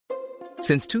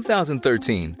Since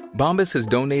 2013, Bombas has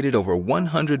donated over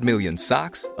 100 million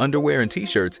socks, underwear, and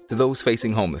T-shirts to those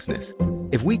facing homelessness.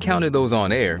 If we counted those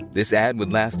on air, this ad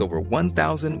would last over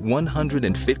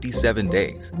 1,157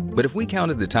 days. But if we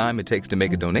counted the time it takes to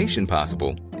make a donation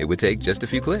possible, it would take just a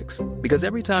few clicks. Because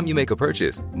every time you make a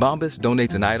purchase, Bombas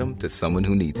donates an item to someone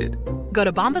who needs it. Go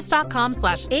to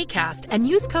bombas.com/ACAST and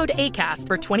use code ACAST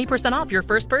for 20% off your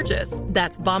first purchase.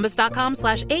 That's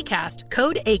bombas.com/ACAST,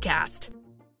 code ACAST.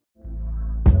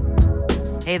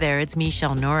 Hey there, it's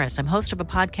Michelle Norris. I'm host of a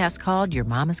podcast called Your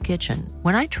Mama's Kitchen.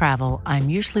 When I travel, I'm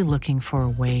usually looking for a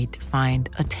way to find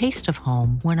a taste of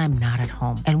home when I'm not at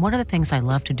home. And one of the things I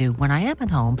love to do when I am at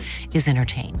home is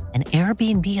entertain. And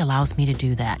Airbnb allows me to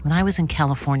do that. When I was in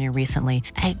California recently,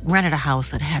 I rented a house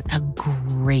that had a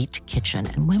great kitchen.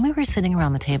 And when we were sitting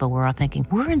around the table, we were all thinking,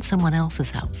 we're in someone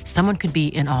else's house. Someone could be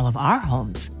in all of our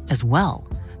homes as well.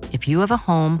 If you have a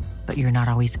home, but you're not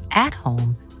always at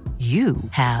home, you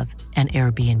have an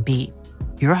Airbnb.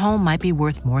 Your home might be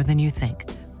worth more than you think.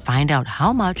 Find out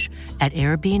how much at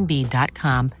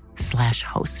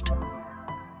airbnb.com/host.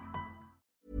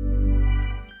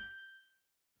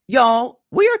 Y'all,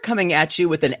 we are coming at you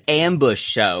with an ambush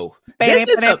show. This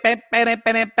is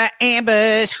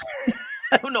ambush.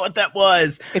 I don't know what that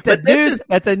was.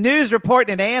 It's a news report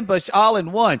and an ambush all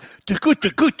in one.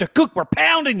 We're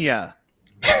pounding you.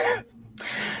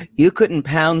 You couldn't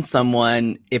pound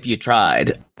someone if you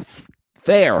tried.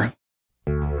 Fair.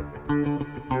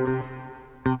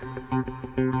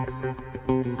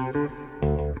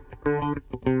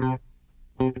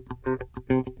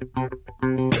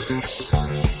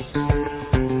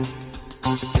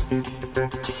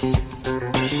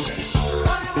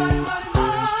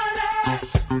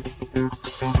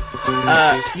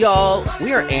 Y'all,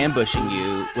 we are ambushing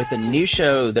you with a new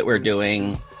show that we're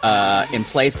doing in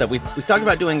place of we've talked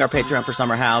about doing our Patreon for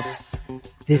Summer House.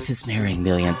 This is Marrying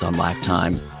Millions on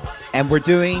Lifetime, and we're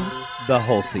doing the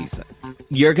whole season.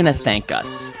 You're gonna thank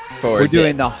us for we're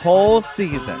doing the whole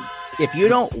season. If you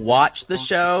don't watch the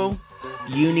show,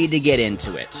 you need to get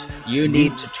into it. You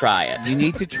need to try it. You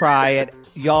need to try it,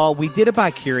 y'all. We did it by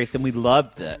curious, and we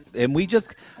loved it. And we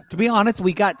just, to be honest,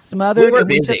 we got smothered. We were and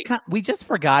busy. We just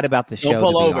forgot about the show. Don't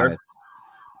pull over. Honest.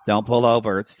 Don't pull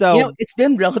over. So it's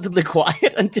been relatively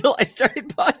quiet until I started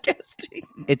podcasting.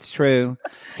 It's true.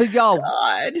 So y'all,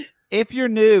 God. If you're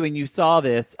new and you saw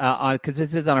this, because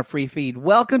this is on a free feed,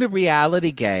 welcome to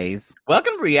Reality Gaze.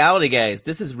 Welcome to Reality Gaze.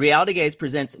 This is Reality Gaze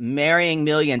presents Marrying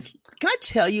Millions. Can I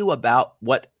tell you about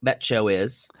what that show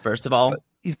is, first of all?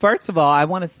 First of all, I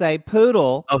want to say,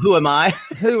 Poodle. Oh, who am I?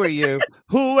 Who are you?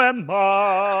 Who am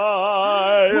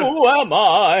I? Who am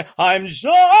I? I'm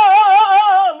Jean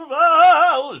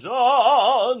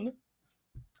Valjean.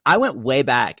 I went way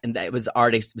back, and it was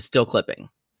already still clipping.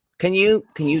 Can you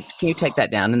take that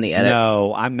down in the edit?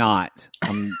 No, I'm not.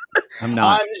 I'm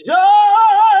not. I'm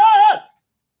Jean.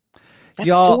 That's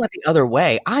Y'all, still went the other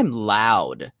way. I'm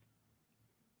loud.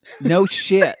 No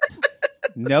shit.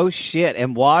 No shit.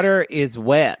 And water is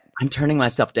wet. I'm turning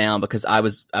myself down because I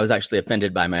was actually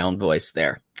offended by my own voice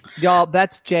there. Y'all,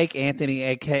 that's Jake Anthony,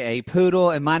 a.k.a.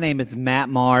 Poodle, and my name is Matt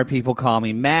Marr. People call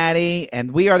me Maddie,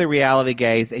 and we are the Reality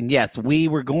Gaze. And yes, we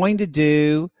were going to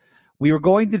do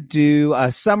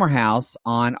a Summer House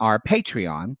on our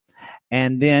Patreon,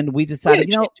 and then we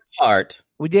decided,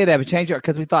 we did have a change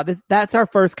because we thought that's our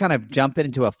first kind of jump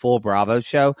into a full Bravo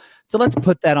show. So let's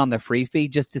put that on the free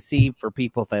feed just to see for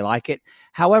people if they like it.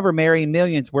 However, Marrying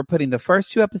Millions, we're putting the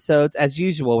first 2 episodes as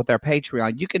usual with our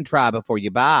Patreon. You can try before you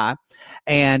buy.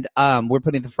 And we're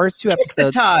putting the first 2 episodes. Kick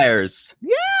the tires.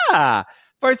 Yeah.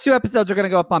 First 2 episodes are going to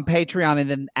go up on Patreon. And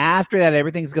then after that,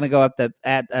 everything's going to go up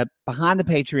behind the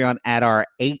Patreon at our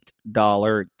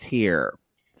 $8 tier.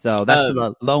 So that's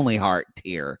the Lonely Heart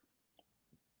tier.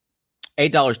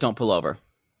 $8 don't pull over.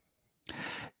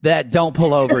 That don't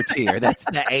pull over tier. That's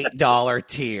the $8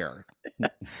 tier.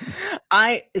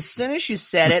 As soon as you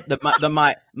said it,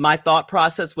 my thought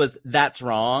process was that's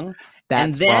wrong.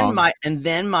 That's wrong. And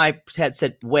then my head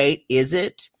said, wait, is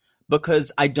it?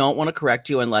 Because I don't want to correct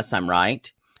you unless I'm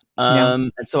right.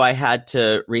 And so I had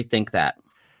to rethink that.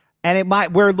 And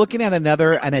we're looking at an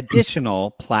additional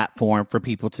platform for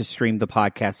people to stream the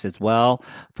podcast as well.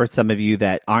 For some of you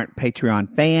that aren't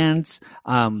Patreon fans,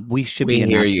 we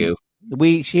hear you.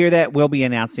 We hear that. We'll be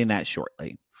announcing that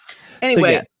shortly.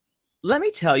 Anyway, let me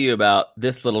tell you about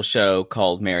this little show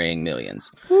called Marrying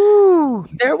Millions. Woo.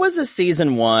 There was a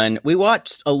season 1. We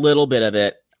watched a little bit of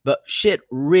it, but shit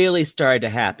really started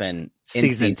to happen in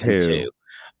season 2.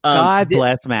 God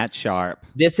bless Matt Sharp.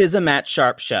 This is a Matt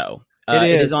Sharp show.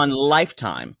 It is on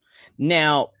Lifetime.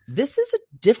 Now, this is a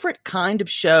different kind of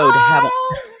show to have.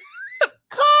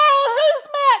 Carl has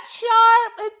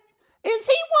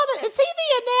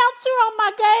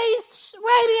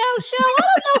radio show. I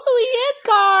don't know who he is,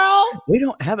 Carl. We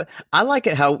don't have it. I like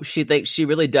it how she thinks she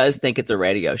really does think it's a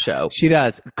radio show. She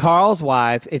does. Carl's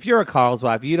wife. If you're a Carl's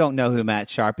wife, you don't know who Matt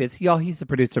Sharp is. He's the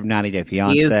producer of 90 Day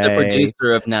Fiancé. He is the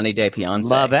producer of 90 Day Fiancé.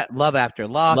 Love After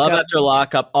Lockup. Love After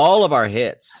Lockup. All of our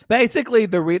hits. Basically,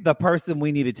 the person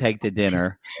we need to take to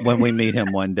dinner when we meet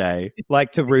him one day,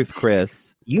 like to Ruth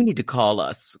Chris. You need to call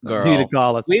us, girl. You need to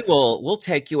call us. We'll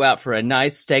take you out for a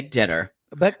nice steak dinner.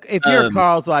 But if you're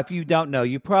Carl's wife, you don't know.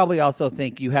 You probably also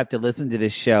think you have to listen to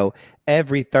this show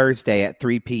every Thursday at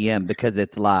 3 p.m. because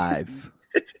it's live.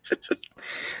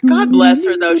 God bless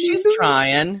her, though. She's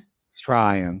trying. She's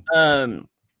trying.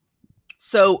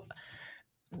 So,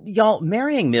 y'all,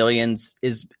 Marrying Millions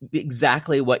is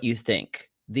exactly what you think.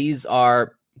 These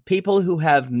are people who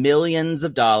have millions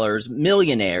of dollars,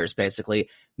 millionaires, basically,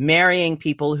 marrying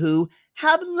people who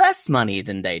have less money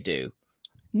than they do.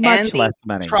 Much less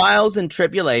money. Trials and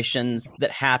tribulations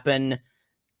that happen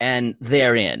and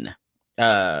therein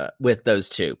with those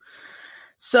two.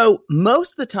 So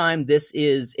most of the time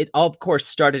it all of course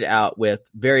started out with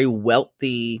very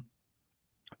wealthy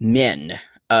men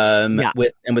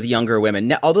with younger women.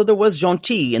 Now, although there was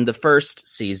Gentil in the first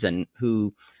season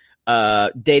who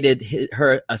dated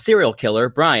a serial killer,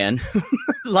 Brian,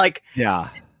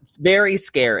 very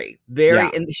scary.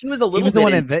 And he was a little he was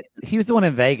the one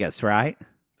in Vegas, right?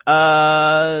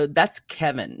 That's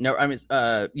Kevin. No, I mean,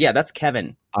 that's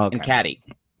Kevin and Caddy.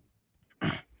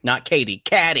 Not Katie,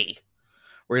 Caddy.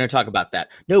 We're going to talk about that.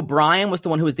 No, Brian was the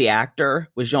one who was the actor,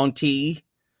 was Gentil.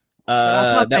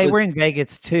 I thought they were in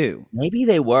Vegas too. Maybe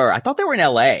they were. I thought they were in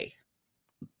L.A.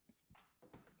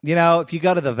 You know, if you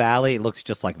go to the Valley, it looks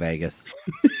just like Vegas.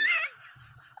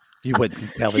 You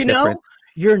wouldn't tell the difference.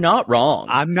 You're not wrong.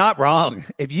 I'm not wrong.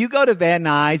 If you go to Van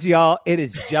Nuys, y'all, it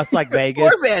is just like Vegas.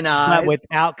 Or Van Nuys. But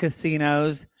without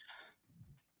casinos.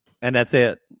 And that's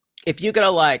it. If you go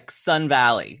to Sun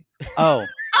Valley. Oh,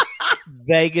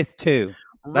 Vegas too.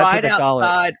 That's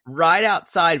right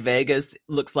outside Vegas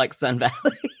looks like Sun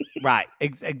Valley. Right.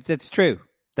 It's true.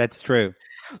 That's true.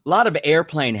 A lot of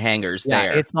airplane hangars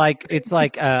there. It's like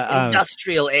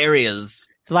industrial areas.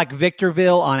 It's like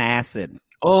Victorville on acid.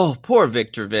 Oh, poor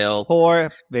Victorville.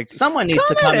 Someone needs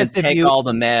to come and take all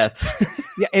the meth.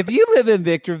 Yeah, if you live in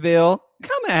Victorville,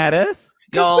 come at us.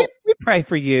 Y'all, we pray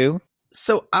for you.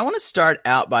 So I want to start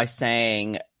out by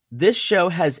saying this show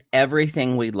has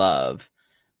everything we love.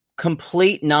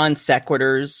 Complete non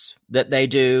sequiturs that they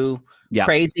do. Yeah.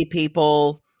 Crazy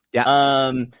people.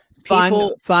 Yeah.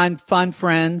 Fun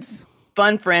friends.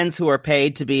 Fun friends who are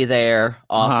paid to be there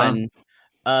often.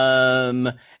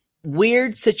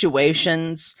 Weird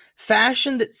situations,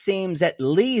 fashion that seems at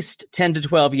least 10 to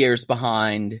 12 years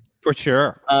behind. For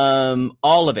sure.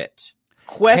 All of it.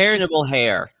 Questionable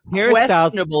hair.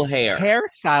 Hairstyles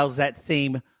that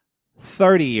seem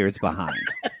 30 years behind,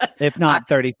 if not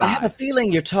 35. I have a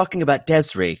feeling you're talking about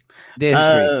Desiree.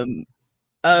 Desiree,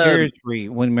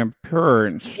 when my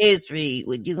parents. Desiree,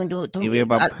 what you gonna do?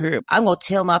 I'm gonna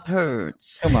tell my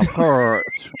parents. Tell my parents.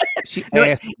 She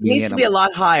asked me. It needs to be a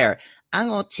lot higher. I'm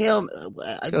gonna tell.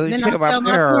 Then I'll tell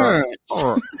my parents.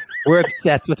 We're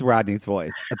obsessed with Rodney's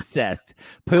voice. Obsessed.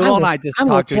 Poodle and I just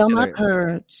talked to each other. I'm gonna tell my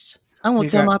parents. I'm gonna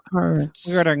tell my parents.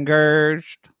 We got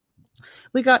engaged.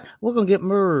 We're gonna get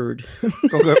married.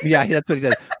 Yeah, that's what he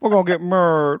said. We're gonna get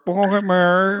married.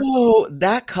 Oh,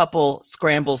 that couple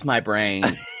scrambles my brain.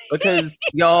 Because,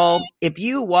 y'all, if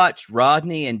you watch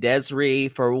Rodney and Desiree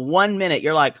for 1 minute,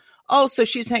 you're like, oh, so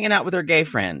she's hanging out with her gay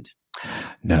friend.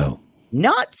 No.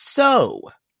 Not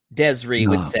so, Desiree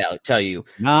would tell you.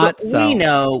 Not but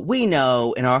so. We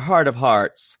know in our heart of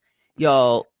hearts,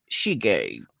 y'all, she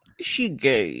gay. She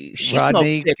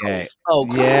Rodney smoked pickles. gay. Oh,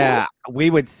 cool. Yeah. We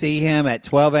would see him at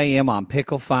 12 a.m. on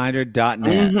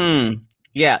picklefinder.net. Mm-hmm.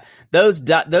 Yeah. Those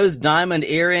diamond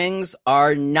earrings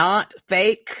are not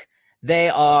fake. They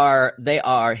are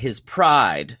his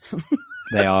pride.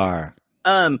 They are.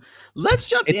 Let's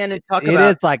jump in and talk about. It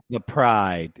is like the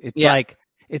pride.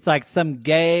 It's like some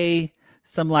gay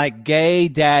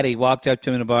daddy walked up to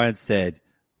him in a bar and said,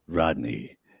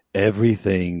 Rodney,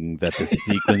 everything that the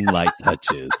sequin light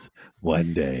touches,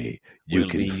 one day you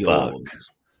can fuck.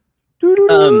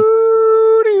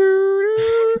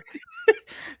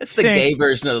 It's the gay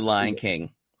version of the Lion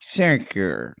King. Thank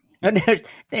you.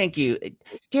 Thank you.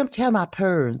 Tell my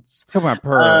parents. Tell my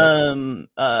parents.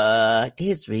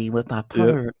 Desiree with my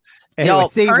parents. Anyway,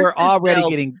 see, we're already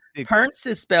getting. Parents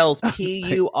is spelled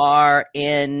Purntz.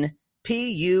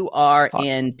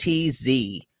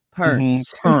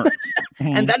 Parents.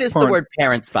 And that is the word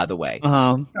parents, by the way.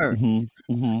 Parents.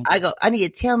 I need to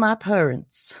tell my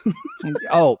parents.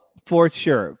 Oh, for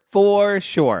sure.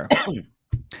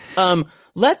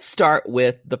 Let's start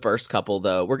with the first couple,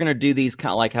 though. We're going to do these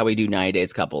kind of like how we do 90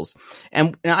 Days couples,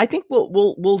 and I think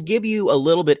we'll give you a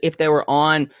little bit if they were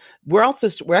on. We're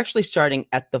actually starting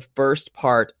at the first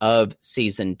part of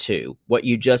season 2, what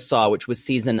you just saw, which was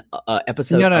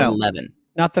episode 11.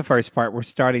 Not the first part. We're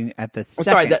starting at the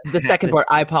second. The second part.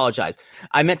 I apologize.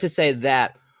 I meant to say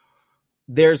that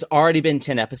there's already been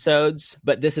 10 episodes,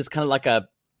 but this is kind of like a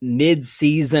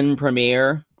mid-season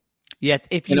premiere. Yes,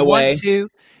 if you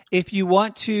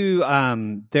want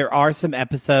to, there are some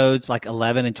episodes like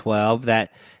 11 and 12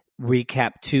 that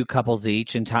recap 2 couples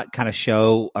each and kind of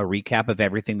show a recap of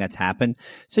everything that's happened.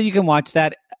 So you can watch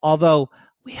that, although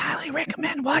we highly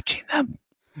recommend watching them.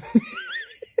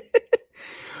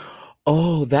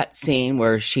 Oh, that scene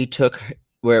where she took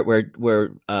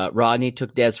Rodney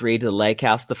took Desiree to the lake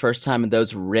house the first time in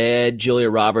those red Julia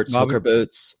Roberts hooker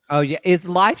boots. Oh yeah, is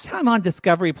Lifetime on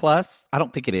Discovery Plus? I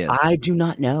don't think it is. I do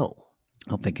not know. I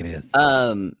don't think it is.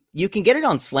 You can get it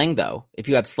on Sling though, if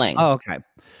you have Sling. Oh, okay.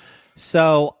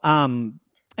 So,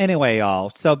 anyway,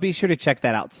 y'all. So be sure to check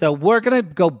that out. So we're gonna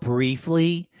go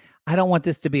briefly. I don't want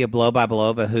this to be a blow by blow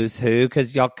of a who's who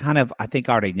because y'all kind of I think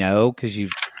already know because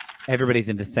everybody's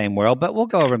in the same world. But we'll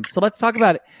go over them. So let's talk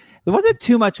about it. There wasn't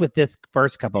too much with this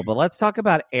first couple, but let's talk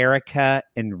about Erica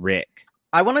and Rick.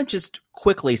 I want to just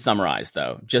quickly summarize,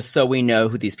 though, just so we know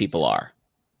who these people are.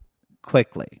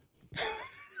 Quickly.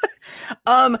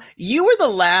 You were the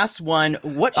last one.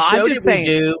 What show did we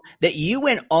do that you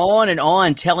went on and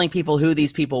on telling people who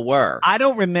these people were? I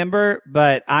don't remember,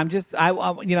 but I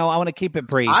want to keep it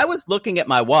brief. I was looking at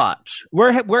my watch.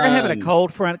 We're having a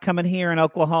cold front coming here in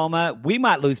Oklahoma. We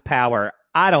might lose power.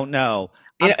 I don't know.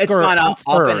 It's fine.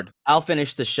 I'll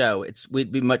finish the show.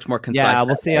 We'd be much more concise. Yeah,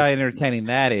 we'll see how entertaining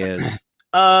that is.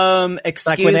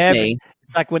 Excuse me.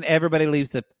 It's like when everybody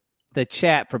leaves the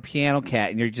chat for Piano Cat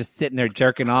and you're just sitting there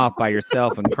jerking off by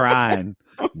yourself and crying.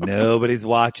 Nobody's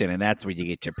watching, and that's where you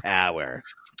get your power.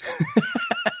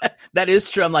 That is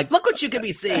true. I'm like, look what you could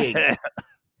be seeing.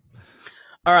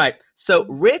 All right. So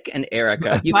Rick and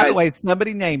Erica. By the way,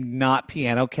 somebody named Not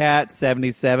Piano Cat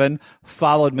 77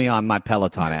 followed me on my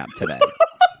Peloton app today.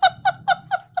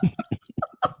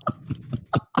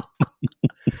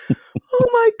 Oh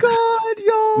my God,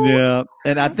 y'all! Yeah,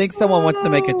 and I think someone wants to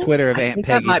make a Twitter of Aunt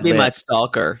Peggy's that might be lips. my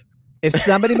stalker. If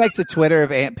somebody makes a Twitter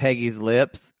of Aunt Peggy's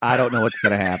lips, I don't know what's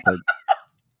going to happen.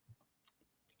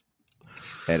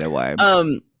 Anyway,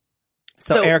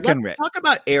 so Erica and Rick. Talk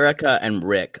about Erica and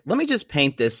Rick. Let me just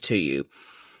paint this to you.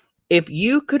 If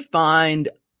you could find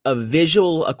a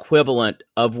visual equivalent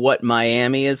of what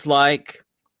Miami is like,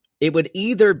 it would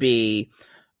either be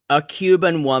a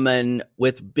Cuban woman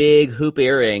with big hoop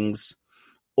earrings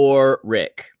or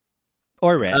Rick.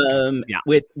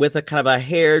 With a kind of a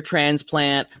hair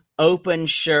transplant, open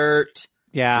shirt.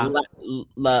 Yeah.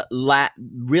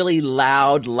 Really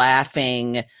loud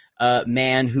laughing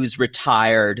man who's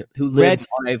retired, who lives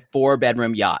on a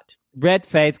 4-bedroom yacht. Red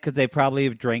face because they probably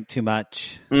have drank too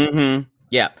much. Mm-hmm.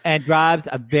 Yeah. And drives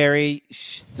a very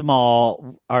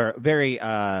small or very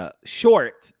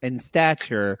short in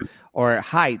stature or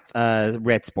height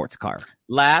red sports car.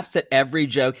 Laughs at every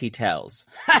joke he tells.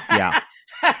 Yeah.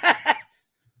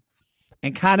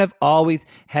 And kind of always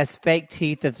has fake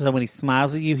teeth, that so when he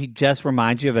smiles at you, he just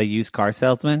reminds you of a used car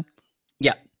salesman.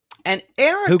 Yeah. And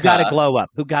Erica, who got to glow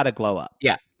up.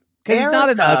 Yeah. Because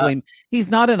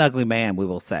he's not an ugly man, we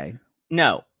will say.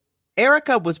 No.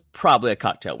 Erica was probably a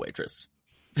cocktail waitress.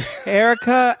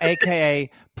 Erica, a.k.a.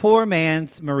 poor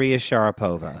man's Maria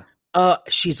Sharapova.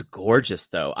 She's gorgeous,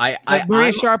 though.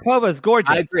 Maria Sharapova is gorgeous.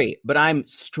 I agree, but I'm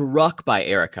struck by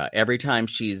Erica every time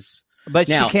she's. But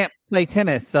she can't play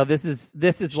tennis, so this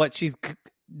is what she's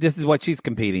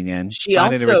competing in. She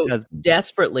also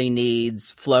desperately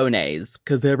needs Flonase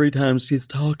because every time she's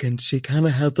talking, she kind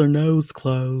of has her nose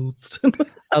closed.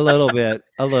 A little bit.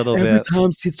 Every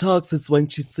time she talks, it's when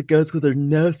she goes with her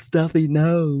stuffy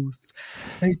nose.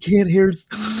 I can't hear.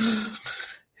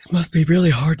 It must be really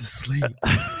hard to sleep.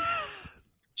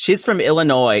 She's from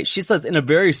Illinois. She says in a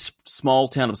very small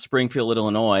town of Springfield,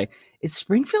 Illinois. Is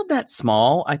Springfield that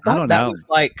small? I thought that was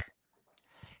like.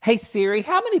 Hey Siri,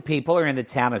 how many people are in the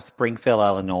town of Springfield,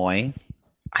 Illinois?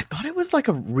 I thought it was like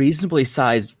a reasonably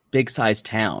big sized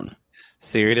town.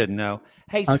 Siri didn't know.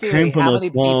 Hey Siri, how many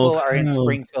people are in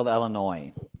Springfield,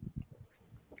 Illinois?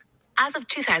 As of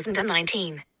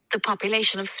 2019, the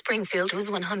population of Springfield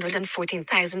was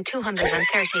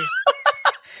 114,230.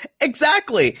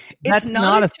 Exactly. That's it's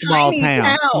not a small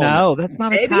town. No, that's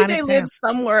not a tiny town. Maybe they live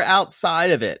somewhere outside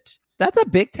of it. That's a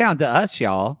big town to us,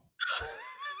 y'all.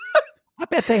 I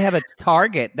bet they have a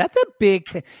Target. That's a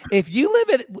big. If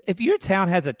your town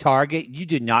has a Target, you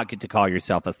do not get to call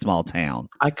yourself a small town.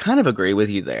 I kind of agree with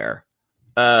you there.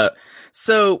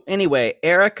 So anyway,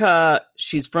 Erica,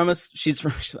 I'm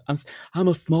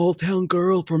a small town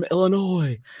girl from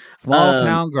Illinois. Small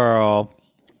town girl.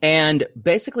 And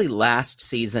basically last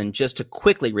season, just to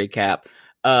quickly recap,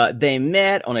 they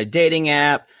met on a dating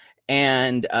app,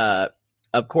 and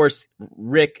of course,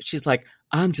 Rick, she's like,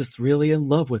 I'm just really in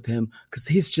love with him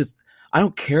because I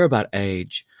don't care about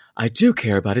age. I do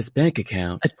care about his bank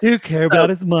account. I do care about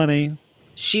his money.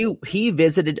 He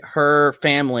visited her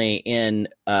family in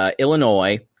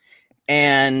Illinois,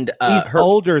 and he's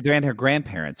older than her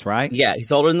grandparents, right? Yeah,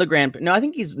 he's older than the grandparents. No, I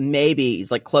think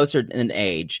he's like closer in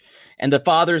age. And the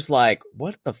father's like,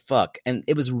 what the fuck? And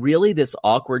it was really this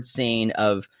awkward scene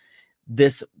of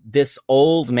this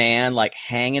old man like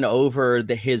hanging over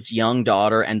his young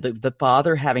daughter, and the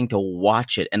father having to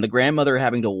watch it, and the grandmother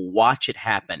having to watch it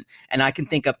happen. And I can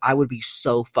think of, I would be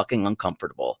so fucking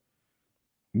uncomfortable.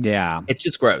 Yeah. It's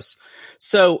just gross.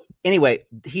 So anyway,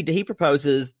 he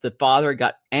proposes. The father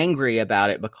got angry about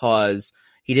it because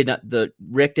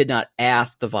Rick did not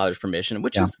ask the father's permission,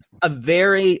 which is a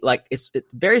very it's a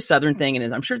very Southern thing,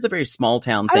 and I'm sure it's a very small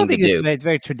town thing to do. It's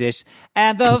very traditional.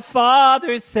 And the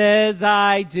father says,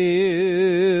 I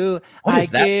do. I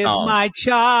give my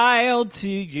child to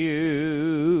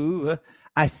you.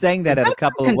 I sang that at a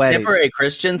couple of weddings. Contemporary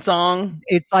Christian song?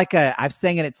 It's like I've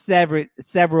sang it at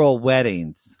several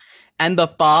weddings. And the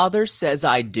father says,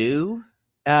 I do?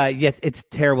 Yes, it's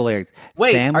terrible lyrics.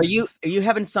 Wait, are you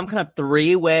having some kind of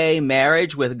three-way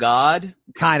marriage with God?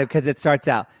 Kind of, because it starts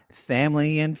out,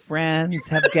 family and friends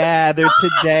have gathered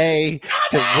today.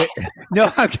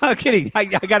 No, I'm kidding. I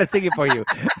got to sing it for you.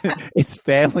 It's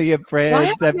family and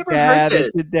friends have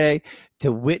gathered today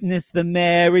to witness the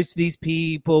marriage. These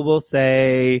people will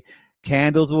say,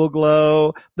 candles will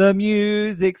glow, the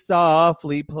music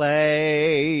softly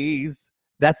plays.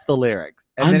 That's the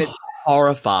lyrics. And then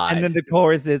horrified. And then the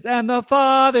chorus is, and the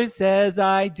father says,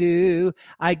 I do.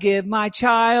 I give my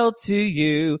child to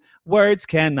you. Words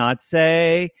cannot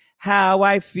say how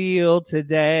I feel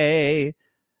today.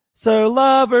 So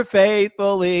love her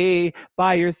faithfully.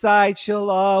 By your side she'll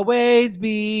always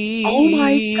be. Oh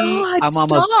my God,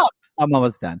 stop. I'm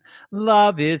almost done.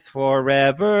 Love is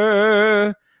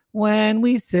forever when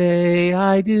we say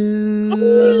I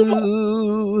do.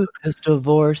 Because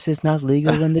divorce is not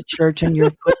legal in the church, and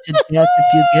you're put to death if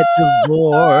you get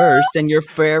divorced, and you're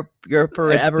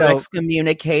forever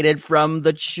excommunicated from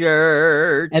the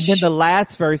church. And then the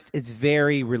last verse is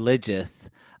very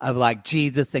religious, of like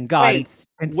Jesus and God. Wait,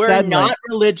 and we're not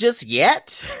religious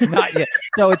yet? Not yet.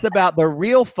 So it's about the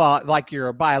real father, like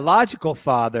your biological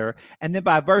father. And then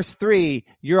by verse 3,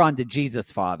 you're on to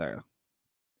Jesus' father.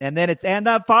 And then it's, and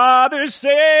the father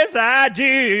says, I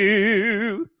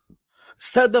do.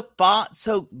 So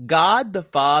God the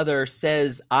Father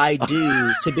says, I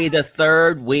do, to be the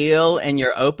third wheel in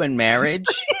your open marriage?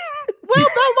 Well,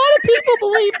 a lot of people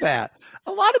believe that.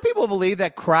 A lot of people believe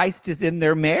that Christ is in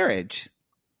their marriage.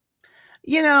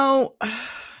 You know,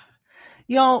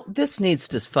 y'all, this needs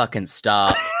to fucking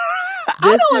stop.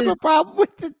 I don't have a problem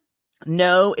with it.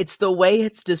 No, it's the way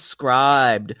it's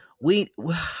described. I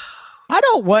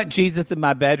don't want Jesus in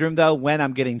my bedroom, though, when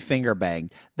I'm getting finger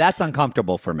banged. That's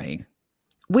uncomfortable for me.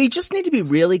 We just need to be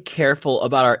really careful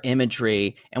about our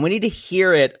imagery, and we need to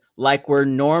hear it like we're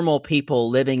normal people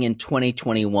living in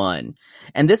 2021.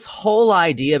 And this whole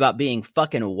idea about being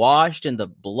fucking washed in the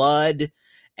blood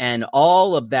and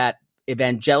all of that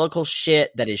evangelical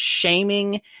shit that is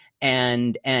shaming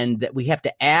and that we have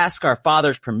to ask our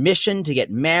father's permission to get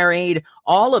married,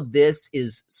 all of this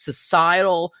is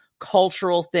societal,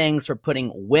 cultural things for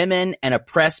putting women and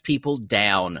oppressed people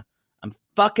down. I'm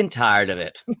fucking tired of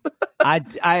it. I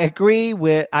agree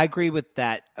with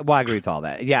that. Well, I agree with all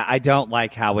that. Yeah, I don't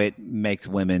like how it makes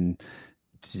women.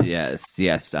 Yes.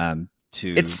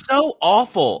 It's so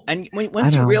awful. And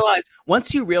once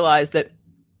you realize that,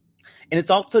 and it's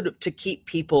also to keep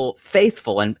people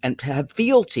faithful and to have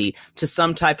fealty to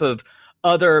some type of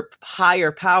other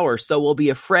higher power, so we'll be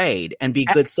afraid and be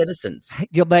good citizens.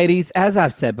 You ladies, as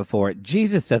I've said before,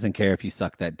 Jesus doesn't care if you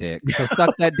suck that dick. So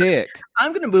suck that dick.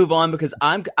 I'm going to move on because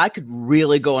I could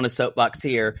really go on a soapbox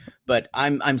here, but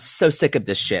I'm so sick of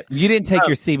this shit. You didn't take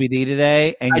your CBD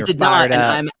today, and you're fired not, up. And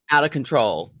I'm out of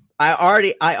control. I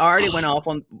already went off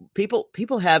on people.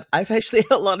 I've actually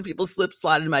had a lot of people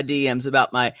slide into my DMs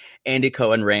about my Andy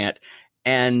Cohen rant,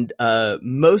 and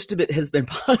most of it has been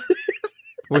positive.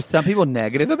 Were some people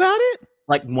negative about it?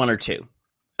 Like one or two.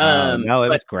 No, it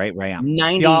was great rant.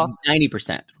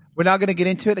 90%. We're not going to get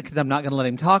into it because I'm not going to let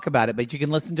him talk about it, but you can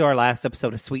listen to our last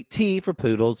episode of Sweet Tea for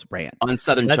Poodles Rant. On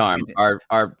Southern Let's Charm. get into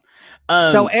it.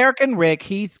 So Eric and Rick,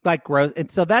 he's like gross.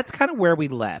 And so that's kind of where we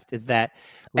left, is that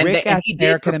Rick asked he did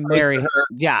Eric to marry propose her.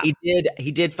 to her. Yeah.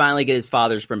 He did finally get her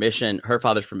father's permission.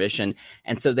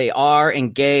 And so they are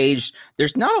engaged.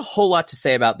 There's not a whole lot to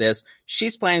say about this.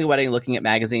 She's planning the wedding, looking at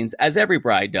magazines, as every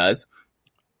bride does.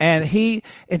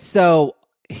 So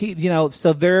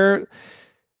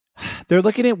they're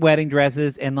looking at wedding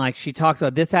dresses, and like she talks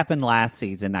about, this happened last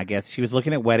season. I guess she was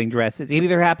looking at wedding dresses. It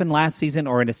either happened last season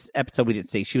or in an episode we didn't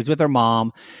see. She was with her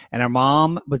mom, and her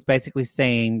mom was basically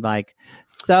saying like,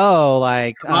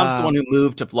 her mom's the one who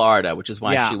moved to Florida, which is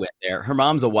why she went there. Her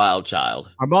mom's a wild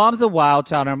child. Her mom's a wild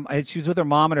child. She was with her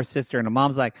mom and her sister, and her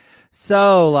mom's like,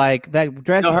 that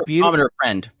dress is beautiful. Mom and her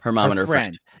friend. Her mom and her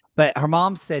friend. But her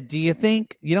mom said, "Do you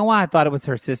think? You know why I thought it was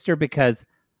her sister? Because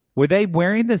were they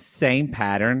wearing the same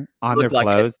pattern on their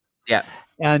clothes?" Yeah.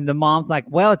 And the mom's like,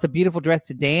 "Well, it's a beautiful dress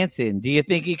to dance in. Do you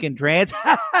think he can dance?"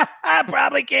 I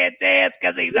probably can't dance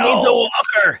because he's old. He's a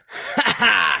walker.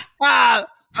 I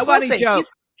will say, joke.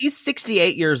 He's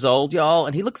 68 years old, y'all,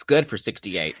 and he looks good for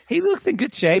 68. He looks in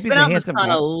good shape. He's been out in the sun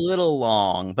a little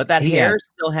long, but that hair's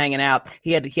still hanging out.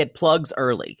 He had plugs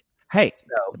early. Hey,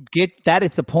 that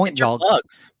is the point, y'all.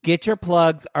 Plugs. Get your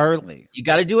plugs early. You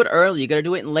got to do it early. You got to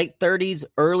do it in late 30s,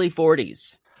 early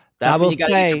 40s. That's when you got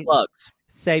to get your plugs.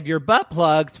 Save your butt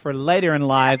plugs for later in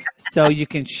life so you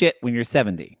can shit when you're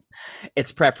 70.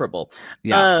 It's preferable.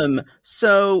 Yeah.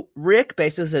 So Rick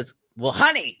basically says, "Well,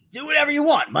 honey, do whatever you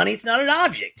want. Money's not an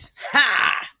object."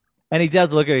 Ha! And he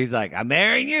does look at her. He's like, "I'm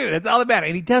marrying you. That's all that matters."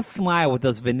 And he does smile with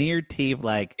those veneered teeth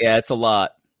like. Yeah, it's a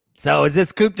lot. So is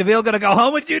this Coupe de Ville going to go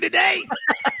home with you today?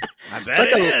 I bet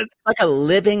it's like a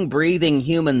living, breathing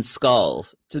human skull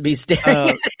to be staring at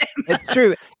him. It's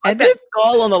true. And that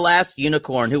skull on the last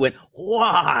unicorn who went,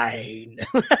 "Wine."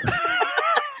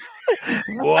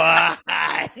 Wine.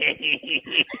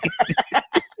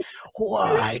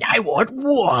 Wine. I want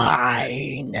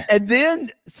wine. And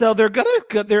then, so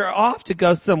they're off to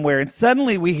go somewhere. And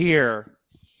suddenly we hear.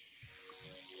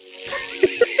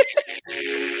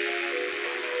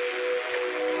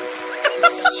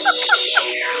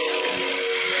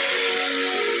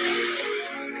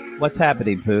 What's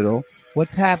happening, Poodle?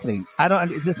 What's happening?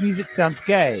 This music sounds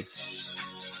gay.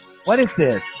 What is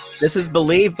this? This is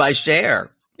Believe by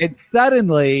Cher. And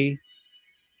suddenly,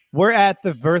 we're at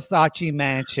the Versace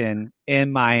mansion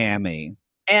in Miami.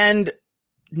 And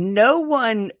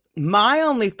my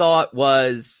only thought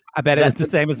was... I bet it was the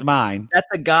same as mine. That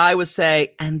the guy was saying,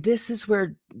 and this is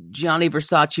where Gianni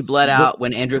Versace bled out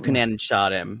when Andrew Cunanan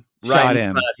shot him. Right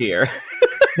in front of here.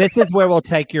 This is where we'll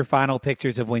take your final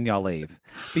pictures of when y'all leave.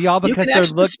 But y'all, because you can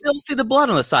actually still see the blood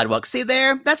on the sidewalk. See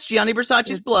there? That's Gianni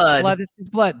Versace's blood. It's his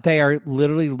blood. They are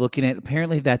literally looking at,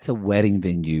 apparently that's a wedding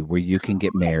venue where you can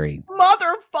get married.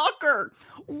 Motherfucker!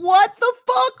 What the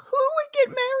fuck? Who would get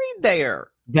married there?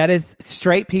 That is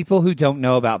straight people who don't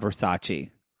know about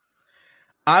Versace.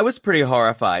 I was pretty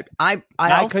horrified. I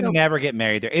could never get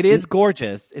married there. It is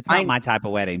gorgeous. It's not my type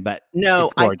of wedding, but no,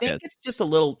 it's gorgeous. I think it's just a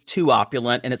little too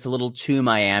opulent and it's a little too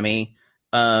Miami.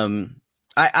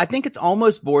 I think it's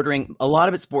almost bordering. A lot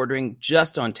of it's bordering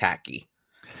just on tacky.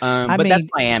 But that's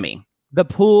Miami. The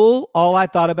pool. All I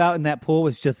thought about in that pool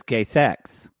was just gay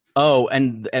sex. Oh,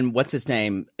 and what's his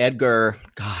name? Edgar.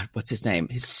 God, what's his name?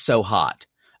 He's so hot.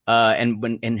 And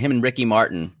him and Ricky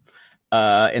Martin.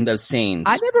 In those scenes.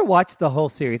 I never watched the whole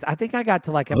series. I think I got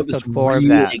to like episode 4 of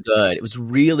that. Good. It was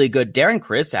really good. Darren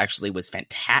Criss actually was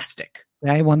fantastic.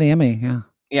 Yeah, he won the Emmy. Yeah.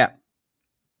 Yeah.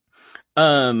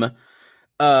 I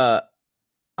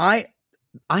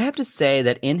have to say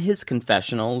that in his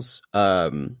confessionals,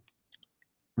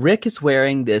 Rick is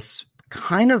wearing this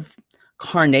kind of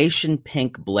carnation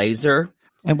pink blazer.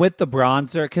 And with the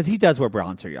bronzer, because he does wear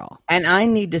bronzer, y'all. And I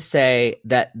need to say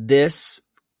that this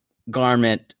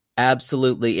garment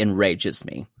absolutely enrages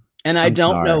me. And I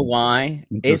don't know why.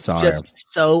 It's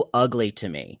just so ugly to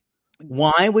me.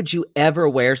 Why would you ever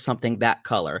wear something that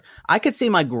color? I could see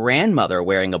my grandmother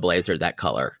wearing a blazer that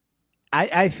color.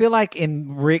 I feel like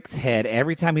in Rick's head,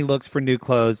 every time he looks for new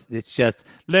clothes, it's just,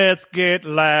 let's get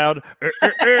loud.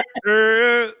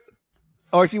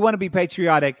 Or if you want to be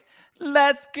patriotic,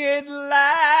 let's get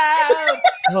loud.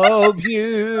 Oh,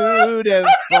 beautiful.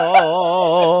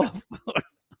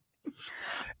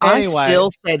 Anyway, I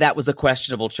still say that was a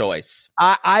questionable choice.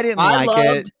 I didn't like it.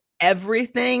 I loved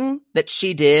everything that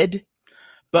she did,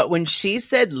 but when she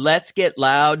said, let's get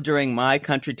loud during My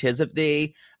Country 'Tis of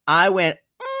Thee, I went,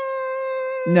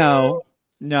 No.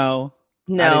 I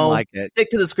didn't like it. Stick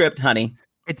to the script, honey.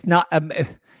 It's not,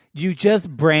 you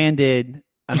just branded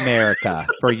America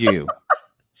for you.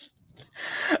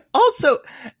 Also,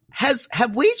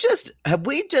 have we just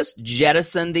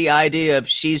jettisoned the idea of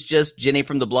she's just Jenny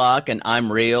from the block and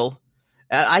I'm real?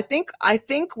 I think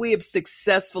we have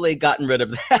successfully gotten rid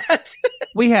of that.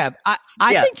 We have.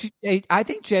 I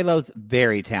think J-Lo's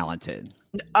very talented.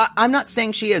 I'm not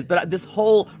saying she is, but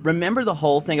remember the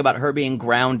whole thing about her being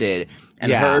grounded and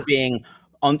her being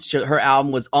on her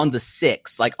album was on the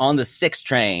 6, like on the 6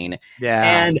 train.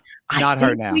 Yeah. And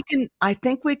I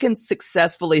think we can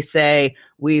successfully say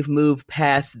we've moved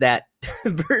past that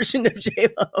version of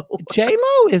J-Lo.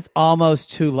 J-Lo is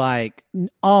almost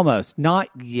not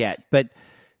yet, but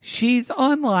she's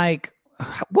on like,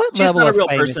 what she's level not of a real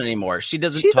famous? person anymore. She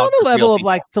doesn't. She's talk on the to level real of people.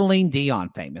 like Celine Dion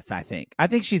famous. I think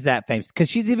she's that famous because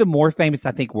she's even more famous.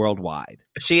 I think worldwide.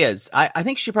 She is. I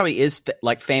think she probably is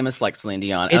like famous like Celine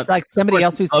Dion. It's like somebody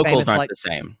else who's vocals famous. Aren't like the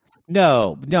same.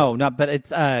 No, not. But it's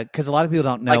because a lot of people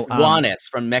don't know. Like Juanes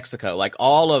from Mexico. Like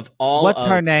all what's of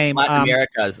her name? Latin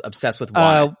America is obsessed with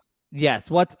Juanes. Yes.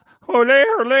 What's Ole.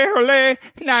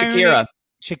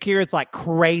 Shakira's like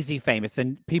crazy famous,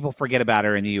 and people forget about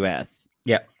her in the U.S.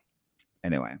 Yeah.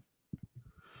 Anyway.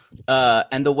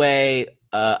 And the way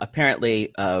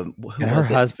apparently her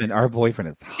husband, our boyfriend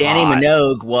is hot. Danny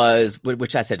Minogue was,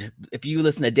 which I said, if you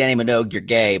listen to Danny Minogue, you're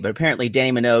gay. But apparently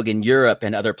Danny Minogue in Europe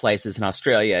and other places in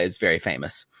Australia is very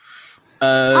famous.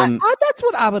 That's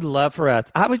what I would love for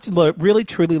us. I would really,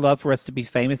 truly love for us to be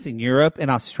famous in Europe and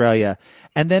Australia.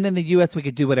 And then in the U.S., we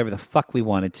could do whatever the fuck we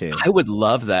wanted to. I would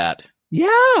love that.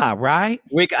 Yeah, right.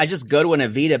 I just go to an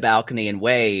Evita balcony and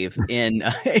wave in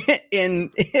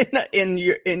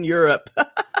Europe.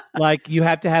 Like you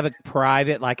have to have a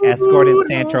private like escort in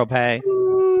Saint Tropez.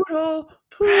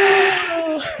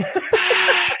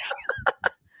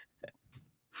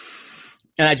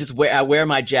 And I wear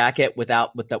my jacket with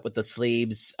the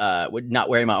sleeves, not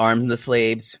wearing my arms in the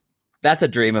sleeves. That's a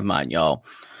dream of mine, y'all.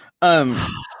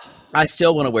 I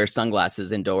still want to wear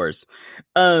sunglasses indoors.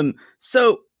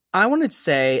 So I wanted to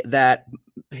say that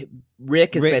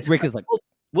Rick is like,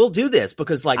 we'll do this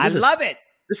because like I love it.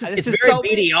 It's very so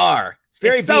BDR. It's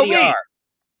very BDR.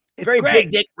 It's very great.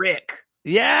 Big Dick Rick.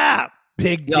 Yeah,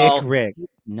 Big Dick Rick.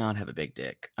 Not have a big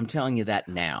dick. I'm telling you that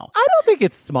now. I don't think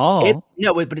it's small.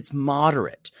 But it's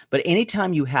moderate. But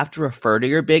anytime you have to refer to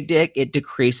your big dick, it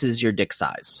decreases your dick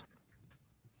size.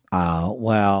 Oh,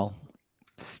 well,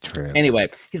 it's true. Anyway,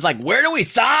 he's like, where do we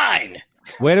sign?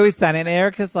 And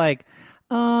Erica's like,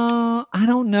 I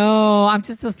don't know. I'm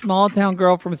just a small town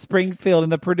girl from Springfield,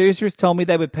 and the producers told me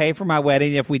they would pay for my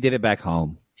wedding if we did it back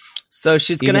home. So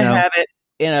she's going to have it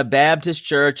in a Baptist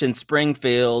church in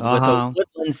Springfield with a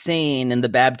woodland scene in the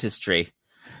baptistry.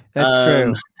 That's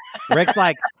true. Rick's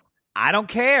like, I don't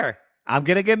care. I'm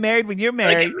going to get married when you're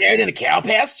married. Get married in a cow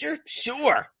pasture?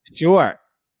 Sure.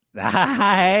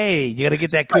 Hey, you got to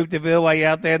get that Coupe de Ville while you're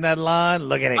out there in that lawn.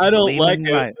 Look at it. I don't like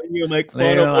it when you make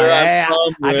fun of where I'm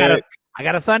from, I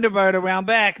got a Thunderbird around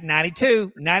back.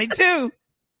 92.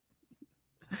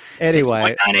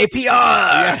 Anyway. 6.9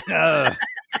 APR. Yeah.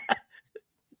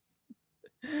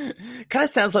 Kind of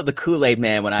sounds like the Kool-Aid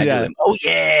Man when I do him. Oh,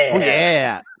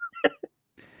 yeah.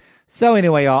 So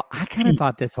anyway, y'all, I kind of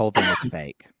thought this whole thing was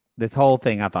fake. This whole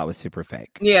thing I thought was super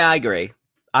fake. Yeah, I agree.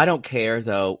 I don't care,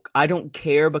 though. I don't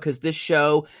care because this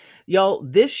show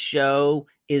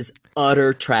is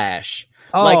utter trash.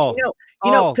 Oh, like,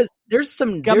 you know, because there's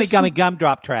some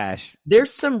gumdrop trash.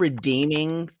 There's some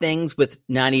redeeming things with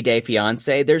 90 Day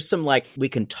Fiance. There's some like we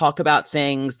can talk about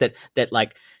things that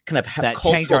like kind of have that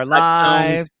change our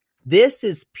lives. This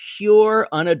is pure,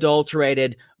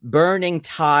 unadulterated, burning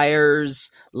tires,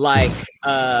 like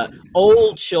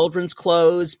old children's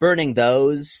clothes, burning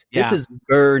those. Yeah. This is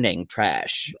burning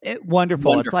trash.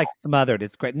 Wonderful. It's like smothered.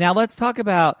 It's great. Now let's talk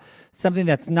about something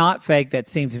that's not fake that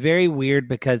seems very weird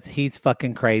because he's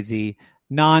fucking crazy.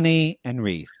 Nany and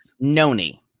Reese.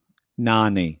 Nony.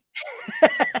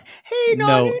 Hey,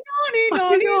 Nany. Hey,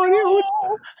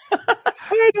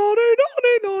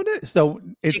 Nony. So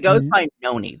she goes by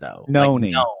Nony, though.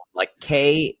 Nony. Like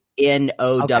Knowyn. Okay.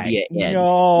 Nony.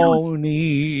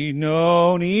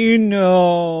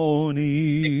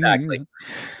 Exactly.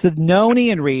 So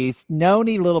Nony and Reese.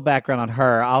 Nony, little background on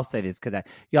her. I'll say this because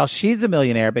y'all, she's a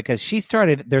millionaire because she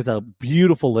started. There's a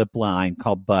beautiful lip line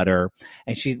called Butter,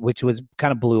 and which was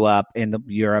kind of blew up in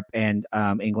Europe and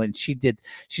England. She's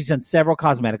done several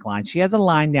cosmetic lines. She has a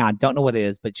line now. I don't know what it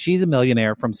is, but she's a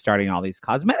millionaire from starting all these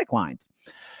cosmetic lines.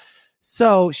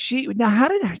 So how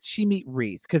did she meet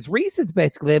Reese? Because Reese is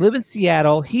basically, they live in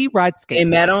Seattle. He rides skateboards. They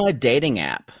met on a dating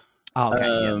app. Oh,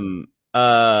 okay.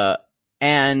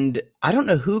 And I don't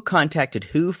know who contacted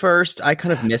who first. I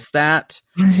kind of missed that.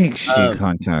 I think she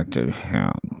contacted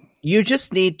him. You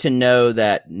just need to know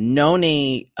that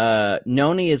Noni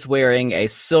is wearing a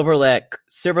Silver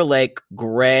Lake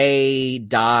gray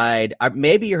dyed,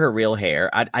 maybe her real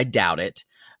hair. I doubt it.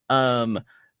 Kind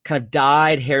of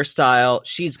dyed hairstyle.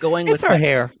 She's going with her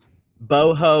hair.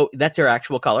 Boho. That's her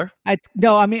actual color.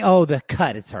 The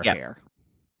cut is her hair.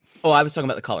 Oh, I was talking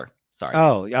about the color. Sorry.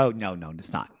 Oh, no,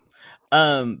 it's not.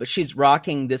 But she's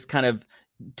rocking this kind of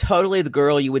totally the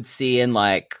girl you would see in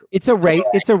like it's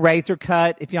a razor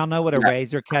cut. If y'all know what a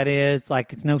razor cut is,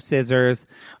 like it's no scissors.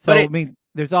 So it means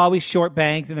there's always short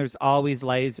bangs and there's always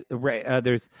layers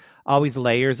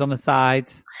on the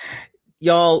sides.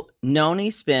 Y'all, Noni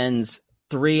spends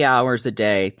 3 hours a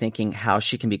day thinking how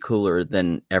she can be cooler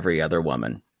than every other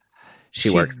woman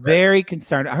she's works with. Very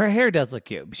concerned. Her hair does look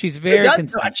cute. She's very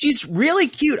concerned. She's really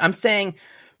cute. I'm saying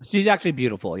she's actually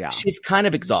beautiful. Yeah, she's kind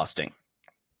of exhausting.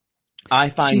 I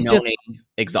find Noni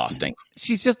exhausting.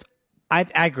 She's just, I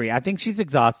agree. I think she's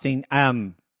exhausting.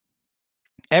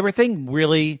 Everything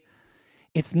really,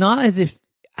 it's not as if,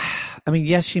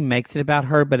 yes, she makes it about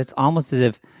her, but it's almost as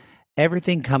if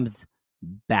everything comes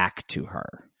back to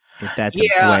her. If that's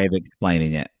a way of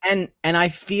explaining it. And I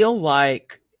feel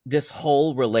like this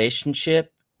whole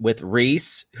relationship with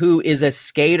Reese, who is a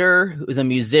skater, who is a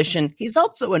musician, he's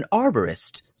also an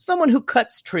arborist, someone who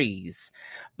cuts trees,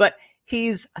 but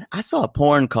I saw a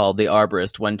porn called The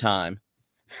Arborist one time.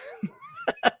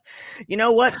 You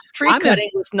know what? Tree cutting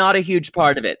was not a huge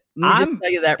part of it. Let me just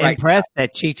tell you that right now. I'm impressed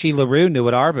that Chi Chi LaRue knew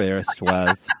what arborist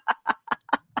was.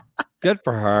 Good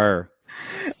for her.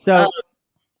 So,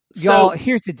 y'all,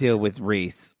 here's the deal with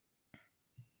Reese.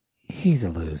 He's a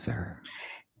loser.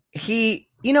 You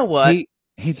know what?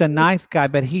 He's a nice guy,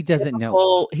 but he doesn't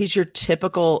know. He's your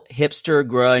typical hipster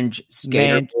grunge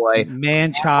skater boy,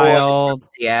 man-child,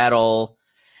 Seattle,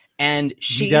 and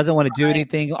he doesn't want to do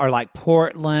anything. Or like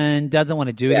Portland, doesn't want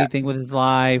to do anything with his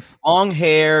life. Long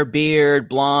hair, beard,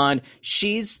 blonde.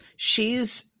 She's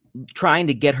trying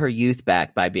to get her youth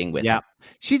back by being with him.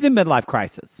 She's in midlife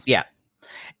crisis. Yeah,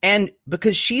 and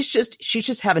because she's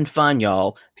just having fun,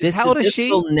 y'all. How old is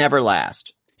she? Will never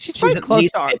last. She's at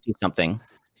least 50-something.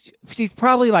 She's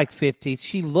probably like 50.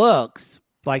 She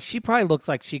probably looks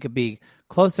like she could be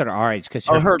closer to our age because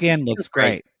her skin looks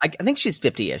great. I think she's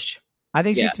 50-ish. I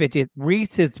think she's 50.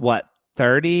 Reese is what,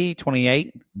 30,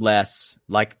 28? Less,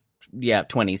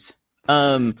 20s.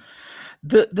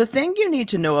 The thing you need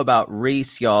to know about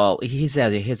Reese, y'all, he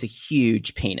has a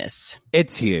huge penis.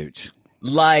 It's huge.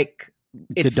 Like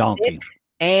it's the donkey thick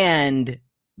and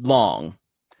long.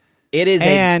 It is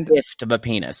a gift of a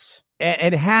penis.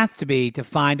 It has to be to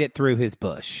find it through his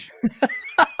bush,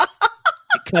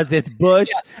 because it's bush.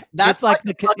 That's like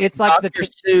the Dr.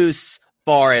 Seuss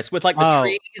forest with like the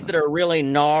trees that are really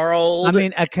gnarled.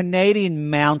 A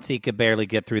Canadian Mountie could barely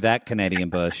get through that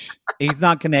Canadian bush. He's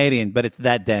not Canadian, but it's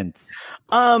that dense.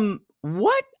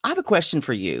 What? I have a question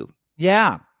for you.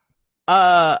 Yeah.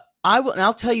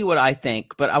 I'll tell you what I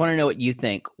think, but I want to know what you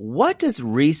think. What does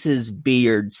Reese's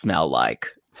beard smell like?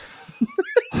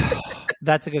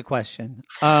 That's a good question.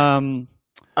 The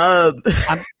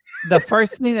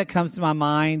first thing that comes to my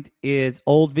mind is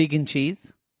old vegan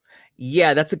cheese.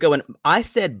 Yeah, that's a good one. I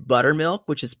said buttermilk,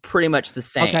 which is pretty much the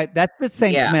same. Okay, that's the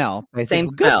same smell. Basically. Same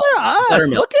smell. Good for us.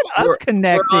 Buttermilk. Look at us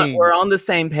connecting. We're on the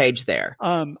same page there.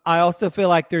 I also feel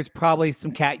like there's probably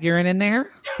some cat urine in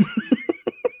there.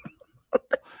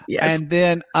 Yes. And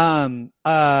then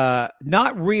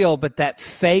not real, but that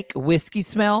fake whiskey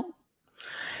smell.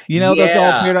 You know, those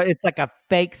old weird, it's like a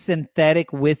fake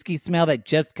synthetic whiskey smell that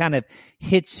just kind of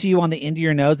hits you on the end of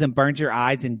your nose and burns your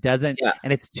eyes and and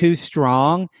it's too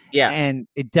strong. Yeah. And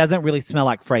it doesn't really smell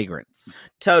like fragrance.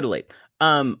 Totally.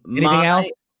 Anything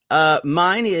else?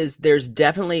 Mine is there's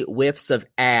definitely whiffs of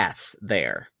ass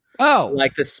there. Oh.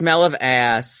 Like the smell of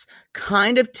ass,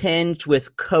 kind of tinged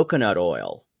with coconut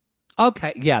oil.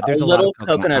 Okay, yeah, there's a little lot of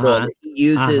coconut oil that he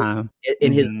uses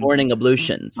in his morning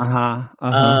ablutions.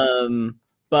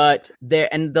 But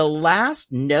the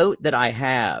last note that I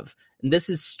have, and this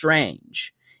is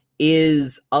strange,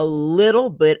 is a little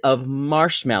bit of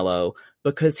marshmallow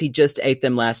because he just ate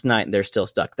them last night and they're still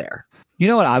stuck there. You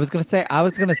know what I was going to say? I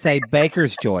was going to say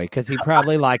baker's joy because he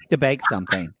probably likes to bake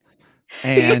something.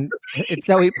 And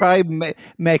so he probably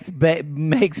makes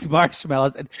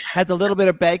marshmallows and has a little bit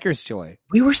of baker's joy.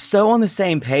 We were so on the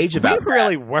same page about that. We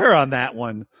really were on that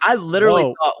one. I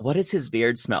literally thought, what does his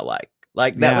beard smell like?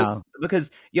 Like that was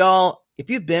because y'all, if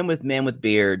you've been with men with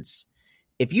beards,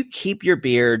 if you keep your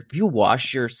beard, if you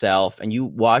wash yourself and you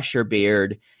wash your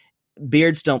beard,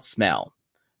 beards don't smell.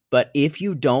 But if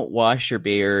you don't wash your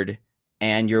beard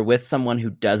and you're with someone who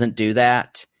doesn't do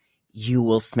that, you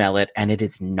will smell it, and it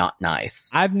is not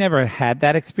nice. I've never had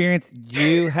that experience.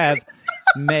 You have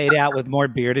made out with more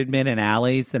bearded men in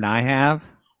alleys than I have.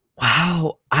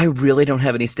 Wow, I really don't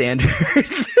have any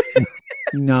standards.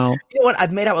 No. You know what?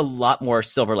 I've made out with a lot more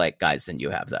Silver Lake guys than you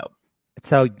have, though.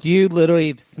 So you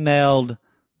literally smelled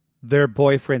their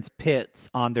boyfriend's pits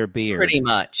on their beard. Pretty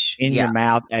much. In your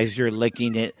mouth as you're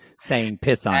licking it, saying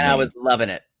piss on it. And I was loving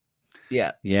it.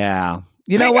 Yeah. Yeah.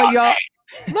 You know what, y'all?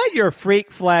 Let your freak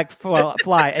flag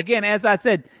fly. Again, as I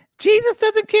said, Jesus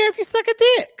doesn't care if you suck a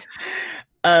dick.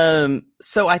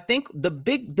 So I think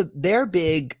their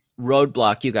big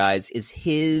roadblock, you guys, is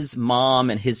his mom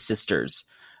and his sisters.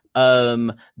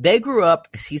 They grew up,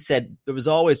 as he said, there was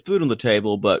always food on the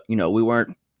table, but you know, we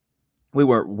weren't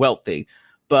wealthy.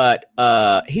 But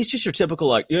he's just your typical,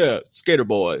 like, yeah, skater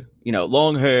boy, you know,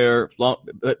 long hair.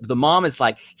 But the mom is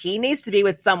like, he needs to be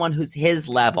with someone who's his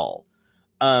level.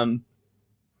 Mom's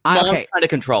trying to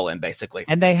control him, basically.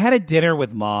 And they had a dinner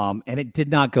with mom, and it did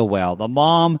not go well. The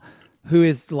mom, who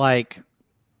is like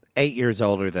 8 years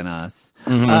older than us,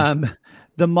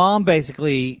 the mom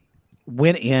basically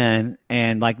went in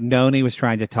and like Noni was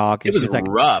trying to talk. And it was like,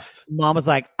 rough. Mom was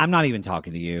like, I'm not even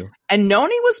talking to you. And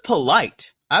Noni was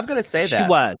polite. I've got to say that. She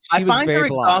was. I find her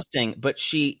exhausting, but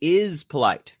she is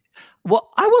polite.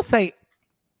 Well, I will say,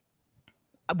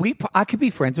 I could be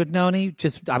friends with Noni.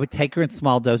 Just I would take her in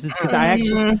small doses because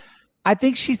I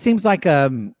think she seems like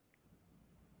a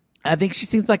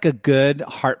good,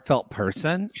 heartfelt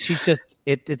person. She's just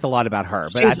it's a lot about her.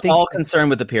 But she's all concerned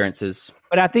with appearances.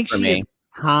 But I think she is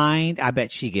kind. I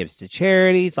bet she gives to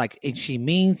charities, like, and she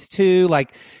means to.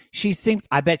 Like, she seems.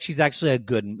 I bet she's actually a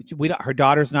good. Her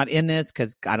daughter's not in this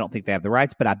because I don't think they have the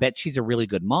rights. But I bet she's a really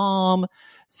good mom.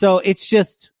 So it's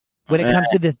just. When it comes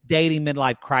to this dating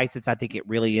midlife crisis, I think it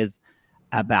really is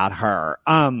about her.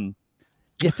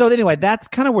 So anyway, that's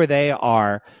kind of where they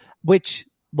are, which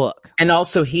look. And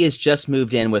also he has just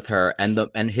moved in with her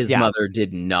and his mother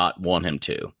did not want him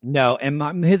to. No.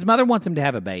 And his mother wants him to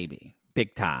have a baby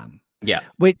big time. Yeah.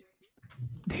 Which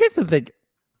here's the thing.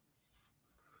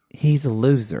 He's a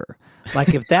loser.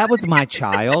 Like if that was my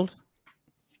child,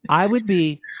 I would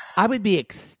be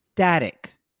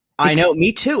ecstatic. I know,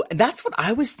 me too. That's what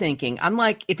I was thinking. I'm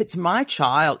like, if it's my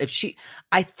child,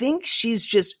 I think she's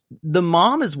just, the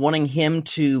mom is wanting him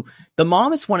to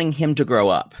grow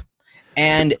up.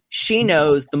 And she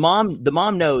knows, the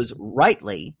mom knows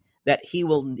rightly that he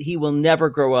will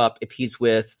never grow up if he's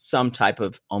with some type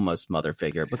of almost mother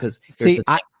figure because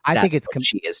I think it's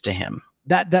she is to him.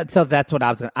 So that's what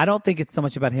I was. I don't think it's so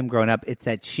much about him growing up. It's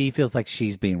that she feels like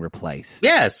she's being replaced.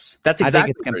 Yes, that's exactly.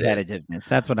 I think it's competitiveness.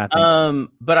 That's what I think.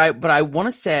 But I want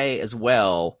to say as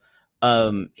well.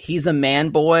 He's a man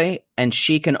boy, and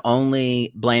she can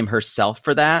only blame herself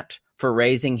for that, for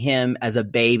raising him as a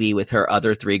baby with her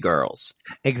other 3 girls.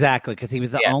 Exactly, because he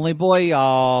was the only boy,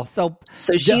 y'all. So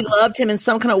she loved him in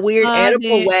some kind of weird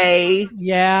edible way.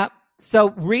 Yeah. So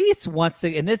Reese wants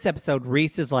to. In this episode,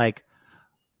 Reese is like,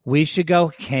 we should go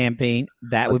camping.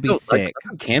 That would be sick.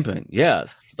 Like, camping,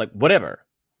 yes. It's like, whatever.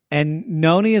 And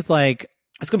Noni is like...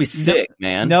 It's going to be sick,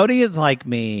 man. Noni is like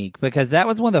me, because that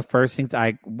was one of the first things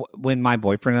when my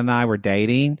boyfriend and I were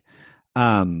dating,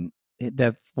 one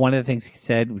of the things he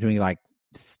said to me like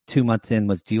 2 months in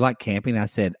was, do you like camping? I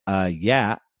said,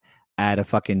 yeah, at a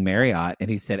fucking Marriott. And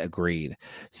he said, agreed.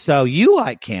 So you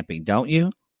like camping, don't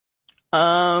you?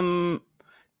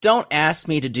 Don't ask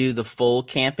me to do the full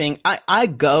camping. I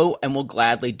go and will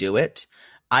gladly do it.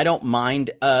 I don't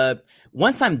mind.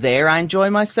 Once I'm there, I enjoy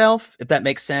myself, if that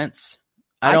makes sense.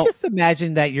 I just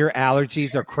imagine that your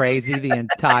allergies are crazy the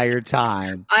entire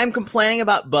time. I'm complaining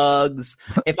about bugs.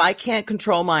 If I can't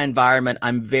control my environment,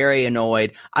 I'm very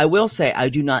annoyed. I will say I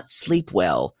do not sleep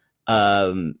well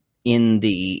in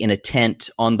a tent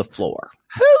on the floor.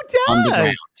 Who does? On the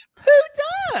ground. Who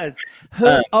does?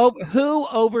 Who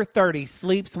over 30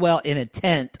 sleeps well in a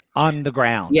tent on the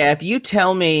ground? Yeah, if you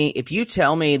tell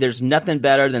me there's nothing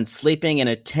better than sleeping in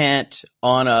a tent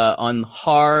on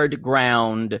hard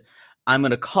ground, I'm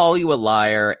going to call you a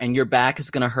liar, and your back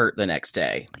is going to hurt the next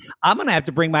day. I'm going to have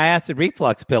to bring my acid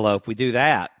reflux pillow if we do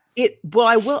that.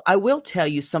 I will tell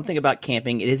you something about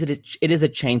camping. It is a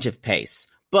change of pace,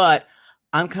 but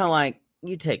I'm kind of like,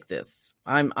 you take this.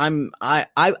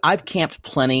 I've camped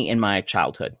plenty in my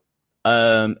childhood,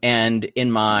 and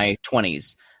in my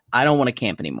 20s. I don't want to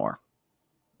camp anymore.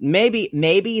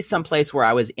 Maybe someplace where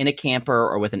I was in a camper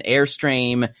or with an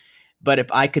Airstream, but if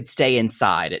I could stay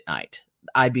inside at night,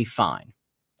 I'd be fine.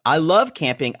 I love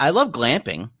camping. I love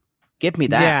glamping. Give me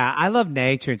that. Yeah, I love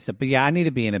nature and stuff, but yeah, I need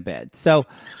to be in a bed. So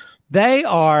they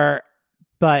are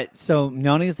But so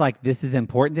Noni's like, this is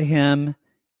important to him.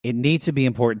 It needs to be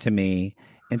important to me.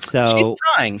 And so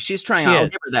she's trying. I'll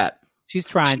give her that. She's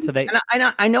trying.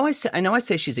 I know I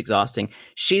say she's exhausting.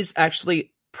 She's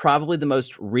actually probably the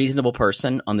most reasonable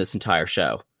person on this entire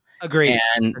show. Agreed.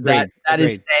 And that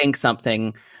is saying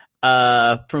something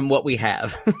from what we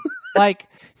have. Like,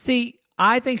 see,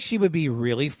 I think she would be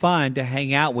really fun to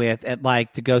hang out with at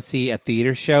to go see a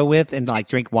theater show with and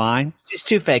drink wine. She's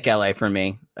too fake LA for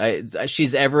me.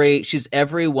 She's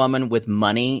every woman with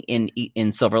money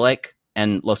in Silver Lake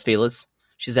and Los Feliz.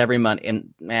 She's every money.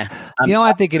 And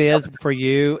I think it is for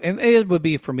you, and it would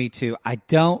be for me too. I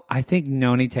think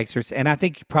Noni takes her, and I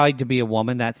think probably to be a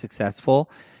woman that successful,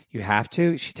 you have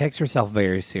to. She takes herself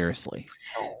very seriously.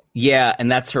 Yeah, and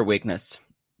that's her weakness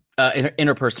in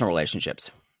interpersonal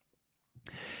relationships.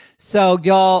 So,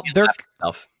 y'all,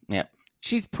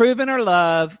 she's proven her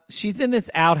love. She's in this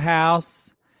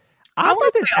outhouse. I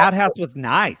thought this outhouse was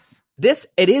nice.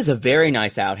 It is a very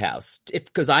nice outhouse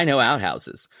because I know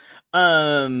outhouses.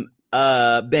 I'm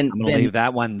gonna leave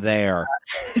that one there.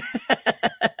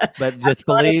 But just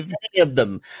believe of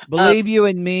them. Believe you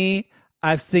and me.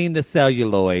 I've seen the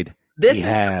celluloid. This is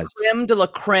the creme de la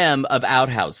creme of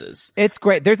outhouses. It's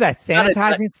great. There's a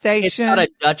sanitizing station. It's got a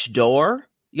Dutch door.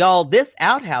 Y'all, this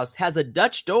outhouse has a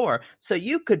Dutch door, so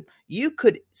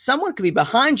someone could be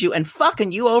behind you and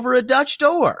fucking you over a Dutch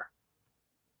door.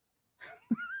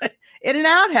 In an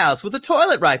outhouse with a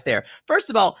toilet right there.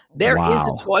 First of all, there is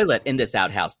a toilet in this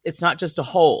outhouse. It's not just a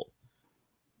hole.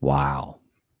 Wow.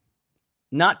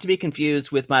 Not to be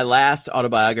confused with my last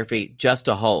autobiography, Just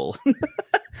a Hole.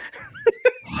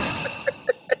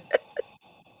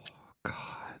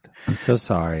 I'm so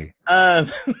sorry. I'm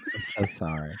so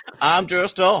sorry. I'm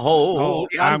just a hole.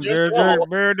 I'm just a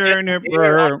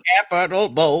hole. Capital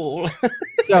bowl.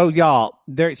 So, y'all,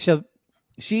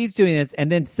 she's doing this,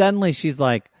 and then suddenly she's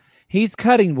like, he's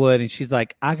cutting wood, and she's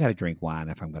like, I got to drink wine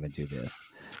if I'm going to do this.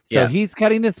 So he's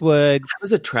cutting this wood. I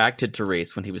was attracted to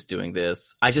Reese when he was doing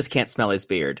this. I just can't smell his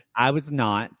beard. I was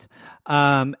not.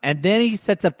 And then he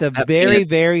sets up the very,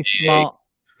 very small.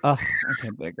 Oh, okay,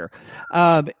 bigger.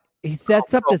 He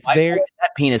sets up this that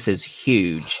penis is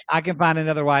huge. I can find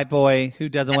another white boy who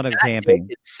doesn't want to go camping.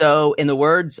 So, in the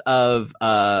words of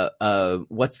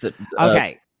what's the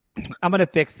okay, I'm gonna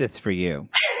fix this for you.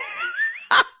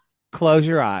 Close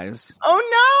your eyes.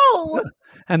 Oh no!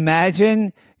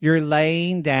 Imagine you're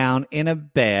laying down in a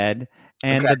bed,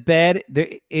 and the bed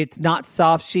it's not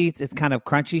soft sheets; it's kind of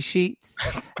crunchy sheets.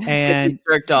 And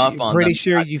jerked off on. Pretty them.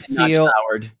 sure you feel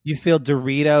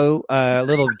Dorito,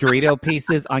 little Dorito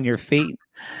pieces on your feet,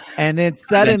 and then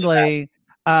suddenly,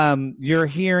 you're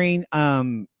hearing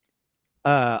old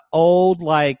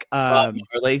really?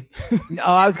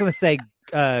 I was going to say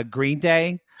Green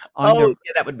Day.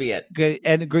 That would be it.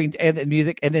 And the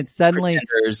music, and then suddenly,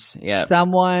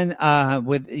 someone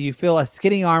you feel a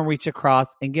skinny arm reach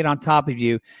across and get on top of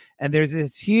you, and there's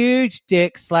this huge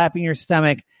dick slapping your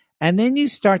stomach, and then you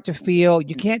start to feel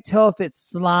you can't tell if it's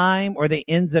slime or the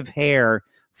ends of hair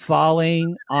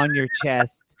falling on your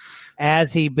chest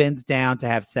as he bends down to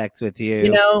have sex with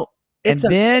you. It's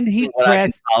then he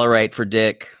presses tolerate for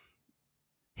dick.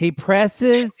 He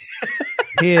presses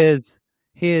his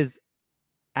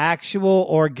actual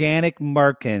organic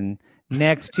merkin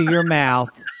next to your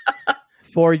mouth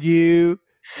for you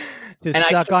to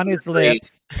suck on his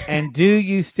lips. And do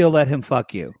you still let him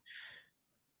fuck you?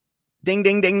 Ding,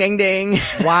 ding, ding, ding, ding.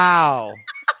 Wow.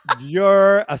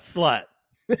 You're a slut.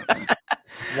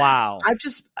 Wow.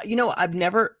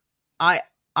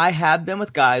 I have been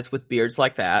with guys with beards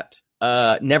like that.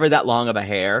 Never that long of a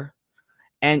hair.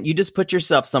 And you just put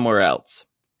yourself somewhere else.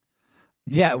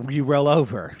 Yeah, you roll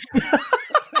over.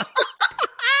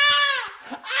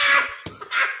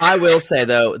 I will say,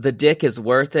 though, the dick is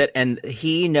worth it, and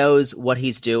he knows what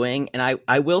he's doing. And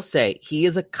I will say, he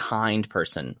is a kind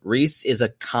person. Reese is a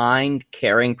kind,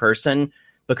 caring person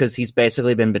because he's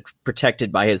basically been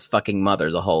protected by his fucking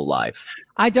mother the whole life.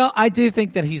 I do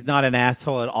think that he's not an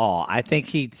asshole at all. I think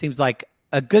he seems like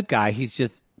a good guy. He's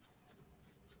just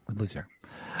a loser.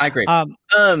 I agree.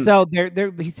 So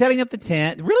he's setting up the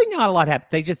tent. Really not a lot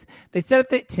happened. They set up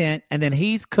the tent, and then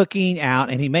he's cooking out,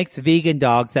 and he makes vegan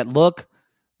dogs that look...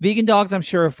 Vegan dogs, I'm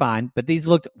sure, are fine, but these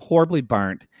looked horribly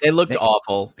burnt. They looked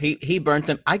awful. He burnt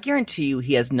them. I guarantee you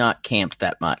he has not camped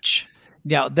that much.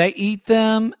 Yeah, they eat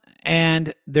them,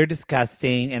 and they're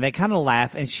disgusting, and they kind of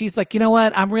laugh. And she's like, you know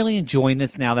what? I'm really enjoying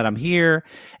this now that I'm here.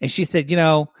 And she said,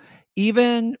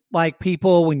 even like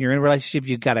people, when you're in a relationship,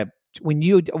 you got to when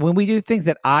we do things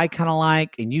that I kind of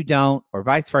like and you don't, or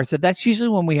vice versa, that's usually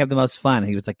when we have the most fun. And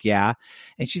he was like, yeah.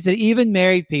 And she said, even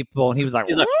married people. And he was like,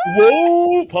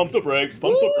 whoa, pump the brakes,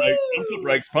 pump the brakes, pump the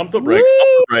brakes, pump the brakes,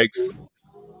 pump the brakes.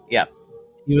 Yeah.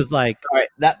 He was like, sorry,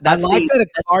 that's I like that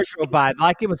a car drove by,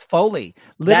 like it was Foley.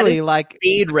 Literally, like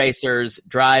speed racers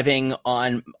driving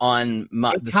on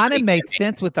it kind of made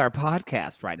sense with our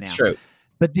podcast right now. It's true.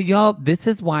 But y'all, this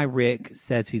is why Rick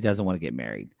says he doesn't want to get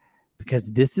married.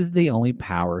 Because this is the only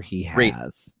power he has.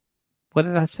 Reese. What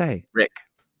did I say? Rick.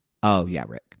 Oh, yeah,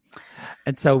 Rick.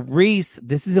 And so Reese,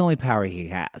 this is the only power he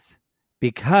has.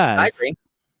 Because I agree.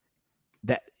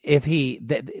 That if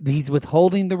he's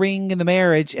withholding the ring and the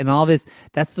marriage and all this,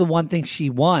 that's the one thing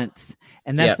she wants.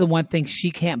 And that's the one thing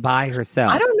she can't buy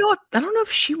herself. I don't know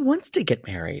if she wants to get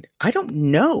married. I don't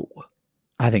know.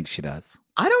 I think she does.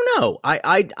 I don't know.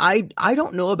 I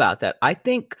don't know about that. I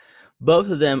think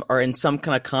both of them are in some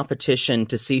kind of competition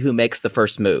to see who makes the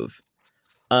first move.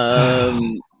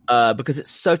 Because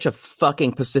it's such a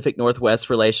fucking Pacific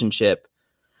Northwest relationship.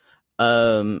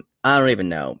 I don't even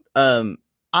know.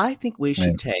 I think we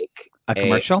should take a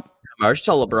commercial break.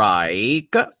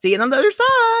 See it on the other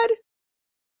side.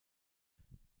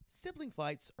 Sibling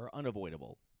fights are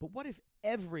unavoidable, but what if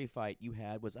every fight you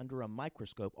had was under a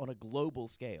microscope on a global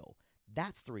scale?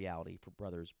 That's the reality for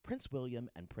brothers Prince William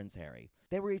and Prince Harry.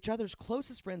 They were each other's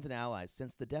closest friends and allies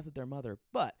since the death of their mother,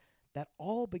 but that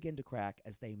all began to crack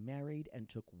as they married and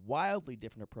took wildly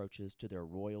different approaches to their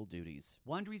royal duties.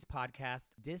 Wondery's podcast,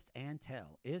 Dis and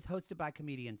Tell, is hosted by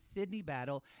comedians Sydney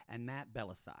Battle and Matt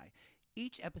Belisai.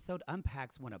 Each episode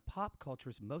unpacks one of pop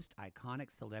culture's most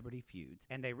iconic celebrity feuds,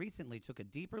 and they recently took a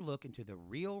deeper look into the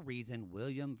real reason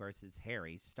William versus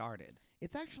Harry started.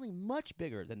 It's actually much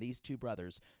bigger than these two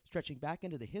brothers, stretching back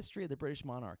into the history of the British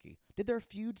monarchy. Did their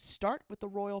feud start with the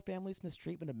royal family's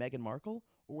mistreatment of Meghan Markle,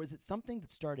 or was it something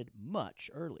that started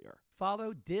much earlier?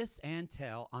 Follow Dis and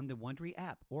Tell on the Wondery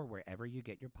app or wherever you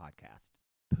get your podcasts.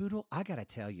 Poodle, I gotta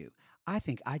tell you, I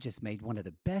think I just made one of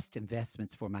the best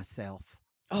investments for myself.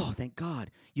 Oh, thank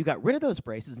God. You got rid of those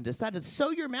braces and decided to sew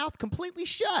your mouth completely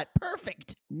shut.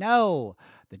 Perfect. No,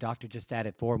 the doctor just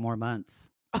added 4 more months.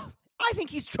 I think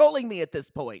he's trolling me at this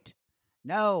point.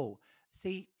 No.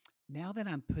 See, now that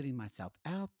I'm putting myself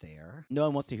out there. No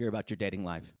one wants to hear about your dating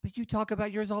life. But you talk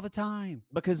about yours all the time.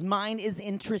 Because mine is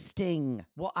interesting.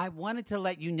 Well, I wanted to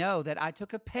let you know that I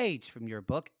took a page from your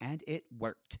book and it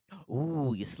worked.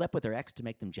 Ooh, you slept with their ex to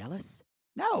make them jealous?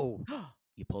 No.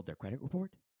 You pulled their credit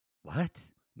report? What?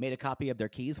 Made a copy of their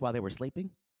keys while they were sleeping?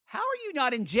 How are you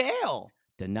not in jail?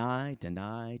 Deny,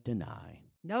 deny, deny.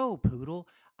 No, Poodle.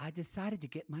 I decided to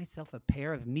get myself a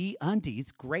pair of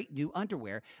MeUndies great new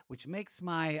underwear, which makes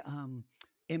my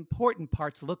important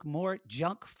parts look more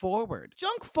junk forward.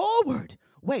 Junk forward?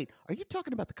 Wait, are you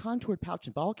talking about the contoured pouch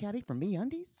and ball caddy from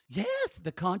MeUndies? Yes,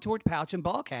 the contoured pouch and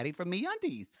ball caddy from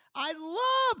MeUndies. I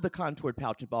love the contoured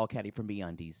pouch and ball caddy from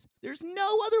MeUndies. There's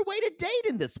no other way to date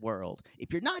in this world.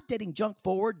 If you're not dating junk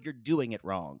forward, you're doing it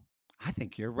wrong. I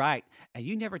think you're right. And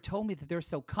you never told me that they're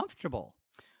so comfortable.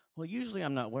 Well, usually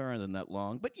I'm not wearing them that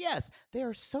long, but yes, they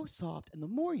are so soft, and the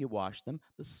more you wash them,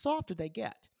 the softer they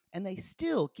get. And they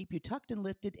still keep you tucked and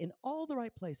lifted in all the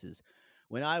right places.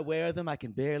 When I wear them, I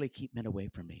can barely keep men away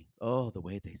from me. Oh, the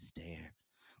way they stare.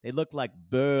 They look like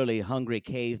burly, hungry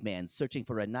cavemen searching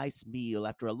for a nice meal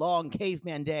after a long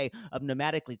caveman day of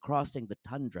nomadically crossing the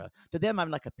tundra. To them,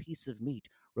 I'm like a piece of meat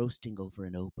roasting over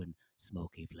an open,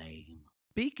 smoky flame.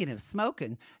 Speaking of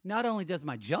smoking, not only does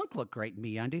my junk look great in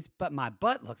MeUndies, but my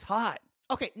butt looks hot.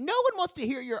 Okay, no one wants to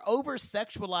hear your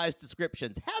over-sexualized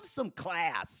descriptions. Have some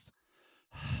class.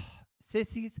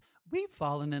 Sissies, we've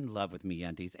fallen in love with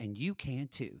MeUndies, and you can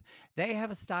too. They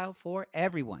have a style for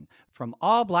everyone. From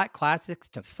all black classics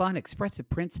to fun, expressive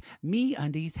prints,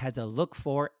 MeUndies has a look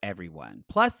for everyone.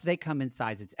 Plus, they come in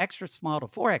sizes extra small to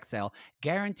 4XL,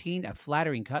 guaranteeing a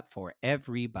flattering cut for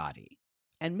everybody.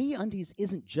 And MeUndies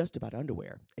isn't just about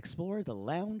underwear. Explore the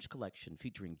Lounge collection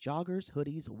featuring joggers,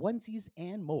 hoodies, onesies,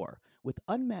 and more. With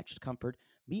unmatched comfort,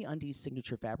 MeUndies'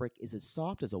 signature fabric is as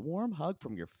soft as a warm hug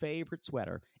from your favorite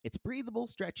sweater. It's breathable,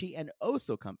 stretchy, and oh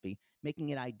so comfy, making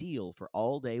it ideal for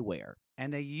all-day wear.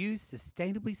 And they use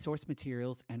sustainably sourced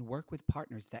materials and work with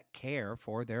partners that care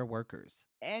for their workers.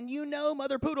 And you know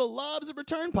Mother Poodle loves a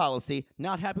return policy.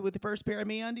 Not happy with the first pair of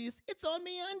MeUndies? It's on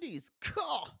MeUndies.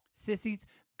 Cool. Sissies,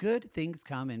 good things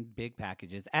come in big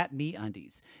packages at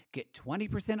MeUndies. Get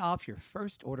 20% off your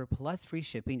first order plus free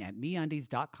shipping at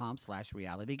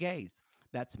MeUndies.com/realitygaze.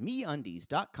 That's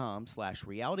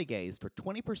MeUndies.com/realitygaze for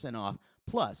 20% off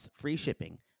plus free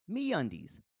shipping.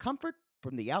 MeUndies, comfort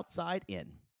from the outside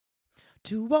in.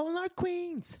 To all our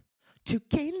queens, to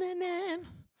Caitlin and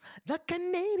The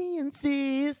Canadian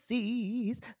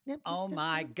Sissies. Oh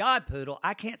my God, Poodle.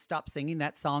 I can't stop singing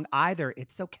that song either.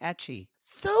 It's so catchy.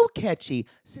 So catchy.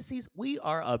 Sissies, we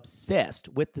are obsessed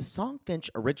with the Songfinch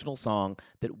original song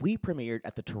that we premiered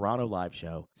at the Toronto Live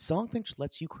Show. Songfinch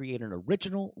lets you create an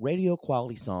original radio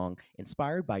quality song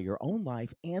inspired by your own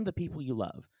life and the people you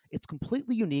love. It's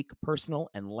completely unique, personal,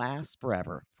 and lasts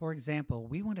forever. For example,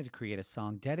 we wanted to create a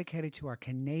song dedicated to our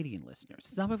Canadian listeners,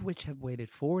 some of which have waited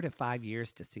 4 to 5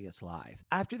 years to see us live.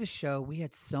 After the show, we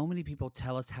had so many people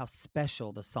tell us how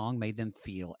special the song made them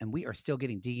feel, and we are still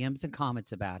getting DMs and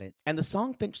comments about it. And the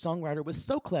Songfinch songwriter was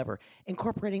so clever,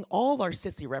 incorporating all our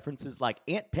sissy references like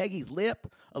Aunt Peggy's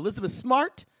Lip, Elizabeth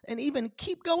Smart, and even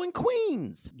Keep Going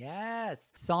Queens.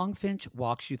 Yes. Songfinch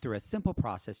walks you through a simple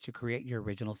process to create your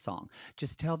original song.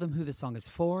 Just tell them who the song is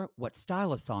for, what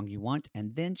style of song you want,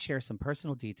 and then share some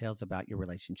personal details about your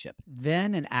relationship.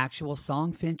 Then an actual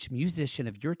Songfinch musician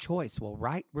of your choice will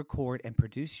write, record, and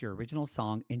produce your original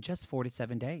song in just 4 to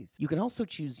 7 days. You can also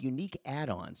choose unique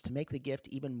add-ons to make the gift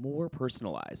even more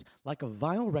personalized, like a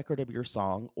vinyl record of your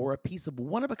song or a piece of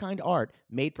one-of-a-kind art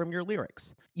made from your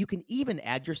lyrics. You can even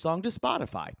add your song to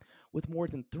Spotify. With more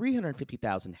than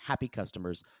 350,000 happy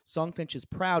customers, Songfinch is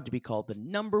proud to be called the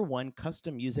 #1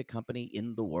 custom music company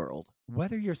in the world.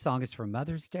 Whether your song is for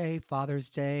Mother's Day, Father's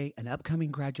Day, an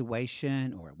upcoming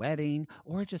graduation, or a wedding,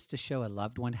 or just to show a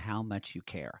loved one how much you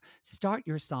care, start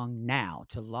your song now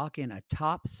to lock in a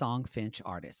top Songfinch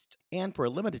artist. And for a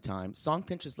limited time,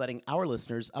 Songfinch is letting our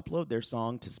listeners upload their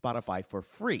song to Spotify for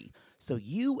free, so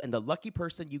you and the lucky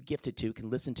person you gift it to can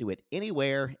listen to it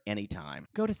anywhere, anytime.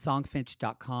 Go to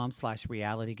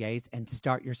songfinch.com/realitygaze and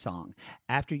start your song.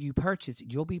 After you purchase,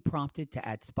 you'll be prompted to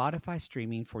add Spotify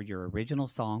streaming for your original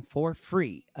song for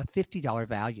free, a $50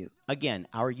 value. Again,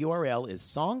 our URL is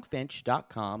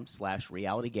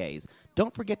songfinch.com/realitygaze.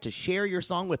 Don't forget to share your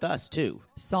song with us, too.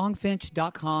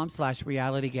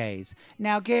 Songfinch.com/realitygaze.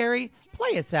 Now, Gary,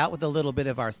 play us out with a little bit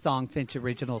of our Songfinch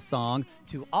original song,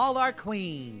 To All Our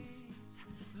Queens.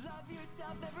 Love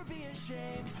yourself, never be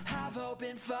ashamed. Have hope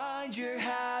and find your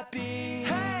happy.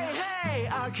 Hey, hey,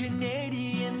 our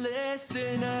Canadian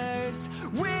listeners.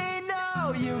 We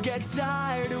know you get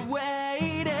tired of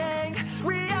waiting.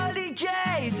 Reality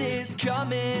Gaze is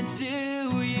coming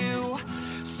to you.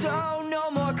 So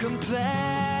no more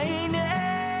complaining.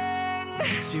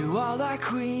 To all our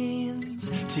queens,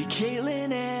 to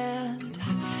Caitlin and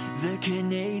the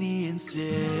Canadian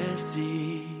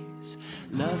sissies.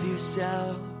 Love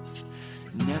yourself,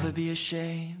 never be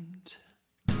ashamed.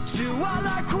 To all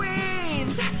our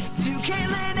queens, to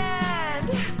Caitlin and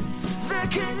the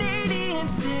Canadian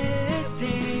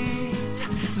sissies.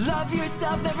 Love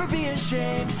yourself, never be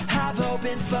ashamed. Have hope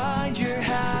and find your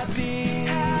happy.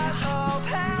 Have hope,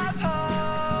 have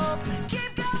hope.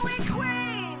 Keep going,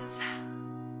 Queens.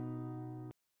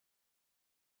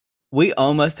 We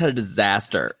almost had a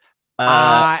disaster.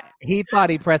 He thought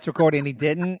he pressed record and he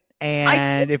didn't.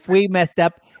 And if we messed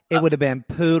up, it would have been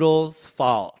Poodle's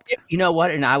fault. You know what?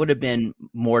 And I would have been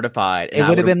mortified. It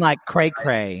would have been like Cray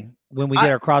Cray when we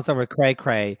did our crossover with Cray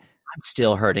Cray. I'm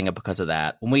still hurting because of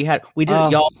that. When we did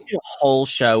y'all did a whole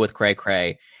show with Cray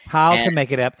Cray. Kyle can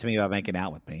make it up to me by making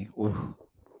out with me. Ooh.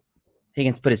 He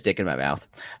can put his dick in my mouth.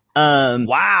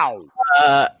 Wow.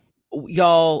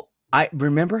 Y'all, I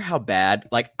remember how bad,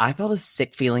 like, I felt a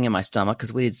sick feeling in my stomach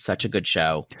because we did such a good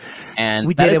show. And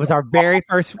we did. It was our very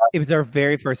first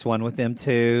one with them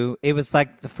too. It was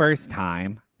like the first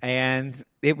time. And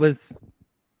it was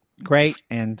great.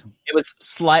 And it was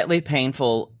slightly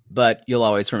painful, but you'll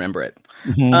always remember it.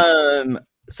 Mm-hmm.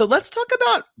 So let's talk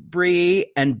about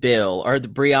Bree and Bill, or the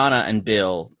Brianna and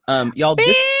Bill. Y'all, Bill,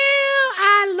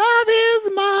 I love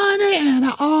his money and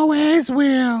I always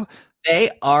will.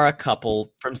 They are a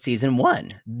couple from season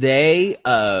 1. They've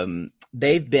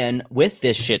been with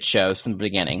this shit show since the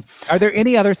beginning. Are there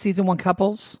any other season 1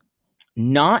 couples?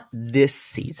 Not this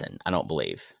season, I don't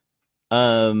believe.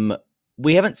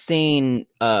 We haven't seen.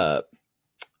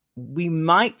 We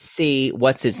might see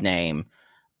what's his name,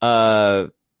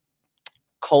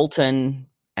 Colton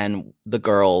and the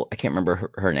girl. I can't remember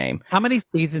her name. How many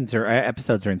seasons or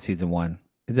episodes are in season 1?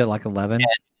 Is it like 11?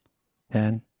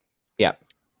 10? Yeah.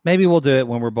 Maybe we'll do it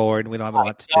when we're bored. We don't have a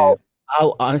lot to do.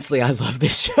 Oh, honestly, I love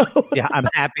this show. Yeah, I'm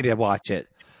happy to watch it.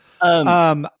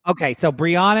 Okay, so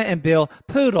Brianna and Bill.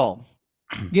 Poodle.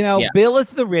 You know, Bill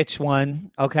is the rich one.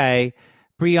 Okay.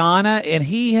 Brianna, and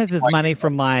he has his money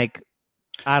from like,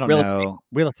 I don't know,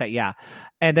 real estate. Yeah.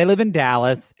 And they live in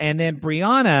Dallas. And then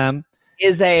Brianna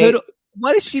is a. Poodle.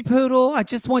 What is she, Poodle? I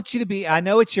just want you to be, I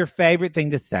know it's your favorite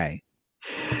thing to say.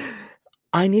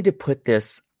 I need to put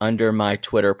this under my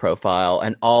Twitter profile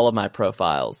and all of my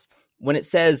profiles. when it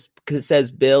says, because it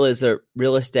says Bill is a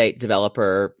real estate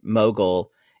developer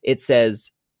mogul, it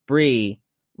says Bree,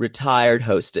 retired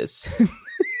hostess.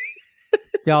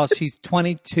 Y'all, she's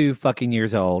 22 fucking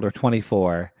years old, or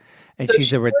 24, and So she's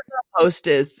she was a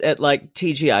hostess at like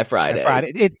TGI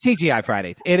Fridays. It's TGI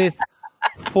Fridays. It is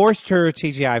forced her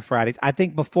TGI Fridays. I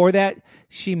think before that,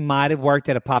 she might have worked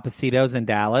at a Papacitos in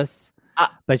Dallas,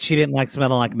 but she didn't like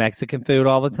smelling like Mexican food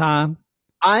all the time.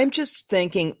 I'm just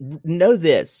thinking, know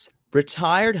this,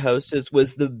 retired hostess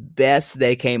was the best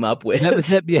they came up with. That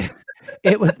was it, yeah.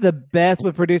 It was the best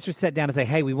when producers sat down and say,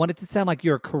 hey, we want it to sound like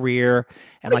your career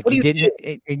and like you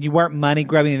didn't, and you weren't money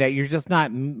grubbing, that you're just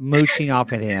not mooching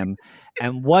off at him.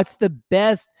 And what's the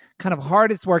best kind of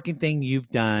hardest working thing you've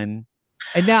done?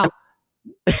 And now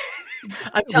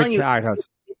I'm telling you, host.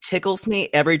 It tickles me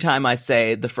every time I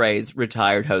say the phrase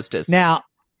retired hostess. Now,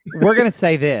 we're going to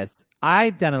say this.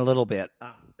 I've done a little bit.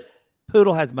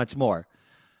 Poodle has much more.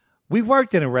 We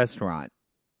worked in a restaurant.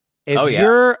 If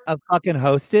you're a fucking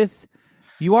hostess,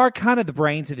 you are kind of the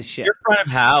brains of the ship. You're front of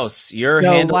house. You're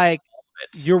so, handling like,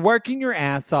 you're working your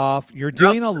ass off. You're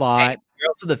doing a lot. You're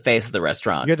also the face of the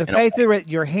restaurant. You're the face of it.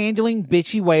 You're handling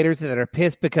bitchy waiters that are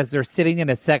pissed because they're sitting in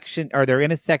a section, or they're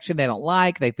in a section they don't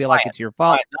like. They feel like it's your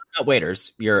fault. Not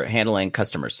waiters. You're handling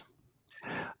customers.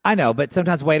 I know, but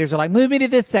sometimes waiters are like, move me to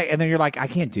this second. And then you're like, I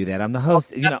can't do that. I'm the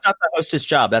host. That's not the hostess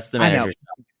job. That's the manager's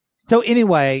job. So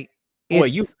anyway. Boy,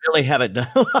 you really haven't done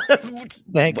a lot of...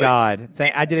 Thank God.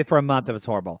 I did it for a month. It was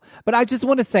horrible. But I just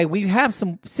want to say, we have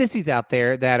some sissies out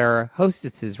there that are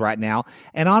hostesses right now.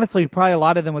 And honestly, probably a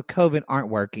lot of them with COVID aren't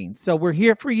working. So we're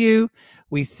here for you.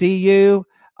 We see you.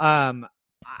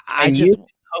 You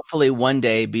hopefully one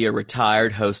day be a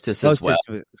retired hostess as well.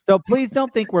 So please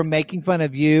don't think we're making fun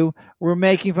of you. We're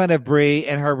making fun of Bree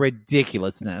and her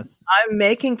ridiculousness. I'm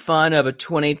making fun of a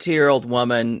 22-year-old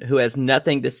woman who has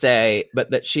nothing to say,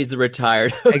 but that she's a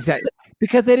retired hostess. Exactly.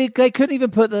 Because they couldn't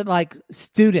even put the, like,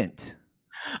 student.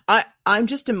 I'm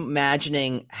just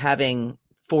imagining having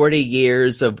 40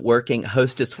 years of working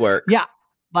hostess work. Yeah.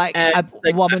 Like a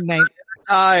woman named...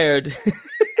 Retired.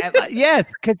 Yes,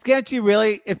 because can't you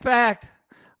really... In fact,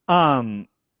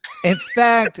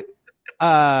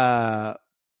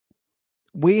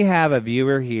 we have a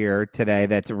viewer here today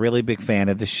that's a really big fan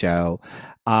of the show.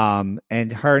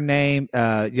 And her name,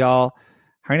 y'all,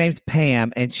 her name's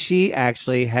Pam, and she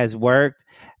actually has worked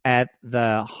at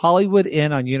the Hollywood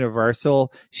Inn on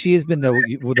Universal. She has been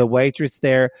the waitress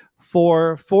there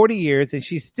for 40 years, and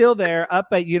she's still there up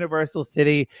at Universal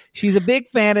City. She's a big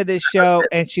fan of this show,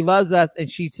 and she loves us. And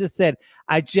she just said,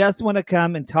 I just want to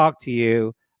come and talk to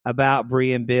you about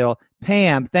Bree and Bill.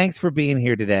 Pam, thanks for being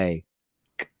here today.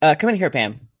 Come in here,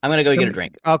 Pam. I'm going to go get a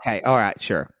drink. Okay. All right.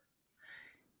 Sure.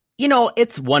 You know,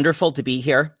 it's wonderful to be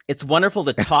here. It's wonderful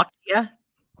to talk to you.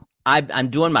 I'm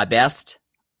doing my best.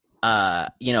 I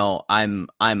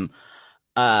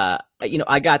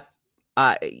got,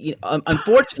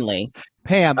 unfortunately,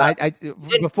 Pam,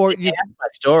 before you ask my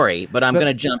story, but I'm going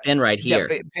to jump in right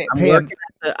here.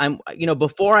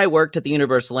 Before I worked at the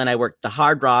Universal Inn, I worked at the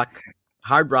Hard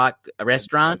Rock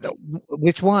restaurant.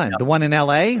 Which one? The one in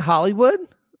LA, Hollywood?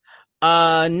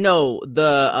 No,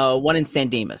 the one in San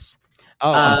Dimas.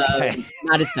 Oh, okay.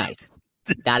 Not as nice.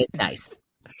 Not as nice.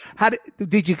 How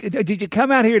did you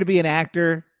come out here to be an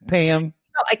actor, Pam?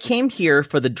 I came here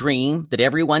for the dream that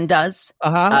everyone does.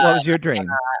 What was your dream?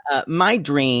 My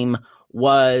dream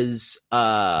was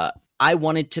I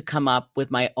wanted to come up with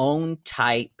my own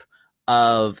type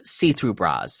of see-through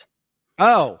bras.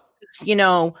 Oh. You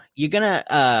know, you're gonna.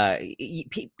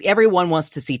 Everyone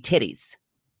wants to see titties.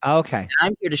 Okay, and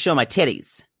I'm here to show my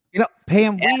titties. You know,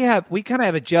 Pam, we kind of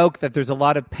have a joke that there's a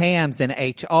lot of Pams in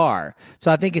HR. So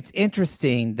I think it's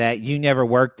interesting that you never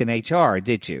worked in HR,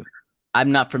 did you?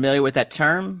 I'm not familiar with that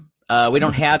term. We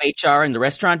don't have HR in the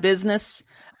restaurant business.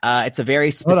 It's a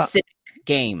very specific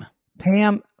game.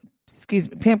 Pam, excuse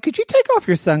me, Pam, could you take off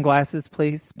your sunglasses,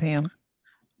 please, Pam?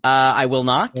 I will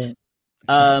not.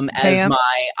 Pam,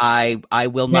 I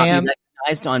will not be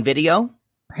recognized on video.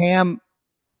 Pam,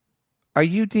 are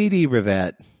you Dee Dee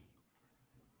Rivette?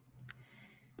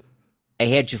 I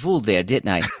had you fooled there, didn't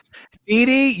I? Dee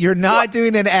Dee, you're not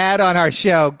doing an ad on our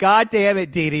show. God damn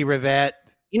it, Dee Dee Rivette.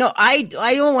 You know, I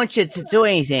don't want you to do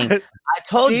anything. I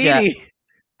told you. You're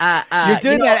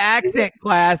doing that accent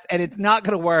class, and it's not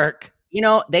going to work. You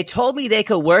know, they told me they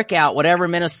could work out whatever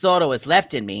Minnesota was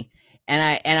left in me,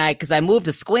 because I moved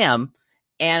to Squim,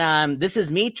 and this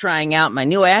is me trying out my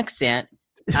new accent.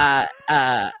 You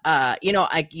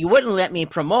wouldn't let me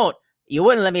promote. You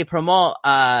wouldn't let me promote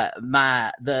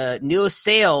the new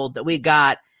sale that we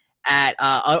got at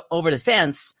over the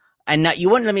fence And you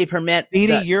wouldn't let me permit.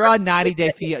 Didi, you're on 90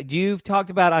 Day Fiancé. You've talked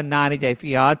about on 90 Day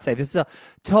Fiancé. This is a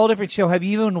total different show. Have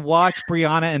you even watched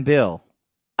Brianna and Bill?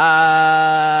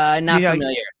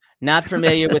 Familiar. Not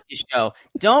familiar with the show.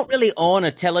 Don't really own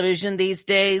a television these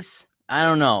days. I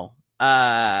don't know.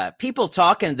 People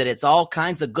talking that it's all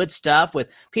kinds of good stuff with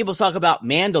people talk about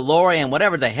Mandalorian,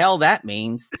 whatever the hell that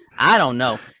means. I don't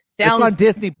know. It's on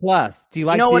Disney Plus. Do you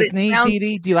like Disney,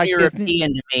 Didi? Do you like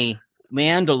European Disney? To me.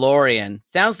 Mandalorian.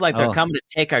 Sounds like they're coming to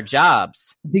take our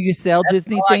jobs. Do you sell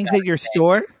Disney things at your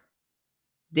store?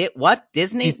 What?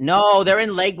 Disney? No, they're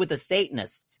in leg with the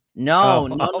Satanists. No.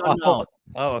 Oh,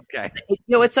 okay.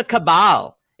 It's a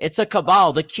cabal. It's a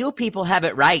cabal. The Q people have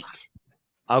it right.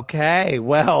 Okay,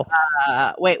 well.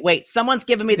 Wait. Someone's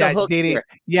giving me the hook Didi. here.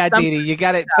 Yeah, Didi, you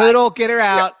got it. Poodle, get her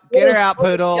out. Get her out,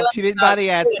 Poodle. She didn't buy the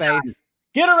ad space.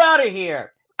 Get her out of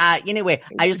here. Anyway,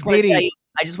 I just want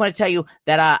to tell you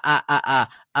that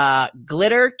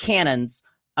glitter cannons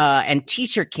and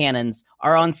t-shirt cannons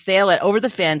are on sale at Over the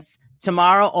Fence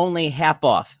tomorrow, only half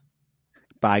off.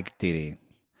 Bye, Didi.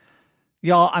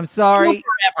 Y'all, I'm sorry.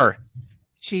 Forever.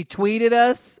 She tweeted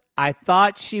us. I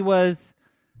thought it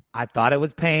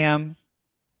was Pam.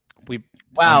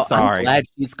 I'm sorry. I'm glad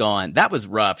she's gone. That was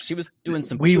rough. She was doing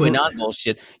some QAnon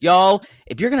bullshit. Y'all,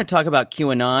 if you're going to talk about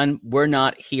QAnon, we're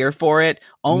not here for it.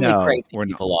 Only crazy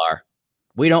people are.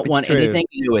 We don't want anything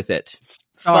to do with it.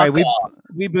 Sorry,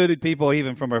 we booted people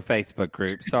even from our Facebook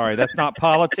group. Sorry, that's not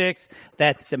politics.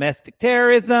 That's domestic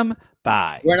terrorism.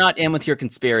 Bye. We're not in with your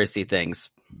conspiracy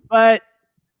things. But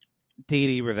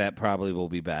Didi Rivette probably will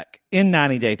be back in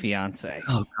 90 Day Fiancé.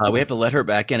 Oh, God, we have to let her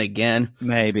back in again.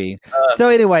 Maybe. So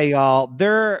anyway, y'all,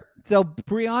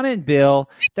 Brianna and Bill.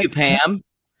 Thank you, Pam.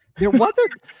 There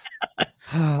wasn't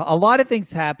a lot of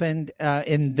things happened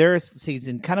in their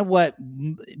season. Kind of what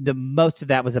the most of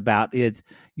that was about is,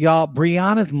 y'all,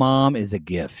 Brianna's mom is a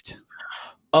gift.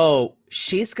 Oh,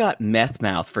 she's got meth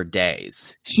mouth for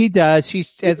days. She does.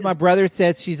 As my brother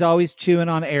says, she's always chewing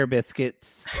on air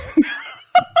biscuits.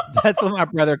 That's what my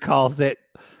brother calls it.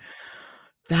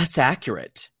 That's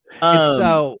accurate.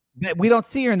 So we don't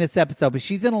see her in this episode, but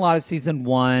she's in a lot of season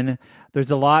 1.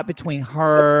 There's a lot between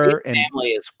her and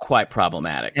family is quite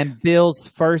problematic. And Bill's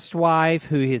first wife,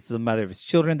 who is the mother of his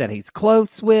children that he's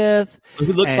close with. Who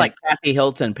looks like Kathy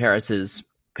Hilton, Paris's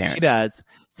parents. She does.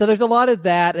 So there's a lot of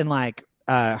that and like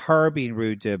her being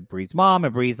rude to Bree's mom,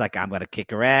 and Bree's like, I'm going to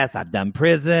kick her ass. I've done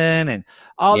prison and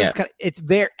all this kind of, it's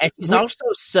very. And she's also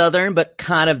Southern, but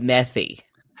kind of methy.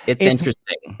 It's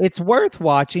interesting. It's worth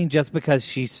watching just because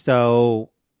she's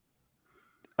so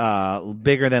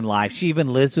bigger than life. She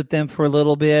even lives with them for a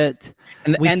little bit.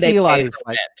 And see a lot of these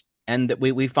rent. And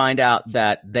we find out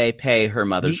that they pay her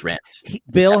mother's rent.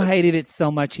 Bill hated it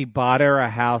so much he bought her a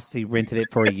house. He rented it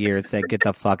for a year and said, "Get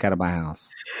the fuck out of my house."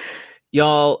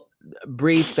 Y'all,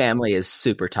 Bree's family is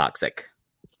super toxic.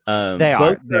 They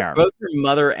are. Both her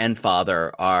mother and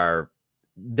father are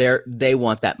there. They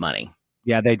want that money.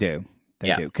 Yeah, they do.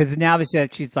 They do. Because now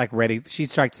that she's like ready, she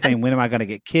starts saying, "When am I going to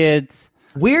get kids?"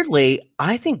 Weirdly,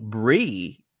 I think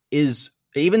Bree is,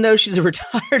 even though she's a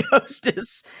retired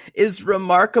hostess, is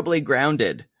remarkably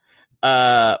grounded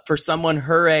for someone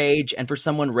her age and for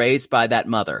someone raised by that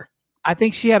mother. I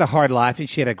think she had a hard life and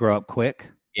she had to grow up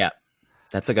quick. Yeah,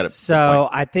 that's a good point. So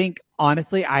I think,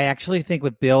 honestly, I actually think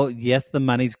with Bill, yes, the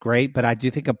money's great, but I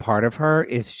do think a part of her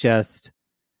is just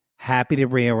happy to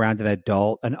be around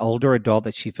an older adult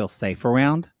that she feels safe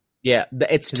around. Yeah,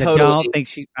 it's totally.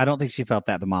 I don't think she felt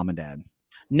that the mom and dad.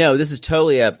 No, this is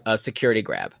totally a security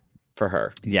grab for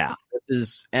her. Yeah, this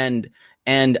is, and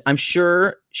I'm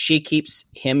sure she keeps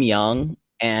him young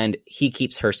and he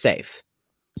keeps her safe.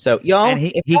 So y'all, and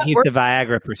he keeps the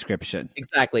Viagra prescription.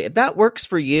 Exactly. If that works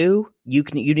for you, you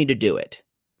need to do it.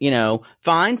 You know,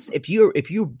 fine. If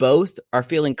you both are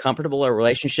feeling comfortable in a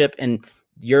relationship and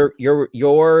your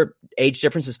age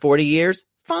difference is 40 years,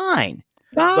 fine.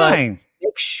 But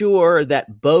make sure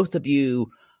that both of you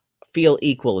feel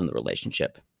equal in the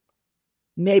relationship.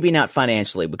 Maybe not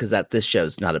financially, because this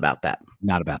show's not about that.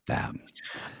 Not about that.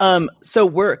 So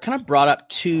we're kind of brought up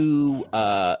to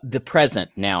the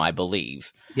present now, I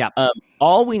believe. Yeah.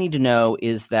 All we need to know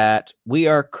is that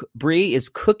Bree is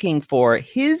cooking for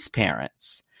his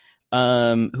parents,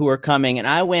 who are coming, and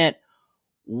I went,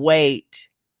 wait,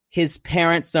 his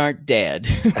parents aren't dead.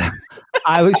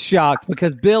 I was shocked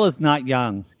because Bill is not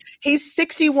young. He's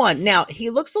 61. Now, he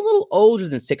looks a little older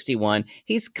than 61.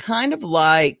 He's kind of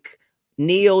like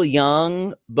Neil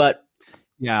Young, but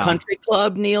country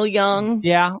club Neil Young.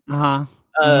 Yeah.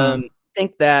 Uh-huh.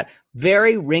 Think that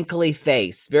very wrinkly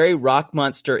face, very Rock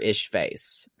Monster-ish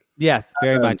face. Yes,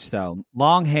 very much so.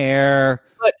 Long hair.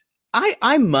 But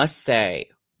I must say,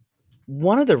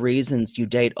 one of the reasons you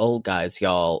date old guys,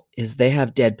 y'all, is they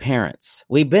have dead parents.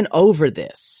 We've been over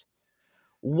this.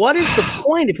 What is the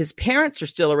point if his parents are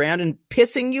still around and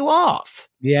pissing you off?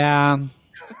 Yeah.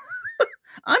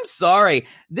 I'm sorry.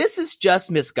 This is just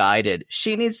misguided.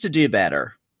 She needs to do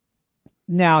better.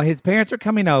 Now, his parents are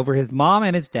coming over, his mom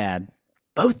and his dad.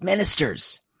 Both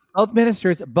ministers. Both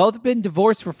ministers, both been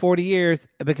divorced for 40 years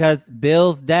because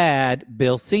Bill's dad,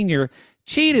 Bill Sr.,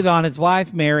 cheated on his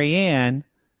wife, Mary Ann.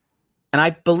 And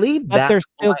I believe that they're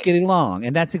still getting along.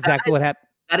 And that's exactly what happened.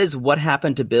 That is what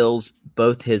happened to Bill's,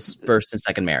 both his first and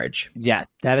second marriage. Yes,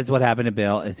 that is what happened to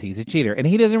Bill, is he's a cheater. And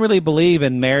he doesn't really believe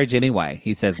in marriage anyway,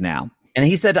 he says now. And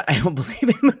he said, I don't believe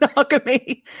in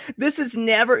monogamy. This is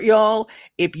never, y'all,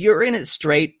 if you're in a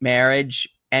straight marriage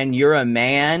and you're a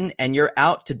man and you're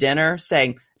out to dinner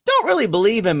saying, don't really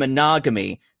believe in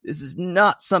monogamy, this is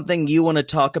not something you want to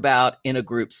talk about in a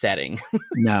group setting.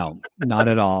 No, not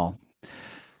at all.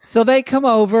 So they come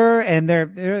over and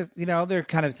they're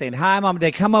kind of saying, hi, Mom.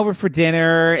 They come over for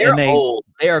dinner. They're old.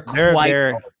 They are quite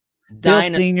old. Bill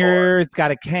Sr.'s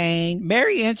got a cane.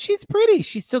 Mary Ann, she's pretty.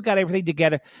 She's still got everything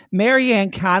together. Mary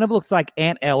Ann kind of looks like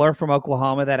Aunt Eller from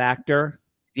Oklahoma, that actor.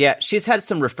 Yeah, she's had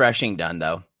some refreshing done,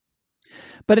 though.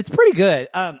 But it's pretty good.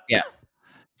 Yeah.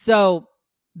 So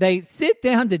they sit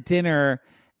down to dinner,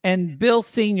 and Bill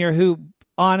Sr., who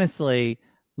honestly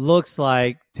looks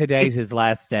like today's his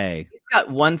last day. He's got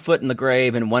 1 foot in the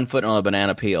grave and 1 foot on a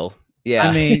banana peel. Yeah.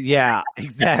 I mean, yeah,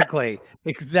 exactly.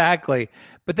 Exactly.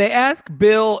 But they ask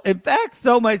Bill, in fact,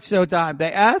 so much so time,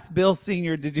 they asked Bill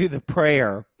Sr. to do the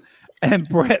prayer. And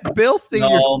Bill Sr.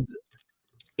 No,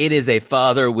 it is a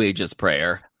Father Ouija's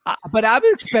prayer. But I'm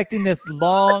expecting this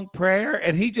long prayer,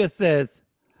 and he just says,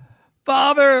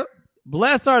 Father,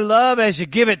 bless our love as you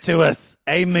give it to us.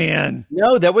 Amen.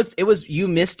 No, you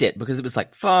missed it because it was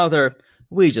like, Father,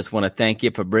 we just want to thank you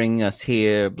for bringing us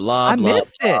here. Blah, blah,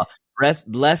 missed blah. it.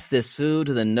 Bless this food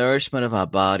to the nourishment of our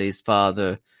bodies,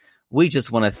 Father. We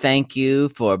just want to thank you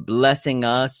for blessing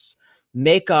us.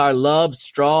 Make our love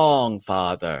strong,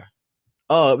 Father.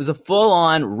 Oh, it was a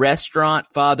full-on restaurant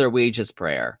Father Ouija's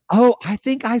prayer. Oh, I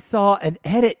think I saw an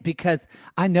edit because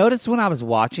I noticed when I was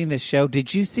watching the show,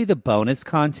 did you see the bonus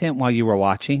content while you were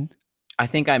watching? I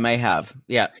think I may have.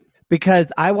 Yeah.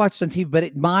 Because I watched on TV,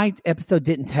 but my episode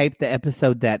didn't tape the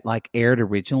episode that aired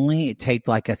originally. It taped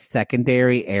a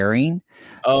secondary airing.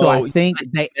 Oh, so I think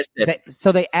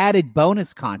they added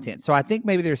bonus content. So I think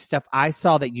maybe there's stuff I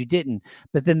saw that you didn't,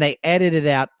 but then they edited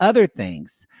out other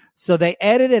things. So they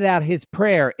edited out his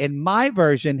prayer. In my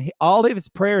version, all of his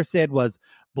prayer said was,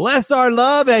 bless our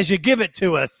love as you give it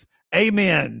to us.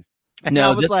 Amen. And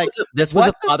no, this was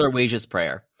a Father Ouija's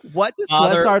prayer. What does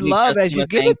bless our love as you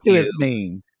give it to us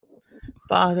mean?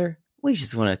 Father, we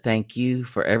just want to thank you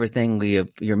for everything,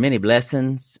 your many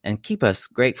blessings, and keep us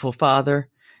grateful, Father.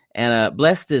 And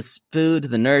bless this food to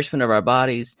the nourishment of our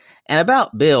bodies. And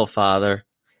about Bill, Father,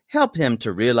 help him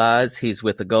to realize he's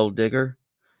with a gold digger.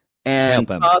 And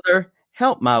Father,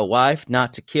 help my wife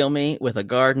not to kill me with a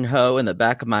garden hoe in the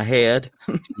back of my head.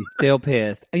 He's still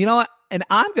pissed. And you know what? And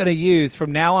I'm going to use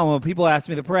from now on when people ask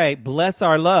me to pray, bless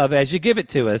our love as you give it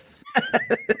to us.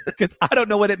 Because I don't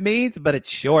know what it means, but it's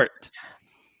short.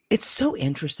 It's so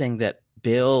interesting that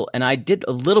Bill, and I did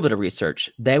a little bit of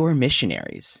research, they were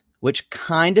missionaries, which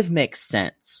kind of makes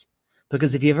sense.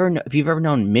 Because if you've ever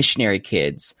known missionary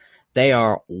kids, they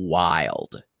are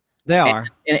wild. They are.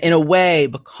 In a way,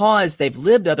 because they've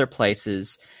lived other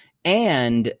places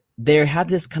and they have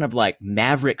this kind of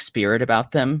maverick spirit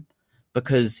about them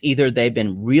because either they've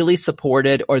been really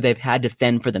supported or they've had to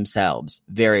fend for themselves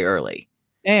very early.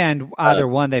 And either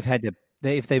one, if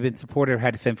they've been supported or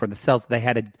had to fend for themselves, they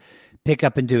had to pick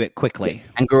up and do it quickly.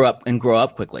 And grow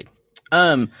up quickly.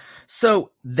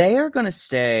 So they are going to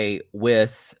stay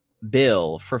with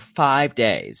Bill for 5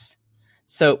 days.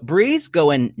 So Bree's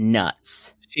going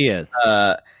nuts. She is.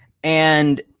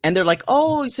 And they're like,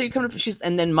 oh, so you're coming to,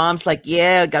 and then Mom's like,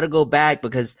 yeah, I got to go back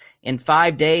because in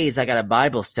 5 days I got a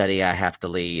Bible study I have to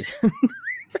lead.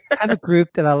 I have a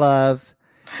group that I love.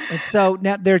 And so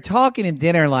now they're talking in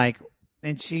dinner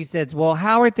and she says, well,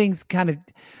 how are things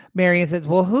Marian says,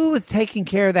 well, who was taking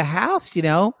care of the house,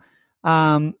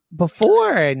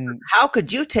 before? And how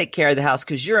could you take care of the house?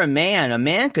 Because you're a man. A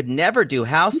man could never do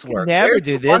housework. Never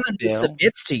do this, Bill. Who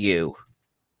submits to you.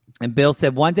 And Bill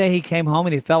said one day he came home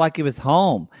and he felt like he was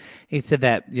home. He said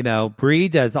that, Bree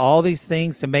does all these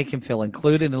things to make him feel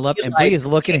included and loved. And Bree is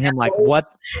looking at him like, what?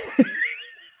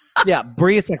 Yeah,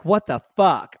 Bree is like, what the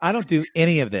fuck? I don't do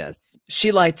any of this.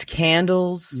 She lights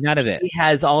candles. None of it. She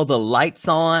has all the lights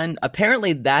on.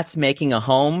 Apparently that's making a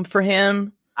home for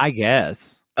him. I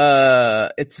guess.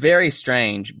 It's very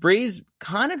strange. Bree's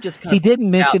kind of He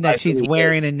didn't mention that she's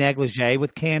wearing a negligee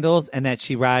with candles and that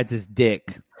she rides his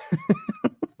dick.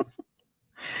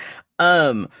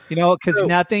 Because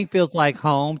nothing feels like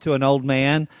home to an old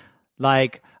man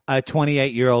like a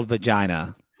 28-year-old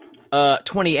vagina.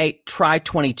 28, try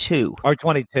 22. Or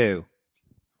 22.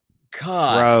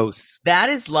 God. Gross. That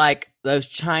is like those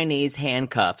Chinese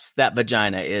handcuffs that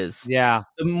vagina is. Yeah.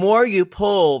 The more you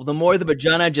pull, the more the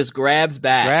vagina just grabs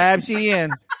back. Grabs you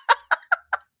in.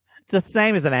 It's the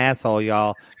same as an asshole,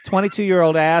 y'all.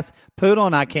 22-year-old ass. Poodle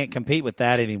and I can't compete with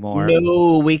that anymore.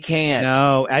 No, we can't.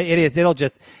 No, it is. It'll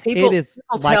just, it is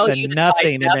like the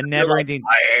nothing and the never-ending.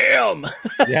 I am.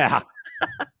 Yeah.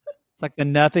 It's like the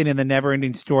nothing and the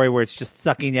never-ending story where it's just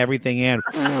sucking everything in.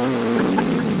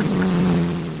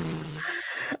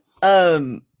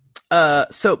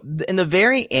 So in the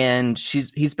very end,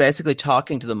 he's basically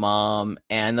talking to the mom,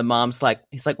 and the mom's like,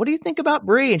 he's like, what do you think about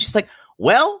Bree? And she's like,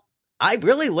 well, I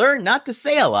really learned not to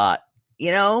say a lot.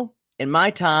 In my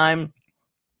time,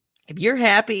 if you're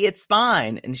happy, it's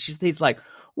fine. And he's like,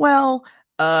 well,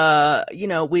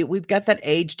 we've got that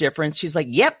age difference. She's like,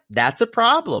 yep, that's a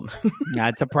problem.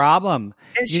 That's a problem.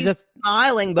 And she's just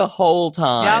smiling the whole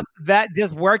time. Yep,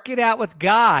 just work it out with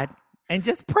God and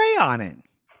just pray on it.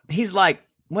 He's like,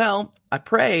 well, I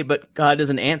pray, but God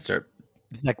doesn't answer.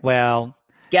 He's like, well,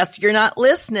 guess you're not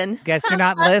listening. Guess you're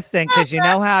not listening, because you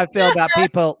know how I feel about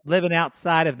people living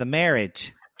outside of the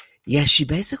marriage. Yeah, she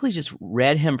basically just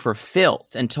read him for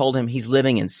filth and told him he's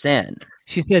living in sin.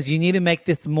 She says, you need to make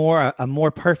this a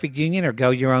more perfect union or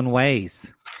go your own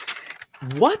ways.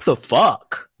 What the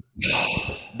fuck?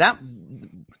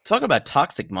 Talk about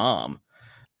toxic mom.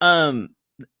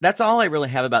 That's all I really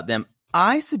have about them.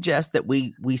 I suggest that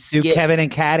we skip do Kevin and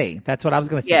Caddy. That's what I was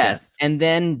going to suggest. Yes, and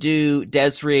then do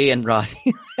Desiree and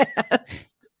Roddy.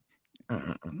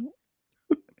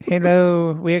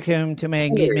 Hello, welcome to my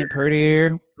engagement party.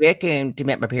 Welcome to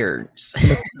meet my parents.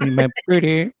 my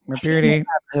party. My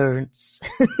parents.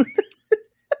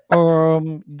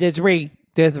 Desiree.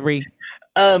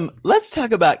 Let's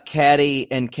talk about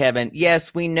Caddy and Kevin.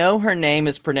 Yes, we know her name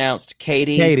is pronounced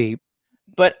Katie.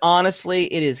 But honestly,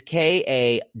 it is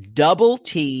Katie,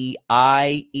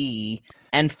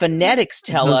 and phonetics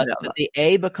tell us that the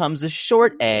A becomes a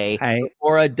short A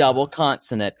or a double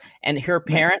consonant. And her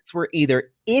parents were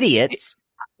either idiots,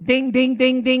 ding, ding,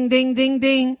 ding, ding, ding, ding,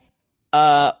 ding,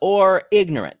 or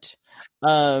ignorant.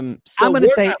 So I'm going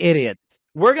to say idiots.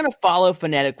 We're going to follow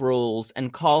phonetic rules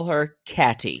and call her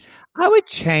Catty. I would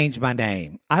change my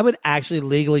name. I would actually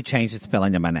legally change the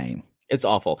spelling of my name. It's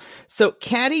awful. So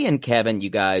Caddy and Kevin, you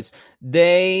guys,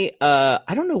 they, I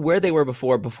don't know where they were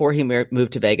before he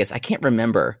moved to Vegas. I can't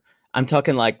remember. I'm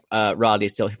talking like Roddy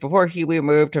still. Before we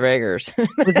moved to Vegas.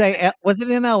 Was it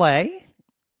in L.A.?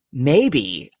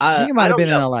 Maybe. I think it might have been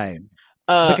in L.A.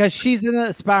 Because she's an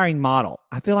aspiring model.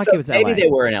 I feel like it was L.A. Maybe they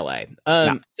were in L.A.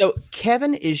 So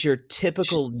Kevin is your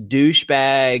typical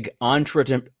douchebag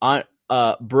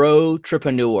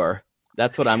bro-trepreneur.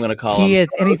 That's what I'm going to call him. He is,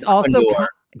 and he's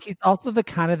also the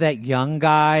kind of that young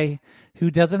guy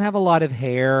who doesn't have a lot of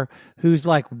hair, who's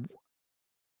kind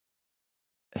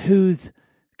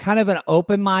of an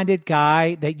open-minded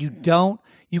guy that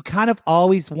you kind of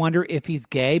always wonder if he's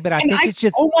gay, but I think it's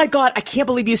just... Oh my God, I can't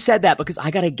believe you said that, because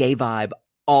I got a gay vibe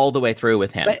all the way through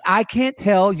with him. But I can't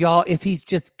tell, y'all, if he's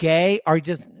just gay or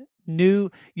just new.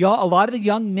 Y'all, a lot of the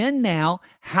young men now,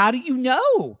 how do you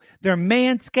know? They're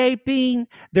manscaping,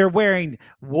 they're wearing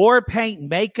war paint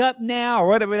makeup now, or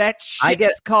whatever that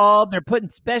shit's called. They're putting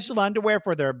special underwear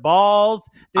for their balls.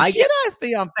 I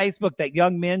see on Facebook that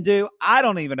young men do, I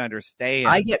don't even understand.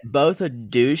 I get both a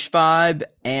douche vibe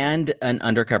and an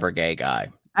undercover gay guy.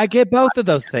 I get both of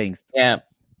those things. Yeah.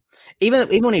 Even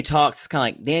when he talks, it's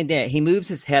kind of like, damn, he moves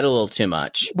his head a little too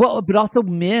much. Well, but also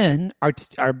men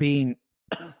are being...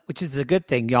 which is a good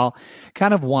thing, y'all.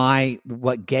 Kind of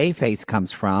what gay face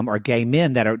comes from, or gay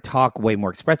men that talk way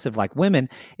more expressive like women.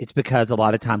 It's because a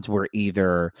lot of times we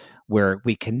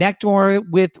connect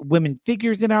with women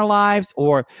figures in our lives,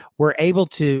 or we're able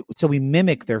to, so we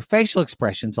mimic their facial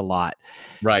expressions a lot.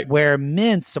 Right. Where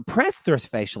men suppress their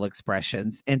facial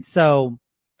expressions. And so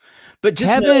but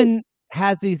just Kevin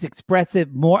has these a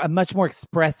much more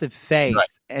expressive face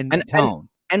and tone.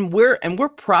 And we're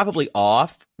probably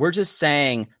off. We're just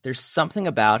saying there's something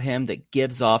about him that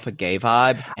gives off a gay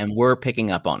vibe, and we're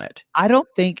picking up on it. I don't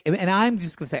think, and I'm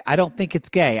just gonna say, I don't think it's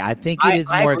gay. I think it is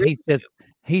more of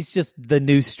he's just the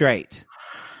new straight.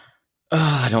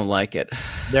 I don't like it.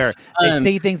 They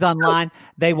see things online.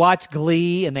 They watch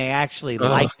Glee and they actually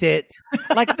liked it.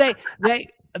 Like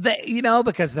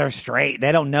because they're straight.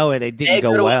 They don't know it. It didn't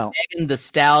go well. Megan Thee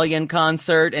Stallion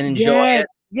concert and enjoy it.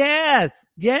 Yes.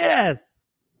 Yeah.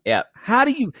 How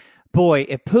do you, boy,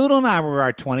 if Poodle and I were in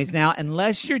our 20s now,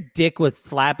 unless your dick was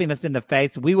slapping us in the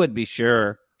face, we wouldn't be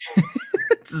sure.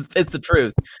 It's the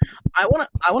truth. I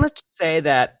want to say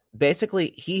that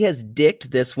basically he has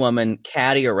dicked this woman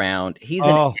catty around. He's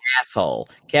an asshole.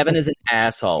 Kevin is an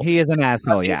asshole. He is an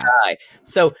asshole, yeah. Guy.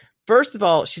 So first of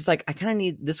all, she's like, I kind of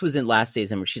need, this was in last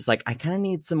season where she's like, I kind of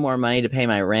need some more money to pay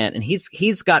my rent. And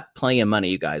he's got plenty of money,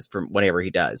 you guys, from whatever he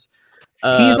does.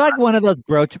 He's like one of those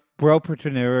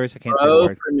bropreneurs. I can't say the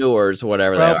word. Bropreneurs,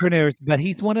 whatever they are. Bropreneurs, but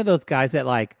he's one of those guys that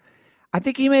like, I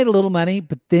think he made a little money,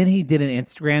 but then he did an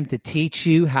Instagram to teach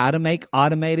you how to make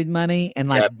automated money. And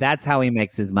like, that's how he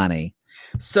makes his money.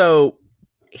 So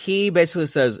he basically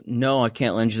says, no, I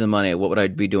can't lend you the money. What would I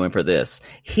be doing for this?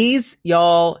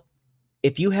 Y'all,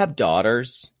 if you have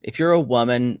daughters, if you're a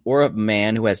woman or a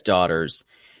man who has daughters,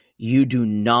 you do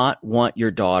not want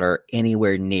your daughter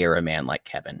anywhere near a man like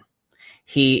Kevin.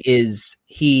 He's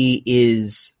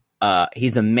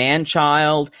a man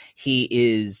child. He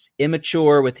is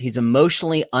immature he's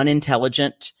emotionally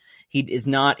unintelligent.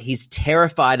 He's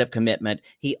terrified of commitment.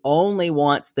 He only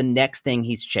wants the next thing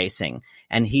he's chasing.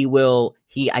 And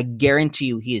I guarantee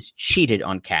you he is cheated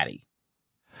on Caddy.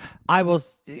 I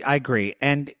agree.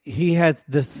 And he has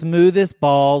the smoothest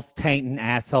balls tainting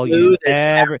asshole you've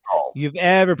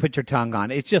ever put your tongue on.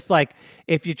 It's just like,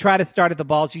 if you try to start at the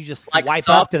balls, you just swipe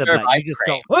up to the butt. You just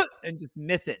go, and just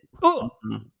miss it.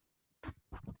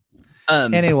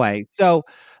 Anyway, so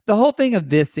the whole thing of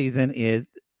this season is,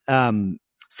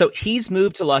 so he's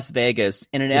moved to Las Vegas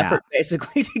in an effort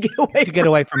basically to get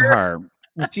away from her.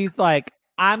 She's like,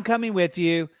 I'm coming with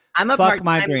you. I'm a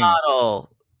part-time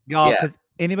model. Y'all, because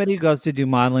anybody who goes to do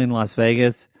modeling in Las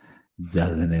Vegas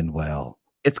doesn't end well.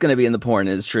 It's going to be in the porn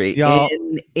industry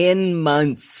in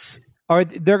months. Or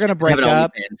they're going to break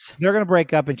up. They're going to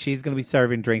break up, and she's going to be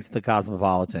serving drinks at the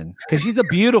Cosmopolitan because she's a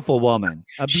beautiful woman.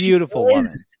 She's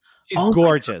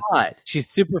gorgeous. She's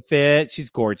super fit. She's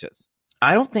gorgeous.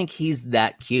 I don't think he's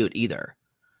that cute either.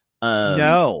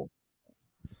 No.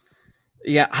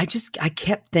 Yeah, I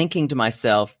kept thinking to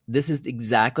myself, this is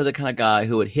exactly the kind of guy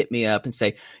who would hit me up and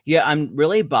say, yeah, I'm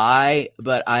really bi,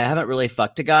 but I haven't really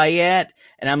fucked a guy yet.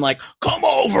 And I'm like, come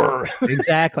over.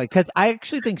 Exactly. Because I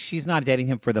actually think she's not dating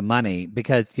him for the money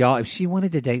because, y'all, if she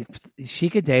wanted to date, she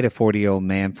could date a 40-year-old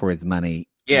man for his money.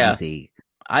 Yeah. Easy.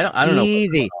 I don't know.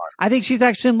 Easy. I think she's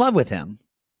actually in love with him.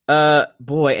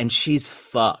 Boy, and she's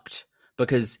fucked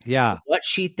because what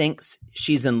she thinks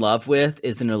she's in love with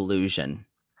is an illusion.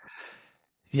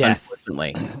 Yes.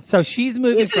 Unfortunately. So she's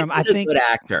moving He's a good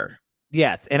actor.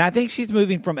 Yes, and I think she's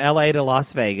moving from LA to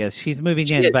Las Vegas. She's moving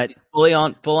but full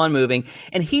on moving,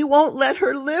 and he won't let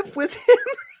her live with him.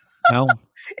 No.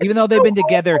 Even though they've been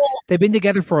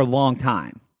together for a long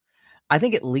time. I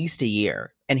think at least a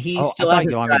year. And he still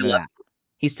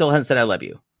hasn't said I love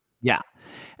you. Yeah.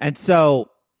 And so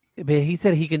he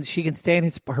said she can stay in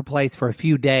her place for a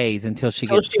few days until she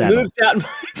gets settled. Moves out and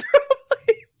finds her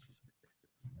place.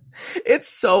 It's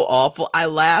so awful. I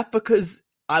laugh because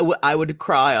I would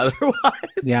cry otherwise.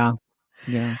 Yeah.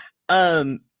 Yeah.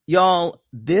 Y'all,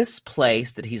 this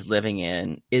place that he's living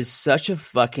in is such a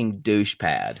fucking douche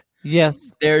pad.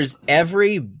 Yes. There's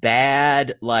every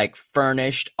bad,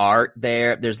 furnished art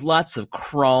there. There's lots of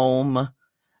chrome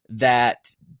that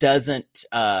doesn't,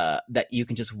 that you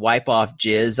can just wipe off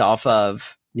jizz off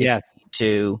of. Yes.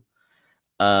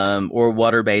 Or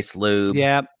water-based lube.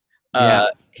 Yep.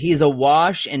 He's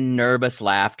awash in nervous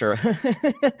laughter.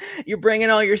 You're bringing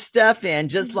all your stuff in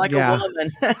just like a woman.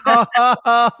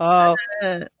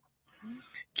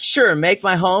 Sure, make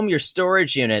my home your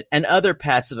storage unit and other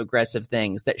passive-aggressive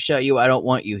things that show you I don't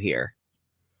want you here.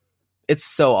 It's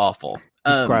so awful.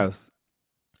 Gross.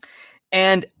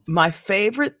 And my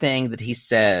favorite thing that he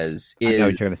says is... I know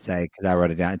what you're going to say because I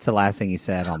wrote it down. It's the last thing he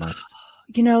said almost.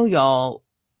 Y'all,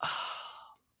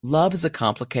 love is a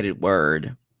complicated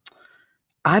word.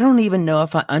 I don't even know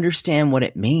if I understand what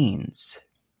it means.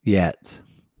 Yet.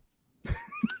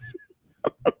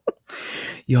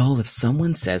 Y'all, if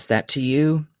someone says that to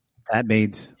you, that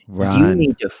means run. You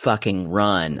need to fucking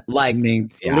run. Leave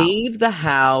the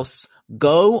house,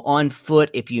 go on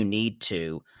foot if you need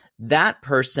to. That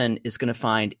person is going to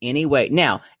find any way.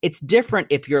 Now, it's different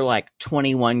if you're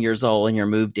 21 years old and you're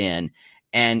moved in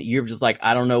and you're just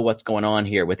I don't know what's going on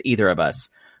here with either of us.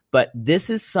 But this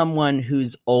is someone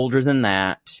who's older than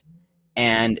that,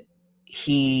 and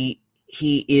he's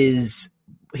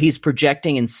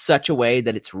projecting in such a way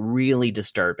that it's really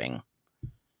disturbing.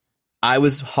 I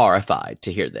was horrified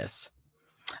to hear this.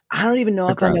 I don't even know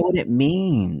The if I know growth. what it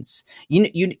means.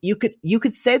 You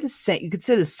could say the same. You could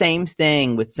say the same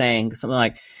thing with saying something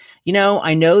like,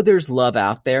 I know there's love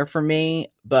out there for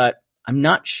me, but I'm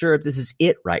not sure if this is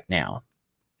it right now.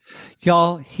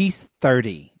 Y'all, he's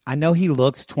 30. I know he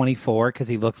looks 24 because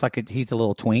he looks like he's a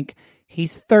little twink.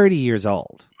 He's 30 years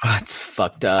old. Oh, it's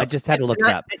fucked up. I just had to look it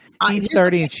up. He's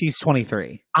 30 and she's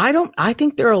 23. I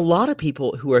think there are a lot of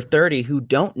people who are 30 who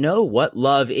don't know what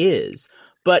love is,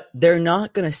 but they're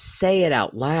not going to say it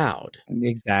out loud.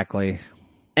 Exactly.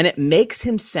 And it makes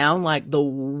him sound like the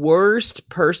worst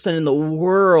person in the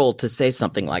world to say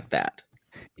something like that.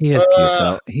 He is cute,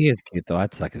 though. He is cute, though.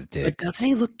 I'd suck his dick. But doesn't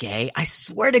he look gay? I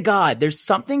swear to God, there's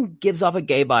something gives off a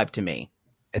gay vibe to me.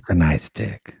 It's a nice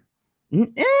dick.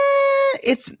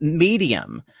 It's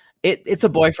medium. It's a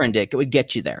boyfriend dick. It would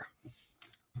get you there.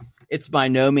 It's by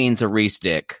no means a Reese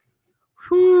dick.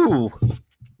 Whew.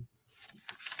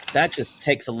 That just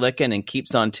takes a licking and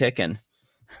keeps on ticking.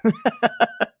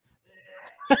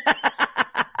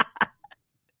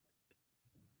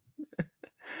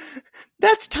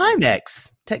 That's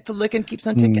Timex. Take the lick and keeps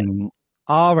on ticking.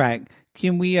 All right.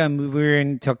 Can we move over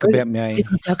and talk about me? We're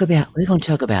gonna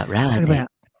talk about Rodney.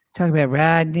 Talk about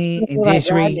Rodney and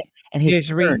Desiree. And his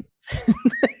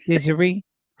Desiree.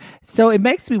 So it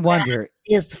makes me wonder,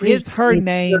 is her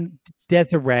name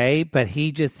Desiree, but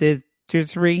he just says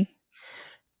Desiree?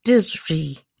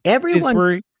 Desiree. Everyone,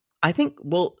 Desiree. I think,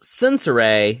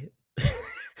 Sensoray.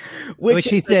 Which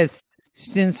he says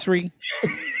Sensory.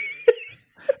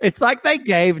 It's like they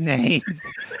gave names.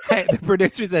 Hey, the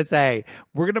producers that say,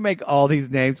 we're going to make all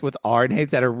these names with R names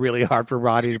that are really hard for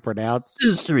Rodney to pronounce.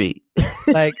 Desiree.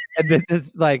 And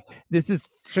this is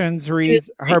Sensory's,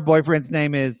 her boyfriend's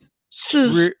name is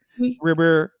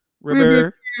River.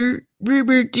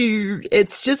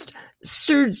 It's just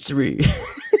surgery.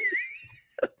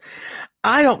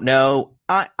 I don't know.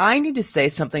 I need to say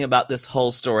something about this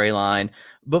whole storyline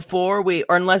before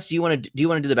or unless do you want to do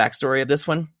the backstory of this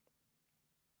one?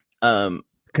 Go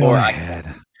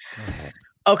ahead.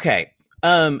 Okay.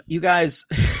 You guys,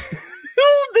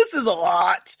 this is a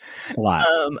lot.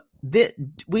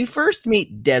 We first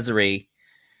meet Desiree.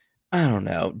 I don't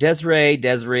know. Desiree. In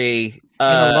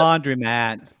a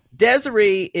laundromat.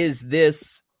 Desiree is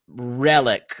this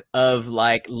relic of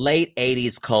like late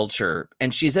 80s culture,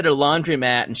 and she's at a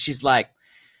laundromat and she's like,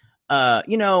 I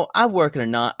run a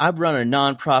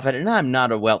nonprofit and I'm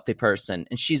not a wealthy person.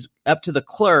 And she's up to the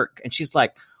clerk and she's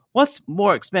like, what's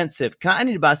more expensive? I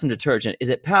need to buy some detergent. Is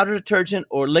it powder detergent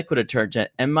or liquid detergent?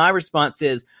 And my response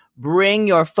is, bring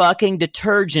your fucking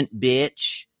detergent,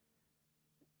 bitch.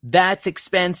 That's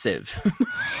expensive.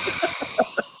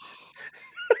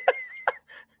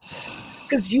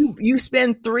 Because you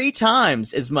spend 3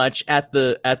 times as much at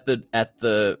the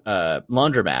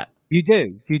laundromat. You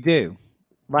do.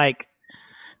 Like,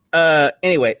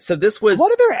 anyway, so this was.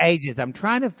 What are their ages? I'm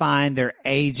trying to find their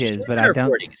ages, but I don't.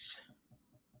 40s.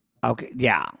 Okay,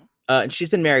 yeah. And she's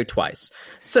been married twice.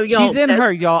 So y'all, she's in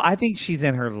her, y'all. I think she's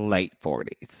in her late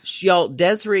 40s. Y'all,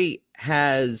 Desiree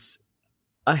has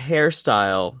a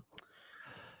hairstyle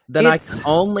that I can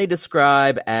only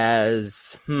describe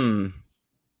as Christy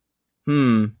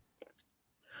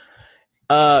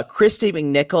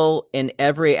McNichol in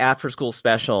every after-school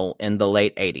special in the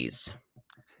late 80s.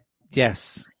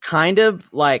 Yes. Kind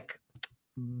of like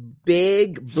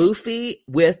big, boofy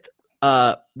with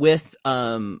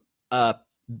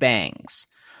bangs.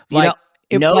 Like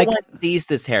no one sees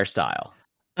this hairstyle.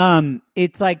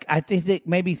 It's like I think it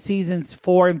maybe seasons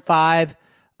 4 and 5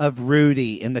 of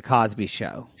Rudy in the Cosby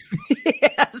Show.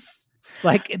 Yes.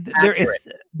 Like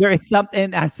there is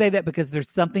something. I say that because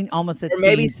there's something almost that. Or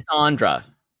maybe Sandra.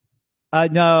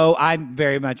 No, I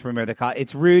very much remember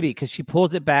it's Rudy because she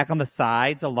pulls it back on the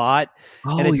sides a lot,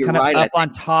 and it's kind of up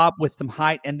on top with some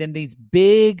height, and then these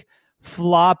big,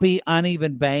 floppy,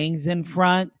 uneven bangs in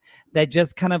front that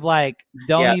just kind of like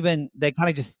they kind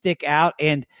of just stick out,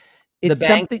 and it's the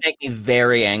bangs make me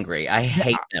very angry. I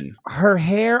hate them. Her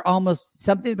hair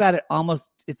something about it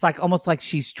it's almost like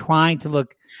she's trying to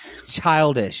look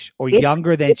childish or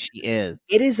younger than she is.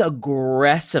 It is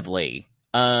aggressively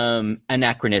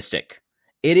anachronistic.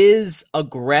 It is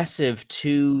aggressive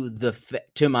to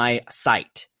my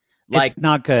sight. Like, it's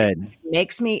not good.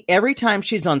 Makes me every time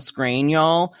she's on screen,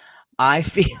 y'all, I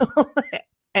feel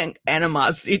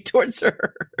animosity towards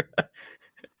her.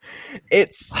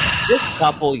 It's this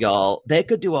couple, y'all. They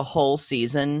could do a whole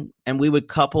season, and we would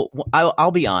couple.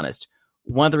 I'll be honest.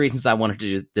 One of the reasons I wanted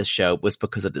to do this show was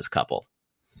because of this couple.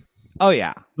 Oh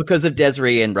yeah, because of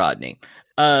Desiree and Rodney.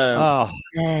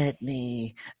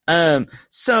 Rodney.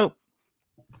 So,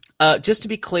 just to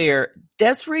be clear,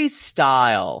 Desiree's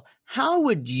style how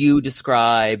would you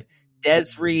describe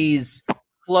Desree's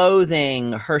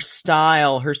clothing, her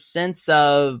style, her sense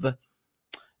of,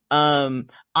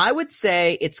 I would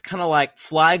say it's kind of like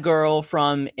Fly Girl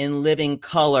from In Living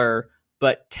Color,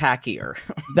 but tackier.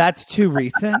 That's too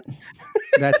recent.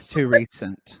 That's too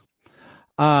recent.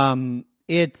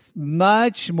 It's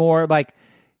much more like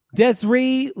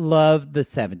Desiree loved the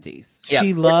 70s. Yeah.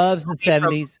 She loves the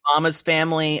 70s. Mama's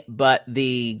Family, but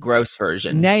the gross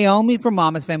version. Naomi from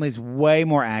Mama's Family is way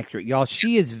more accurate, y'all.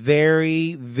 She is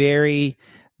very, very,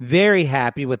 very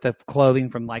happy with the clothing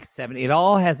from like 70. It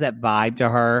all has that vibe to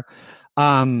her.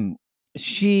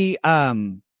 She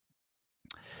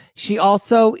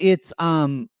also it's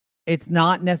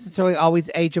not necessarily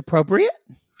always age appropriate.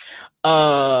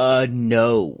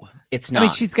 No, it's not. I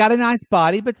mean, she's got a nice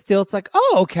body, but still it's like,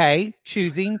 oh, okay,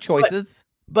 choosing choices.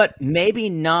 But maybe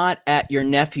not at your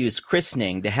nephew's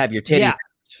christening to have your titties out.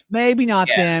 Maybe not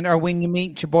then, or when you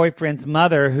meet your boyfriend's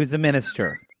mother who's a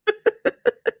minister.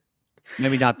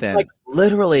 Maybe not then. Like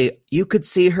literally, you could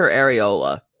see her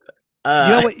areola.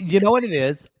 You know what it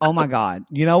is? Oh my God.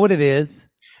 You know what it is?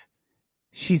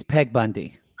 She's Peg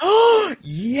Bundy. Oh,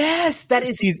 yes, that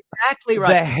is exactly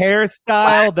right. The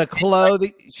hairstyle, the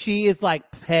clothing. She is like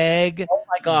Peg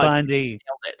Bundy.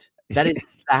 Nailed it. That is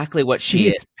exactly what she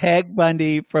is. Peg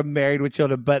Bundy from Married with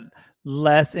Children, but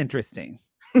less interesting.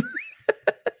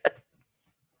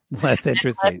 Less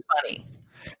interesting. Less funny.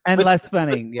 And with less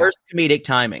funny. Yeah. Worse comedic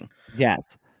timing.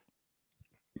 Yes.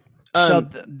 So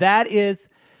that is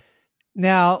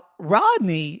now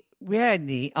Rodney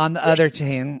on the other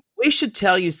chain. We should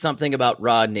tell you something about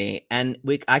Rodney, and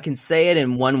I can say it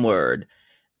in one word.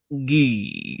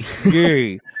 Gay.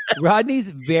 Gay.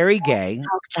 Rodney's very gay. He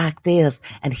talks like this,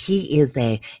 and he is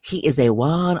a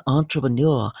one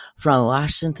entrepreneur from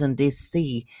Washington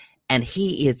D.C., and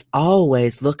he is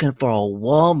always looking for a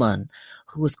woman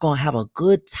who is going to have a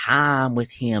good time with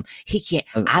him.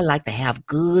 I like to have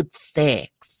good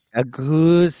sex. A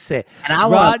good sex. And I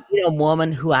want to be a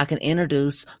woman who I can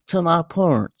introduce to my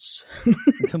parents.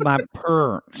 To my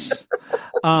parents.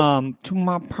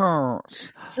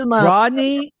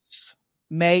 Rodney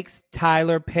makes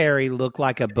Tyler Perry look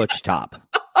like a butch top.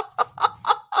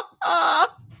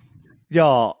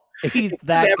 Y'all, he's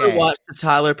that I've never gay. watched the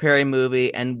Tyler Perry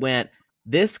movie and went,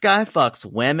 this guy fucks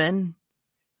women.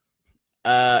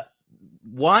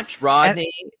 Watch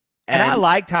Rodney. And I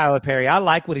like Tyler Perry. I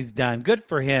like what he's done. Good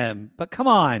for him. But come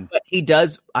on. But he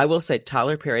does. I will say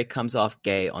Tyler Perry comes off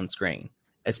gay on screen,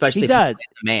 especially he does. If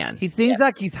he's a man. He seems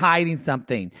like he's hiding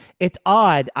something. It's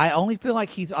odd. I only feel like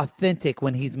he's authentic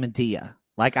when he's Medea.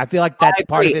 Like, I feel like that's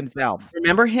part of himself.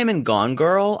 Remember him in Gone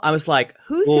Girl? I was like,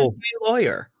 who's his gay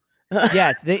lawyer?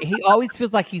 Yes. He always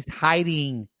feels like he's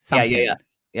hiding something.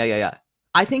 Yeah.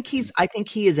 I think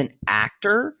he is an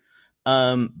actor.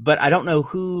 But I don't know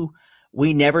who.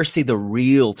 We never see the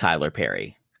real Tyler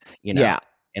Perry, in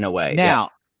a way.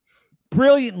 Now,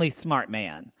 brilliantly smart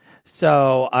man.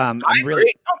 So I'm really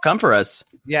don't come for us.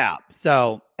 Yeah.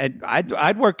 So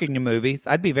I'd work in your movies.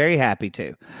 I'd be very happy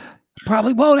to.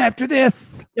 Probably won't after this.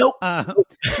 Nope.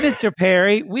 Mr.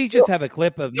 Perry, we just have a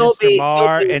clip of Mr.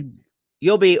 Marr and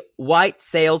you'll be white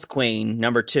sales queen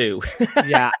number 2.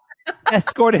 Yeah.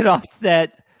 Escorted off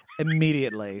set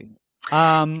immediately.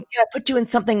 Can I put you in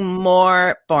something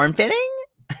more form-fitting?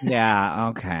 Yeah,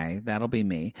 okay. That'll be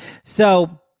me.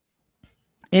 So,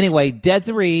 anyway,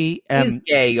 Desiree... he's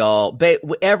gay, y'all.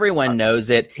 Everyone knows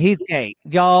it. He's gay,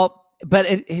 y'all. But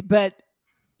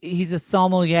he's a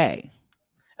sommelier.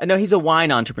 No, he's a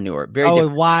wine entrepreneur. Very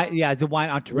different. He's a wine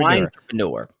entrepreneur. Wine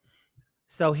entrepreneur.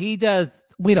 So he does,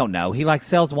 we don't know. He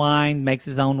sells wine, makes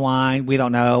his own wine. We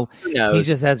don't know. Who knows? He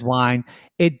just has wine.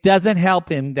 It doesn't help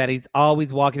him that he's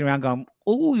always walking around going,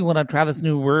 oh, you want to try this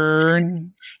new word?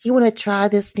 You want to try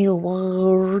this new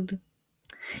word?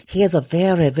 He has a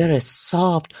very, very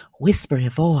soft, whispery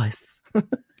voice.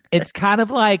 It's kind of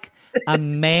like a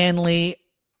manly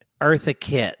Eartha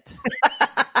Kitt.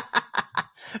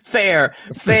 Fair.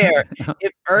 If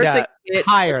Eartha Kitt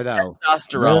higher though,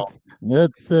 testosterone.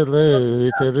 Not so low.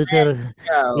 It's a little.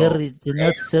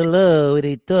 Not so low when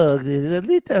he talks. It's a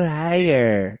little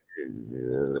higher.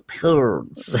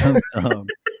 Purrs.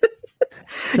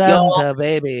 Santa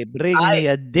baby, bring me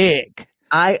a dick.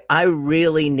 I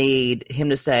really need him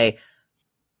to say,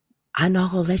 I'm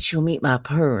not gonna let you meet my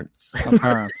parents.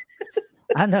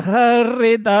 And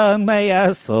hurry down my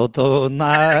asshole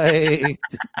tonight.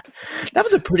 That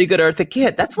was a pretty good Eartha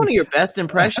Kitt. That's one of your best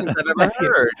impressions I've ever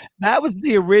heard. That was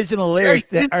the original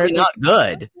lyrics. Not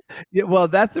good. Yeah, well,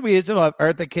 that's the original of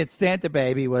Eartha Kitt's Santa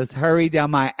Baby was hurry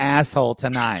down my asshole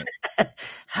tonight.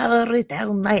 Hurry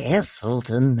down my asshole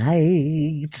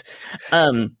tonight.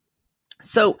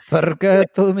 So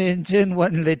Forgot to mention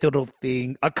one little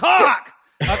thing. A cock!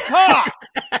 A cock!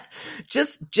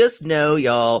 just know,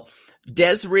 y'all,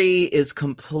 Desiree is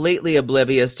completely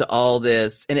oblivious to all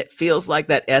this, and it feels like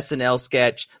that SNL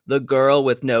sketch, The Girl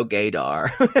with No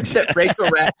Gaydar, that Rachel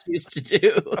Ratch used to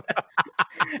do.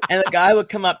 And the guy would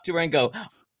come up to her and go,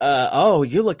 oh,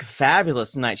 you look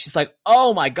fabulous tonight. She's like,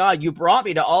 oh my God, you brought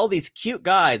me to all these cute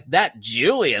guys. That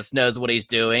Julius knows what he's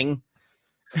doing.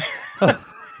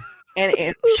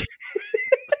 and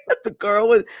the girl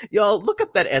with, y'all, look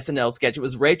up that SNL sketch. It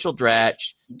was Rachel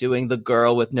Dratch doing The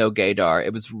Girl with No Gaydar.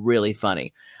 It was really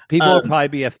funny. People will probably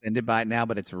be offended by it now,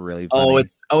 but it's really funny.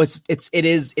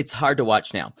 It's hard to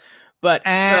watch now. But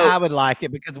I would like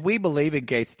it because we believe in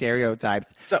gay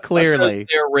stereotypes. So, clearly,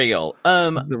 they're real.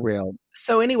 They're real.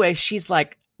 So anyway, she's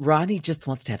like, Rodney just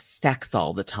wants to have sex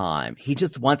all the time. He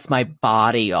just wants my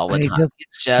body all the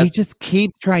time. He just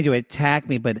keeps trying to attack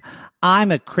me, but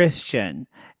I'm a Christian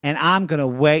and I'm going to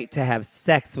wait to have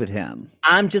sex with him.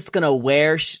 I'm just going to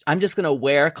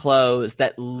wear clothes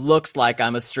that looks like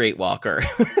I'm a streetwalker.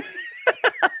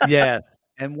 Yes.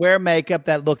 And wear makeup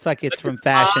that looks like it's from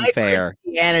Fashion Fair.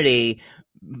 Christianity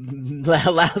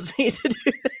allows me to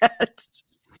do that.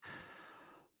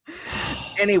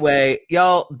 Anyway,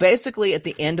 y'all, basically at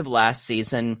the end of last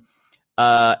season,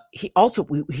 he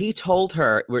told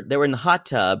her, they were in the hot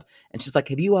tub, and she's like,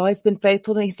 have you always been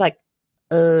faithful to me? He's like,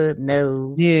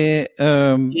 no. Yeah.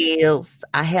 Yes,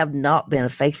 I have not been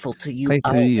faithful to you.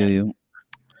 Faithful to you.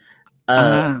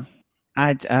 I've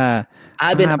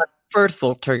been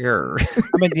unfaithful to you.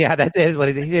 I mean, yeah, that is what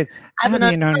he did. I've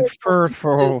been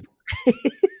unfaithful.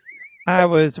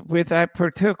 I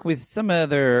partook with some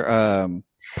other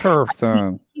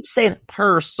person. Keep saying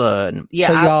person. Yeah,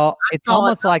 so y'all, it's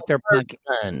almost like they're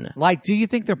punking. Like, do you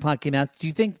think they're punking us? Do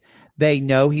you think they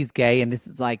know he's gay? And this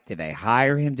is like, did they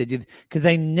hire him? Because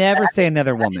they never say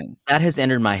another woman. That has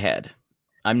entered my head.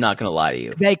 I'm not going to lie to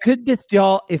you. They could just,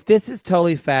 y'all, if this is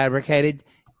totally fabricated,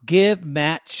 give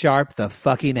Matt Sharp the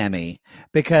fucking Emmy,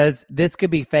 because this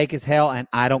could be fake as hell, and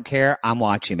I don't care. I'm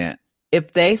watching it.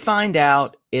 If they find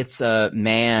out it's a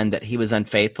man that he was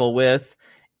unfaithful with,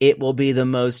 it will be the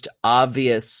most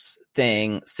obvious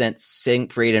thing since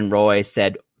Siegfried and Roy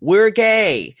said, we're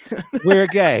gay. We're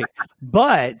gay.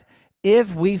 But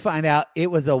if we find out it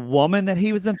was a woman that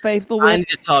he was unfaithful with. I need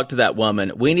to talk to that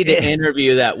woman. We need to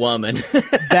interview that woman.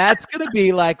 That's going to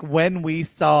be like when we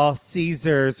saw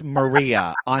Caesar's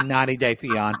Maria on 90 Day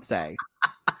Fiancé.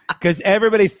 Because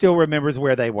everybody still remembers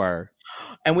where they were.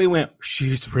 And we went,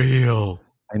 she's real.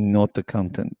 I'm not the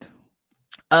content.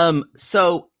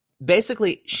 So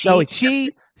basically,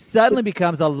 she suddenly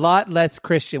becomes a lot less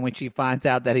Christian when she finds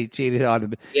out that he cheated on her.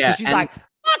 Yeah, she's like,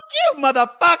 fuck you,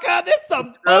 motherfucker. This is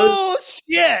some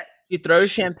bullshit. She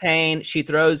throws champagne. She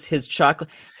throws his chocolate.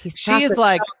 She is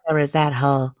like, or is that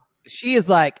her? She is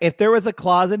like, if there was a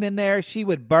closet in there, she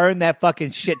would burn that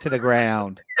fucking shit to the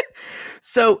ground.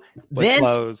 So then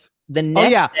clothes. The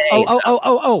next day,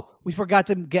 oh, we forgot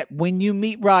to get, when you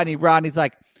meet Rodney, Rodney's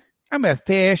like, I'm a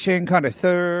fashion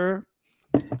connoisseur.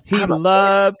 He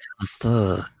loves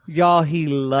clothes.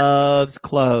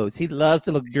 He loves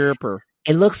to look derper.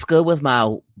 It looks good with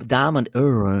my diamond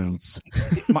earrings.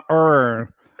 My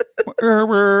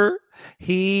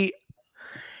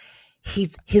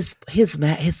His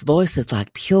voice is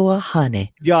like pure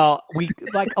honey. Y'all, we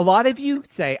like a lot of you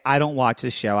say, I don't watch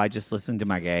this show. I just listen to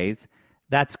my gays.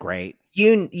 That's great.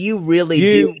 You really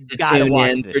do need to tune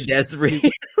in for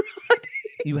Desiree.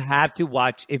 You have to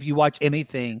watch. If you watch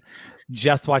anything,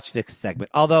 just watch this segment.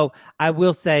 Although I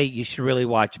will say you should really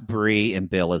watch Bree and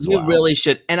Bill as well. You really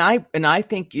should. And I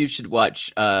think you should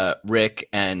watch Rick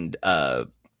and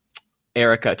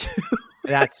Erica too.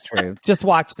 That's true. Just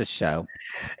watch the show.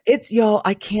 It's, y'all,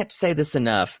 I can't say this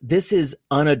enough. This is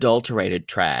unadulterated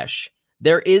trash.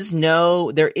 There is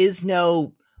no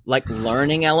like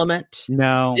learning element.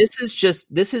 No. This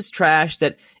is trash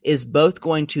that is both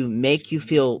going to make you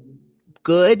feel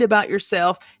good about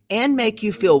yourself and make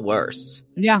you feel worse.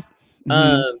 Yeah.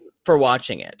 For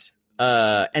watching it.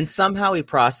 And somehow we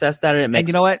process that and it makes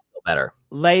you know what? Feel better.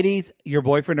 Ladies, your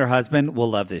boyfriend or husband will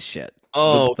love this shit.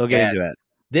 Oh, they'll get into it.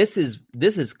 This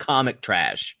is comic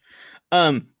trash.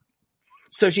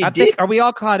 So she Are we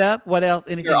all caught up? What else?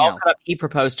 Anything else? Caught up. He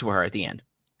proposed to her at the end.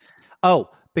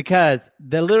 Oh, because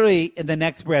literally in the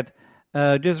next breath,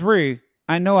 Desiree,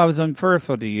 I know I was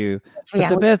unfaithful to you.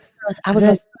 I was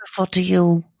unfaithful to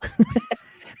you.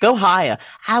 Go higher.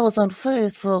 I was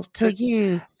unfaithful to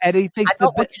you. And he thinks I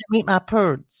don't want you to meet my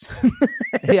birds.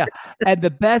 Yeah. And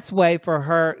the best way for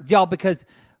her, y'all, because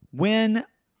when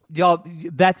y'all,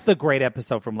 that's the great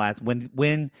episode from last.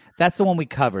 When that's the one we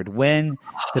covered. When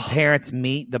the parents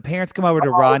meet, the parents come over to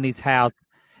Rodney's house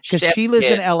because she lives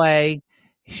in L.A.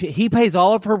 He pays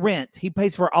all of her rent. He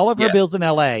pays for all of her bills in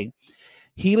L.A.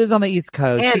 He lives on the East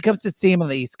Coast. She comes to see him on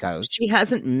the East Coast. She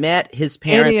hasn't met his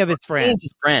parents. Any of his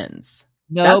friends.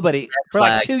 Nobody. For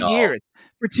like 2 years.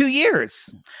 For 2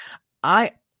 years.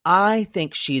 I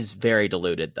think she's very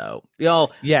deluded, though.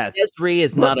 Y'all, yes. Desiree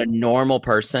is not a normal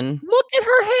person. Look at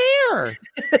her hair.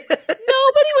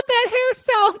 Nobody with that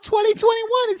hairstyle in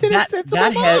 2021 is in a sensible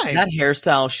mind. That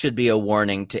hairstyle should be a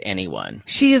warning to anyone.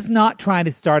 She is not trying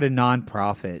to start a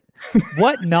nonprofit.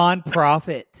 What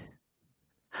nonprofit?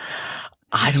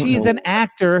 I don't know. She's an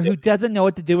actor who doesn't know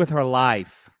what to do with her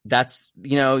life. That's,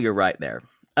 you're right there.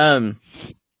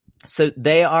 So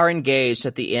they are engaged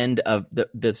at the end of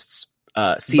this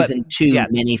season 2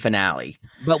 mini finale.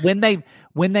 But when they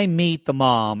meet the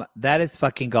mom, that is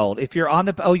fucking gold. If you're on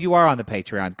you are on the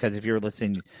Patreon, because if you're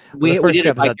listening, we did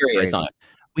a By Curious on it.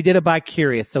 We did a By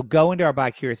Curious. So go into our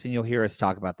By Curious and you'll hear us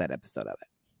talk about that episode of it.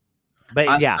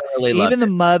 But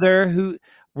even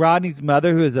Rodney's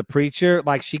mother, who is a preacher,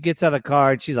 like she gets out of the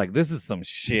car and she's like, "This is some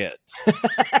shit.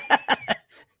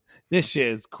 This shit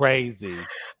is crazy."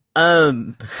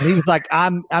 And he was like,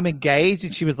 "I'm engaged,"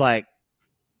 and she was like,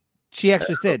 she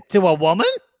actually said, "To a woman?"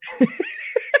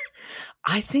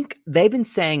 I think they've been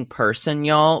saying person,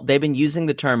 y'all. They've been using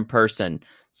the term person.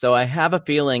 So I have a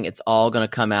feeling it's all going to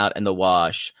come out in the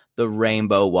wash, the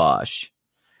rainbow wash.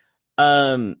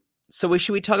 So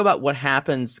should we talk about what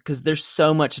happens? Because there's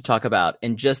so much to talk about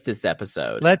in just this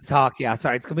episode. Let's talk. Yeah,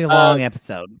 sorry. It's going to be a long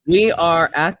episode. We are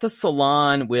at the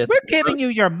salon with... We're giving you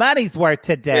your money's worth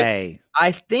today.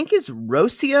 I think it's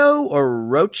Rocio or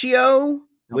Rocio,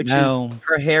 which is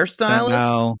her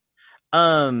hairstylist.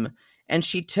 And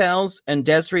she tells, and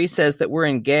Desiree says that we're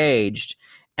engaged.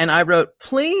 And I wrote,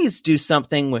 please do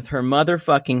something with her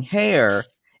motherfucking hair.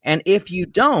 And if you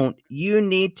don't, you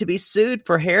need to be sued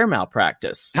for hair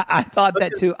malpractice. I thought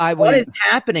that too. What is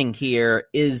happening here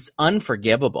is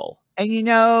unforgivable. And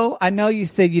I know you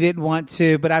said you didn't want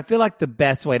to, but I feel like the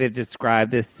best way to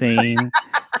describe this scene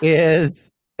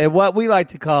is what we like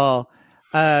to call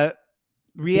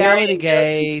reality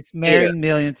gays marrying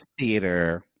millions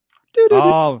theater.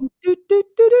 Oh.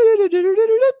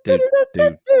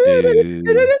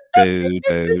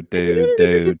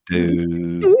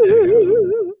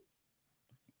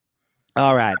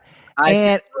 All right.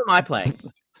 And who am I playing?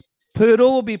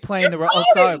 Poodle will be playing the role. Oh,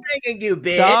 sorry. Ringing you,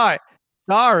 bitch.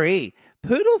 Sorry.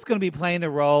 Poodle's going to be playing the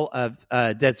role of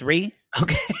Desiree.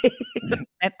 Okay.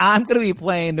 And I'm going to be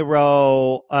playing the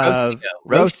role of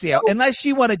Rocio. Unless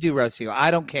you want to do Rocio.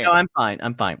 I don't care. No, I'm fine.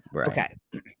 Right. Okay.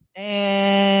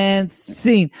 And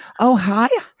scene. Oh, hi.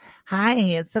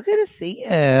 It's so good to see you.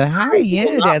 How are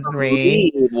you, Desiree?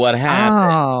 What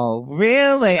happened? Oh,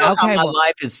 really? Okay. My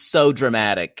life is so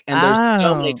dramatic, and there's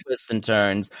so many twists and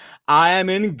turns. I am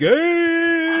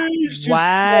engaged.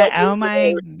 What? Oh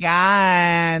my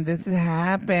God! This has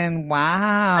happened.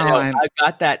 Wow! I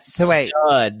got that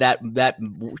stud, that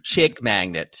chick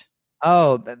magnet.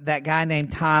 Oh, that guy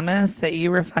named Thomas that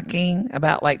you were fucking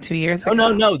about like 2 years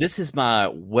ago? No. This is my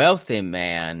wealthy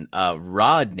man,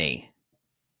 Rodney.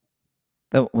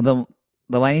 The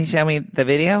one you showed me the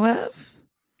video of?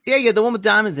 Yeah, the one with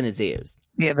diamonds in his ears.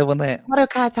 Yeah, the one that... What a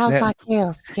cat sounds like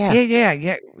his. Yeah.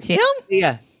 Yeah. Him?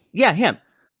 Yeah, him.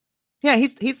 Yeah,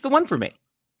 he's the one for me.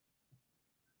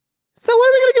 So what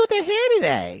are we going to do with their hair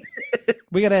today?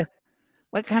 We got to...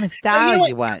 What kind of style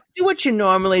you want? Do what you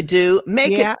normally do.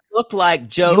 Make it look like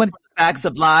Joe from the Facts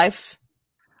of Life.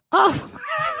 Oh.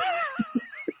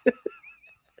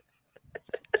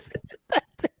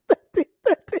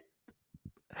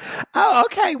 Oh,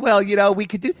 okay. Well, we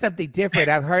could do something different.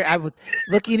 I was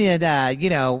looking in,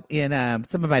 in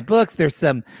some of my books. There's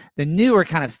the newer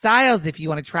kind of styles if you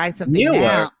want to try something newer.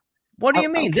 Now. What do you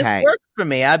mean? Okay. This works for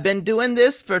me. I've been doing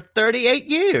this for 38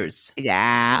 years.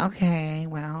 Yeah. Okay.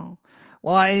 Well,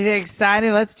 is he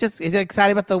excited? Is he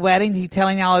excited about the wedding? He's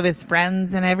telling all of his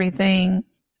friends and everything?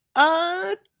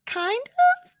 Kind of.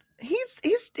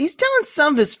 He's telling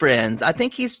some of his friends. I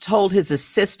think he's told his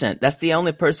assistant. That's the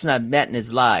only person I've met in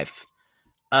his life.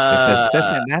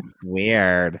 Assistant? That's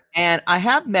weird. And I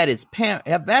have met his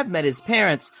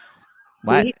parents.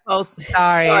 What?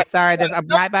 Sorry. I'm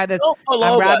right by this.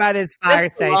 I'm right by this fire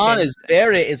station.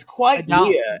 Is quite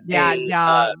near.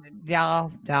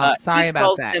 Y'all. Sorry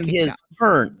about that. Him his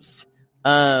parents.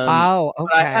 Okay.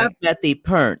 But I have met the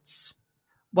parents.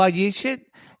 Well, you should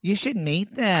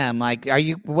meet them. Like,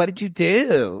 what did you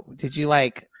do? Did you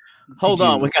Hold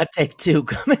on, we got take two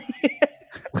coming.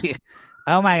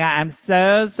 Oh my God, I'm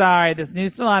so sorry. This new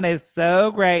salon is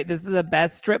so great. This is the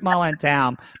best strip mall in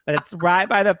town, but it's right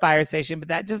by the fire station. But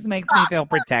that just makes me feel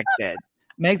protected.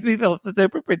 Makes me feel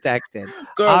super protected.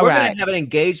 Girl, All we're right. going to have an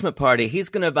engagement party. He's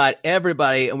going to invite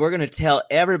everybody, and we're going to tell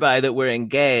everybody that we're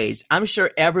engaged. I'm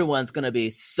sure everyone's going to be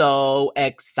so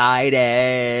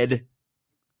excited.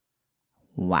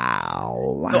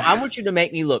 Wow. So I want you to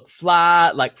make me look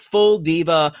fly, like full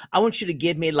diva. I want you to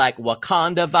give me like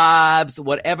Wakanda vibes,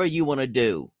 whatever you want to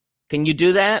do. Can you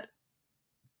do that?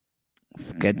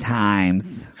 Good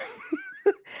times.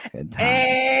 Good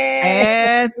times.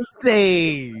 And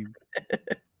scene.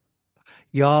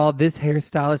 Y'all, this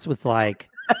hairstylist was like,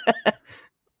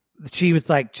 she was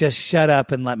like, just shut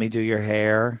up and let me do your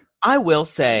hair. I will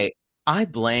say, I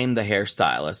blame the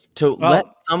hairstylist to let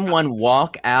someone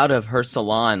walk out of her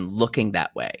salon looking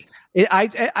that way.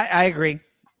 I agree.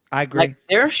 I agree. Like,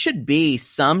 there should be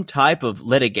some type of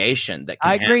litigation that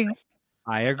can happen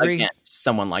I agree. against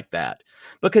someone like that,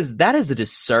 because that is a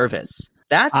disservice.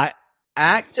 That's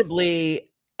actively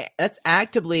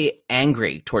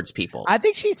angry towards people. I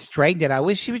think she straightened it. I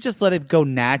wish she would just let it go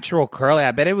natural curly.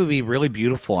 I bet it would be really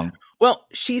beautiful. Well,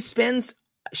 she's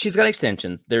got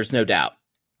extensions. There's no doubt.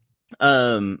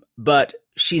 But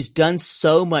she's done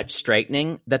so much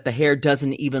straightening that the hair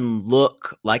doesn't even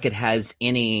look like it has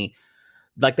any,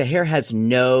 like the hair has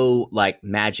no like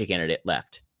magic in it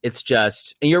left. It's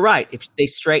just, and you're right. If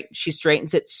she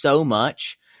straightens it so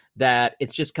much that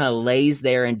it's just kind of lays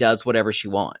there and does whatever she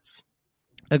wants.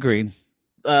 Agreed.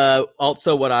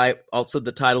 Also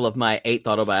the title of my 8th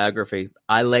autobiography,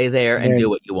 I Lay There and Do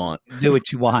What You Want. Do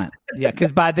what you want. Yeah.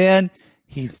 Cause by then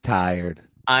he's tired.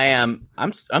 I'm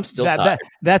still tired.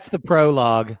 That's the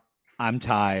prologue. I'm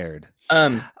tired.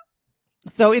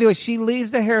 So anyway, she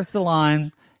leaves the hair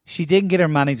salon. She didn't get her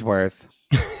money's worth.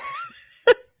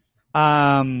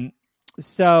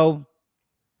 So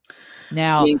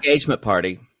now the engagement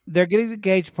party. They're getting the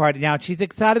engagement party. Now she's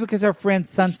excited because her friend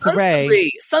Sunsaray.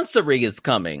 Sunsaray is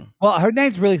coming. Well, her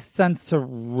name's really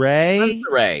Sunsaray.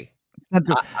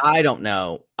 I don't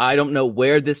know. I don't know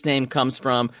where this name comes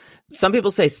from. Some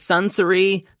people say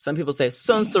Sunsaray. Some people say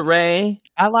Sunsaray.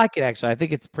 I like it, actually. I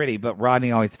think it's pretty, but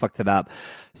Rodney always fucks it up.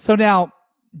 So now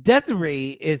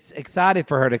Desiree is excited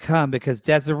for her to come because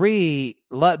Desiree,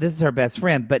 this is her best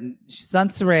friend, but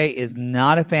Sunsaray is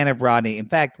not a fan of Rodney. In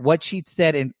fact, what she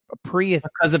said in Prius,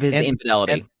 because of his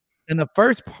infidelity. In the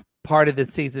first part of the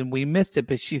season, we missed it,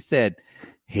 but she said,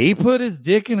 he put his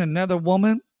dick in another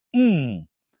woman?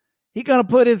 He gonna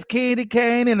put his candy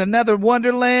cane in another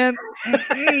Wonderland?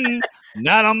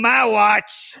 Not on my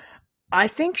watch. I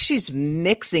think she's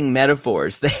mixing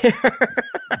metaphors there.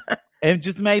 It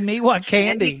just made me want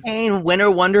candy cane,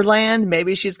 Winter Wonderland.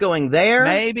 Maybe she's going there.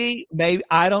 Maybe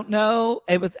I don't know.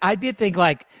 I did think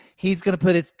like she's gonna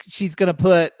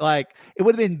put like, it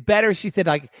would have been better. She said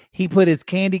like he put his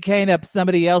candy cane up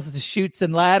somebody else's chutes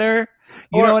and ladder.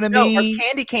 You know what I mean? Or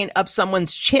candy cane up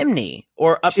someone's chimney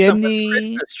or up someone's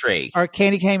Christmas tree. Or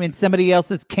candy cane in somebody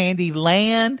else's candy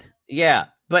land. Yeah,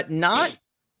 but not.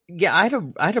 Yeah, I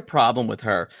had a problem with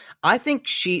her. I think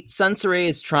Sunsaray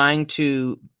is trying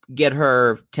to get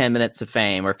her 10 minutes of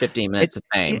fame or 15 minutes of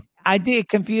fame. It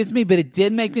confused me, but it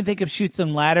did make me think of Chutes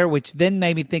and Ladder, which then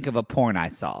made me think of a porn I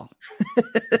saw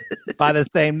by the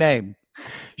same name.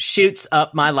 Shoots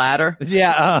Up My Ladder.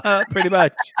 Yeah, pretty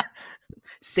much.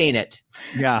 Seen it.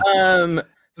 Yeah. It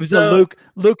was a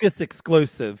Lucas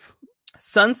exclusive.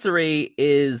 Sunsaray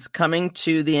is coming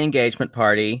to the engagement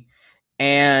party,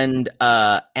 and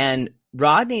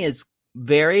Rodney is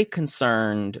very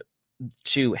concerned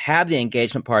to have the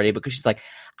engagement party because she's like,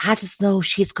 I just know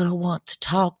she's going to want to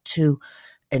talk to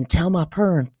and tell my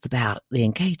parents about the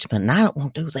engagement, and I don't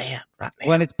want to do that right now.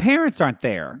 When his parents aren't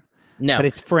there. No. But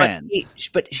his friends.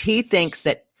 But he thinks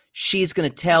that she's going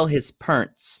to tell his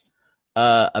parents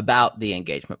about the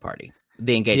engagement party.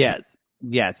 The engagement.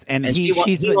 Yes. And he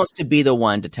wants to be the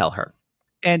one to tell her.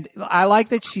 And I like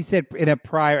that she said in a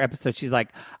prior episode, she's like,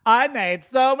 I made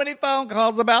so many phone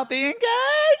calls about the engagement.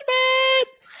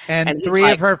 And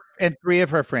three of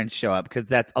her friends show up because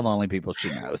that's the only people she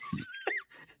knows.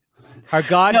 Her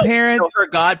godparents. Her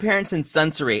godparents and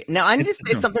Sunsaray. Now I need to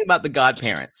say something about the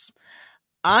godparents.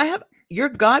 Your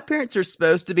godparents are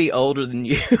supposed to be older than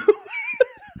you.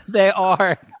 They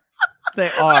are.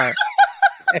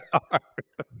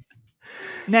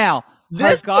 Now,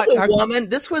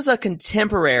 this was a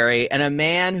contemporary and a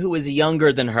man who was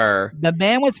younger than her. The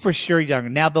man was for sure younger.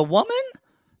 Now, the woman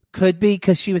could be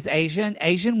because she was Asian.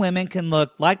 Asian women can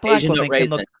look like black women can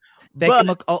look. They can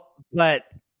look,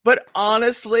 but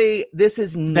honestly, this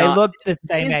is not. They look the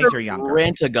same age or younger.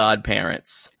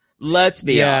 Rent-a-godparents. Let's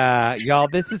be honest. Yeah, y'all,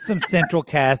 this is some central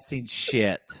casting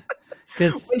shit.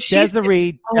 Because When she's-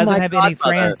 Desiree Oh doesn't my have any godmother.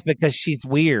 friends because she's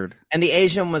weird. And the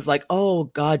Asian was like, "Oh,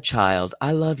 godchild,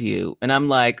 I love you." And I'm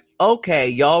like, "Okay,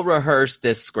 y'all rehearse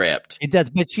this script." It does,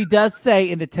 but she does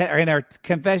say in in her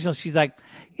confessional, she's like,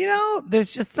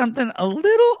 there's just something a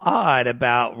little odd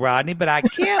about Rodney, but I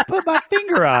can't put my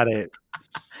finger on it.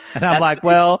 And I'm like,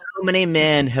 well, so many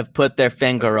men have put their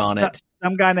finger on it.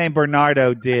 Some guy named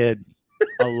Bernardo did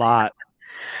a lot.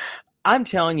 I'm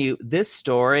telling you, this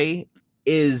story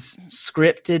is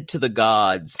scripted to the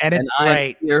gods, And it's I'm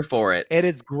great. here for it. It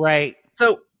is great.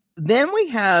 So then we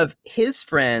have his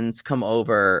friends come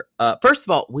over. First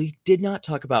of all, we did not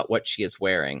talk about what she is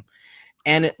wearing.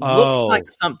 And it looks like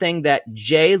something that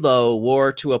J-Lo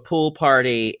wore to a pool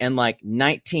party in like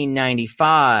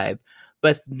 1995.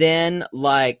 But then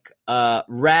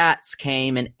rats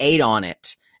came and ate on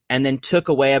it and then took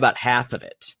away about half of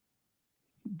it.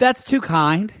 That's too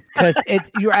kind because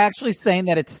you're actually saying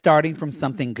that it's starting from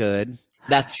something good.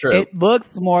 That's true. It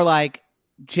looks more like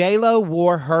J-Lo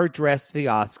wore her dress to the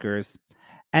Oscars,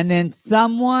 and then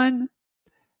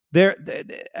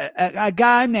a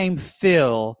guy named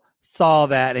Phil saw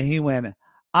that and he went,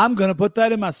 "I'm going to put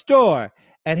that in my store."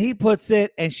 And he puts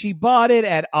it, and she bought it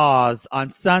at Oz on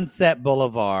Sunset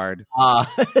Boulevard,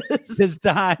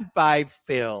 designed by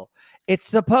Phil. It's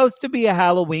supposed to be a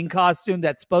Halloween costume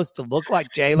that's supposed to look like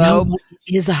J-Lo. No,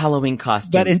 it is a Halloween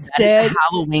costume. But instead,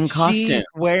 Halloween costume. She's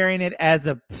wearing it as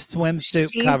a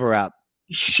swimsuit cover-up.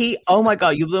 Oh my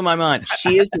God, you blew my mind.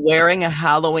 She is wearing a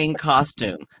Halloween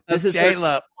costume. This is her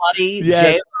J-Lo. slutty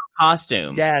J-Lo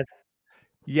costume.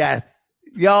 Yes.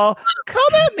 Y'all,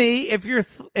 come at me if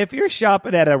you're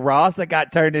shopping at a Ross that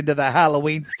got turned into the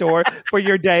Halloween store for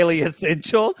your daily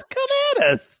essentials. Come at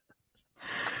us.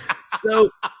 So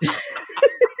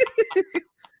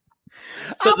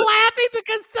I'm laughing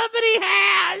because somebody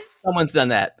has. Someone's done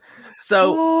that.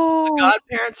 So the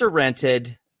godparents are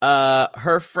rented.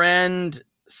 Her friend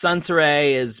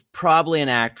Sunsere is probably an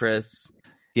actress.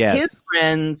 Yes. His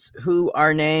friends, who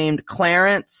are named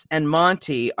Clarence and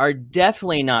Monty, are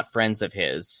definitely not friends of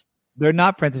his. They're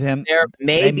not friends of him. They're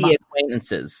maybe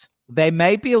acquaintances. They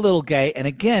may be a little gay. And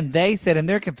again, they said in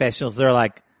their confessionals, they're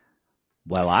like,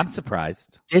 well, I'm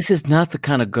surprised. This is not the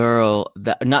kind of girl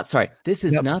this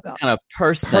is not the kind of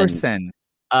person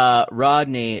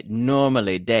Rodney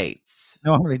normally dates.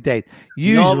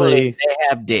 Usually they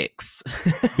have dicks.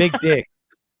 Big dick.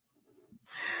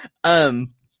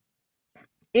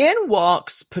 In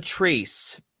walks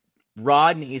Patrice,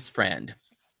 Rodney's friend,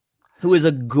 who is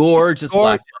a gorgeous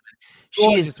black woman.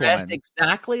 She is dressed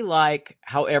exactly like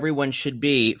how everyone should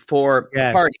be for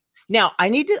a party. Now, I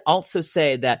need to also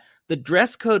say that the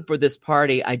dress code for this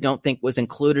party, I don't think was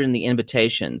included in the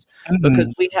invitations because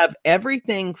we have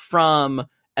everything from,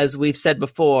 as we've said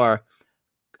before,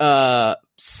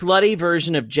 slutty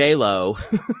version of J-Lo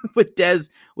with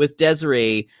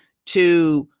Desiree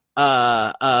to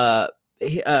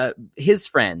his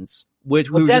friends, which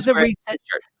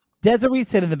Desiree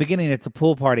said in the beginning it's a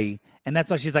pool party, and that's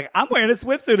why she's like, "I'm wearing a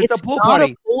swimsuit. It's a pool not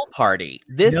party." A pool party.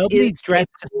 Nobody's dressed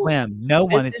to swim. No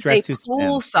one is dressed to swim.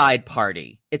 Poolside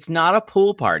party. It's not a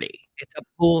pool party. It's a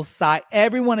poolside.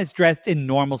 Everyone is dressed in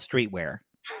normal streetwear,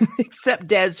 except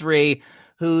Desiree,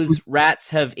 whose rats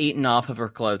have eaten off of her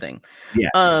clothing.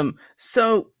 Yeah.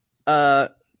 So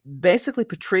basically,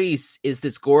 Patrice is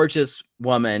this gorgeous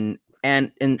woman.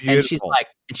 And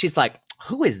she's like,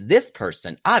 who is this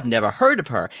person? I've never heard of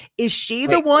her. Is she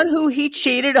the one who he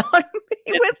cheated on me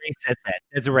with? Says that.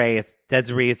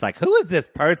 Desiree is like, who is this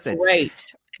person?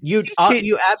 Great. You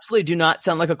absolutely do not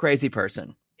sound like a crazy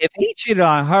person. If he cheated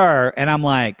on her, and I'm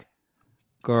like,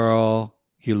 girl,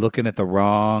 you're looking at the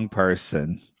wrong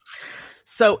person.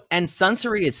 So, and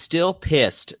Sunseri is still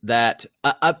pissed that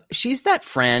she's that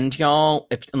friend, y'all,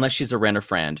 unless she's a renter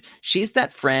friend. She's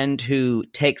that friend who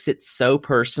takes it so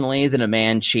personally that a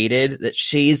man cheated that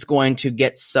she's going to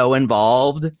get so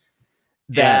involved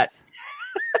that,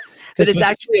 that it's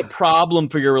actually a problem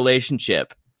for your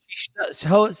relationship.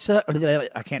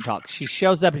 I can't talk. She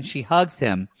shows up and she hugs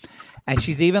him, and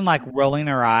she's even like rolling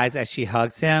her eyes as she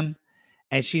hugs him.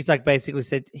 And she's like basically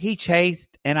said, he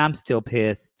chased and I'm still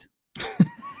pissed.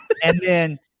 And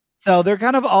then, so they're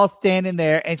kind of all standing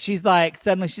there, and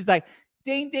suddenly she's like,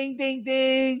 ding, ding, ding,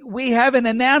 ding. We have an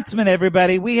announcement,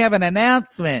 everybody. We have an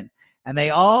announcement. And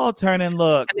they all turn and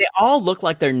look. And they all look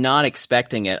like they're not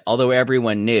expecting it, although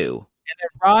everyone knew. And then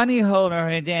Ronnie holding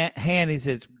her hand, he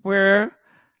says, where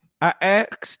I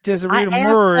asked Desiree to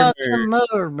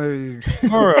murder me.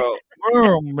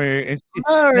 Murder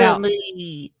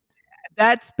me.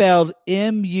 That's spelled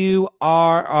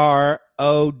MURROW.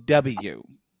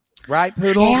 Right,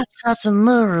 Poodle? That's a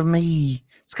murder me.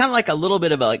 It's kind of like a little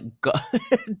bit of a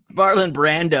Marlon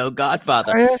Brando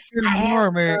Godfather.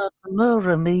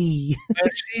 Murder me.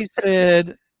 And she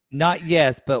said, not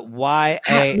yes, but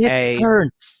Y-A-A.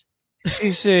 Hurts.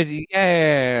 She said,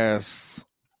 yes.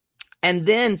 And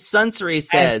then Sunsuri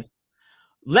says,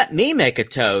 let me make a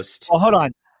toast. Well, hold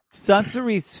on.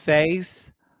 Sunsuri's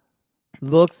face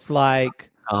looks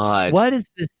like, God. What does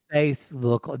this face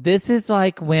look like? This is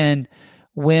like when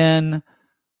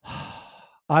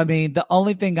I mean, the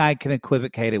only thing I can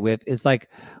equivocate it with is like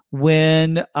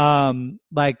when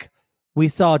like we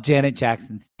saw Janet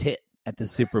Jackson's tit at the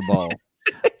Super Bowl.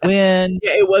 When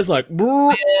it was like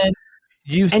when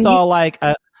you saw like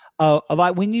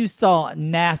like when you saw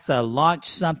NASA launch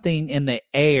something in the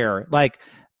air, like,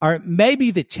 or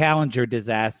maybe the Challenger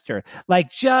disaster,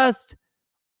 like just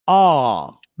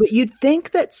awe. But you'd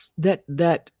think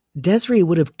that Desiree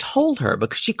would have told her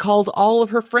because she called all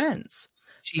of her friends.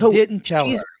 She didn't tell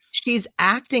her. She's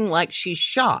acting like she's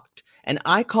shocked, and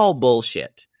I call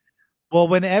bullshit. Well,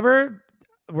 whenever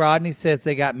Rodney says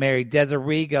they got married,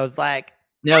 Desiree goes like,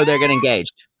 "No, they're getting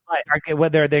engaged." Like, okay,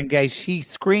 whether they're engaged, she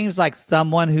screams like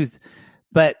someone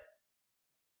but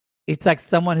it's like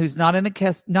someone who's not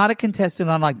a contestant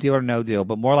on like Deal or No Deal,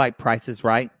 but more like Price is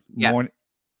Right. Yeah. More,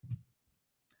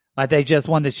 like they just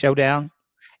won the showdown.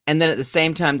 And then at the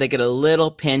same time, they get a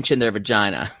little pinch in their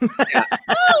vagina.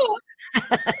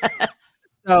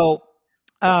 So,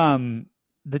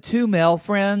 the two male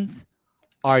friends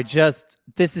are just,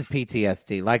 this is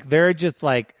PTSD. Like they're just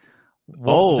like,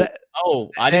 I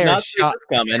did not see this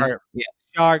coming.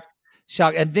 Shock.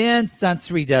 And then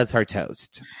Sunsuri does her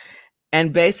toast.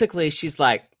 And basically she's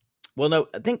like, well, no,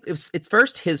 I think it's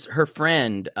first her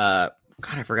friend, God,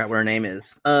 I forgot what her name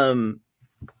is.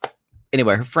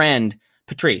 Anyway, her friend,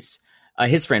 Patrice,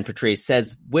 his friend Patrice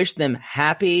says, wish them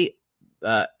happy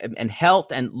and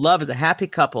health and love as a happy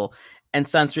couple. And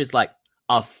Sunsuri's like,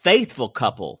 a faithful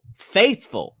couple,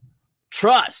 faithful,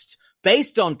 trust,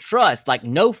 based on trust, like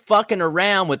no fucking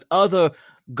around with other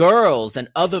girls and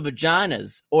other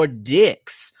vaginas or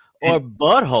dicks or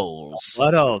buttholes.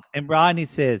 Buttholes. And Rodney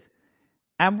says,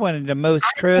 I'm one of the most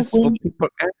trustful people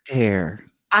out there.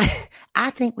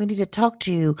 I think we need to talk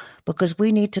to you because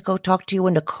we need to go talk to you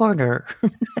in the corner.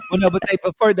 Well, no, but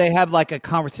before they have like a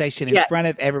conversation in front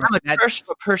of everyone. I'm a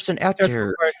trustful person out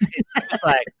there. It's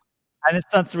like, and then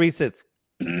Sunsuri says,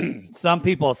 some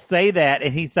people say that,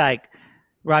 and he's like,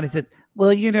 Rodney says,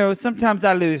 well, you know, sometimes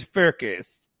I lose focus.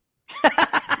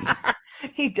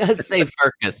 He does say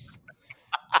focus.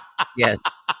 Yes,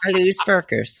 I lose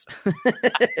focus.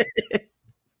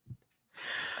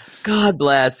 God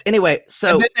bless. Anyway,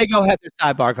 so and then they go have their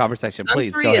sidebar conversation.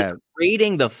 Please go ahead.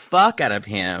 Reading the fuck out of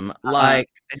him, like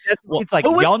it's like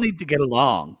y'all need to get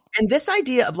along. And this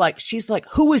idea of like, she's like,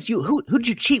 who was you? Who'd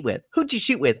you cheat with? Who'd you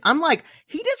cheat with? I'm like,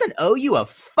 he doesn't owe you a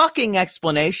fucking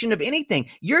explanation of anything.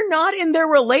 You're not in their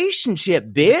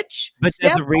relationship, bitch. But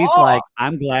Desiree's like,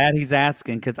 I'm glad he's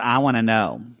asking because I want to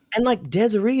know. And like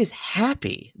Desiree is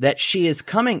happy that she is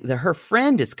coming, that her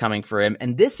friend is coming for him.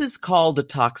 And this is called a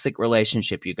toxic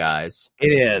relationship, you guys. It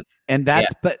is. And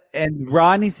that's, and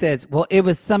Rodney says, well, it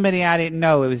was somebody I didn't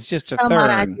know. It was just a third.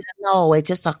 I didn't know. It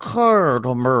just occurred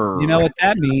to me. You know what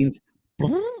that means?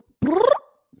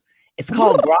 It's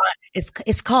called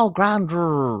it's called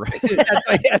grinder. That's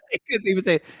why I couldn't even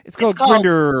say it's called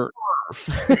grinder.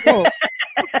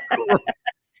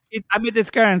 I met this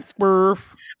guy on Spurf.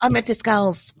 I met this guy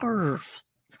on Scurf.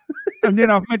 And then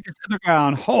I met this other guy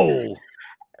on Hole.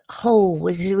 Hole.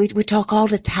 We talk all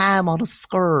the time on a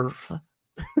Scurf.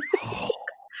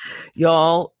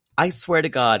 Y'all, I swear to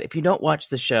God, if you don't watch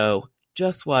the show,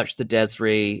 just watch the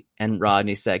Desiree and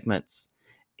Rodney segments.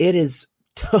 It is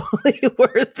totally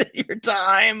worth your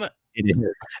time. It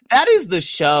is. That is the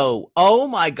show. Oh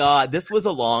my God, this was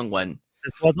a long one.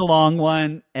 This was a long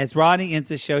one. As Rodney ends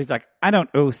the show, he's like, I don't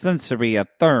owe Sunsuri a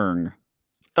thurn.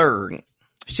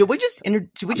 Should we just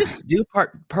do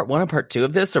part one and part two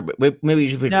of this, or maybe we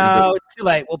should? No, it's too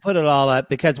late. We'll put it all up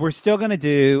because we're still going to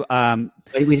do. We have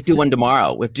to do one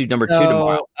tomorrow. We have to do number 2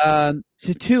 tomorrow.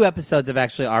 So 2 episodes have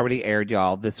actually already aired,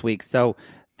 y'all, this week. So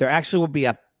there actually will be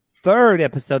a 3rd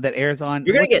episode that airs on.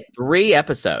 You're going to get 3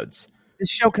 episodes. This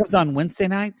show comes on Wednesday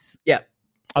nights. Yeah.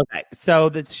 Okay. So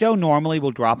the show normally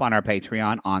will drop on our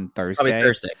Patreon on Thursday. Probably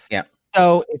Thursday. Yeah.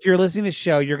 So if you're listening to the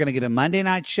show, you're going to get a Monday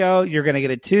night show, you're going to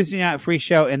get a Tuesday night free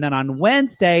show, and then on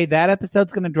Wednesday, that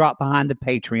episode's going to drop behind the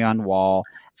Patreon wall.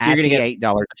 So you're going to get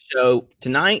 $8 show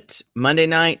tonight, Monday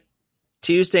night,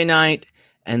 Tuesday night,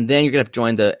 And then you're going to have to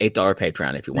join the $8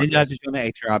 Patreon if you want. You have to join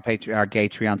the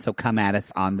Patreon, so come at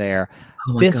us on there.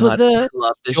 Oh this God, was a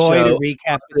joy show. to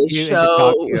recap with you and to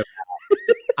talk to you.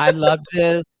 I love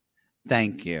this.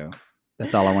 Thank you.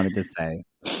 That's all I wanted to say.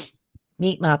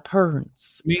 Meet my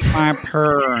parents. Meet my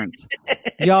parents.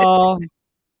 Y'all.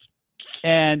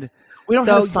 And we don't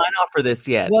have a sign off for this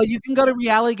yet. Well, you can go to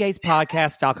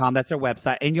realitygazespodcast.com. That's our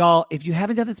website. And y'all, if you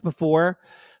haven't done this before,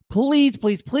 please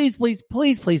leave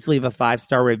a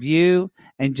 5-star review.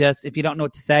 And just, if you don't know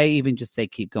what to say, even just say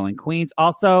keep going, Queens.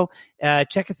 Also,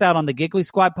 check us out on the Giggly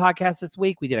Squad podcast this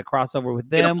week. We did a crossover with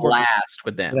them. We're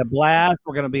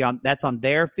going to be on, that's on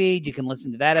their feed. You can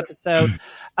listen to that episode.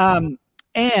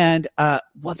 And there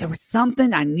was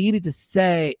something I needed to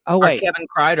say. Oh, wait. Our Kevin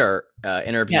Kreider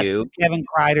interview. Yes, Kevin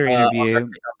Kreider interview.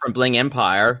 From Bling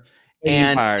Empire.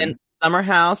 And Summer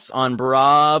House on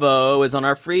Bravo is on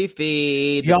our free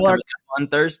feed. Y'all are on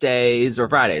Thursdays or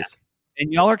Fridays.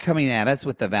 And y'all are coming at us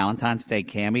with the Valentine's Day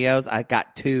cameos. I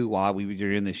got 2 while we were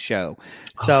doing this show.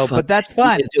 So, but that's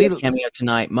fun. We do a cameo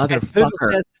tonight,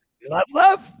 motherfucker. We love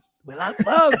love. We love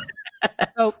love.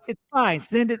 So it's fine.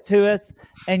 Send it to us,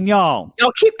 and y'all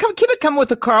keep it coming with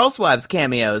the Carl's Wives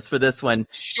cameos for this one.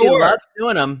 Sure. She loves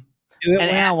doing them. Do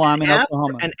it now while I'm in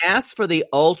Oklahoma. And ask for the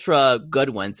ultra good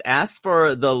ones. Ask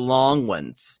for the long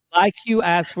ones. Like you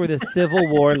asked for the Civil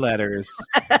War letters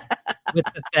with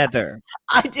the feather.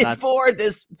 I did 4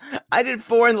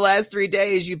 in the last 3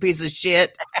 days, you piece of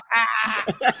shit.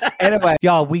 Anyway,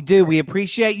 y'all, we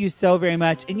appreciate you so very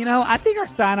much. And I think our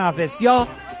sign off is, y'all,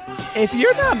 if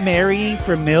you're not marrying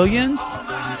for millions,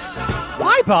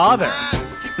 why bother?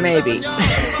 Maybe.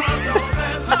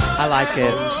 I like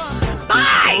it.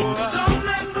 Bye.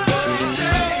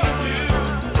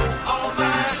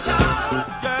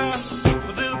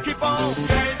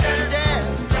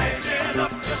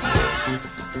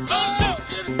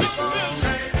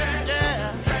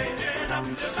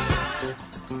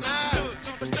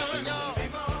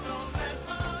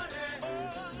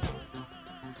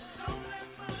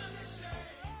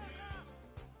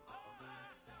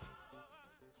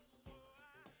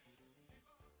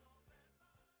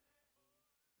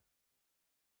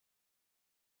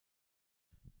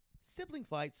 Sibling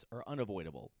fights are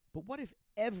unavoidable, but what if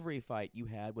every fight you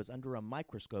had was under a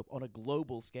microscope on a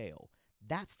global scale?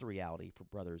 That's the reality for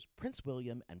brothers Prince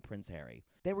William and Prince Harry.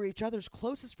 They were each other's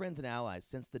closest friends and allies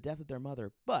since the death of their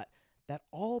mother, but that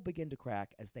all began to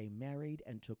crack as they married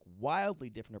and took wildly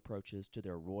different approaches to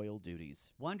their royal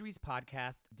duties. Wondery's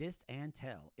podcast, Dis and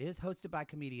Tell, is hosted by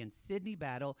comedians Sydney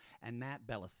Battle and Matt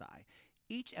Belisai.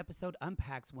 Each episode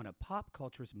unpacks one of pop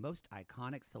culture's most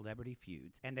iconic celebrity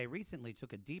feuds, and they recently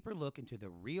took a deeper look into the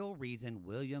real reason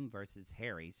William versus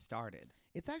Harry started.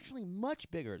 It's actually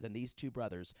much bigger than these two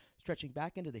brothers, stretching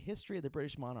back into the history of the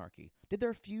British monarchy. Did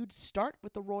their feud start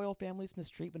with the royal family's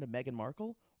mistreatment of Meghan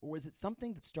Markle, or was it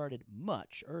something that started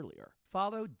much earlier?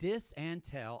 Follow Dis and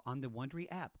Tell on the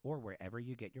Wondery app or wherever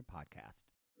you get your podcasts.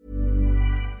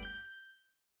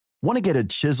 Want to get a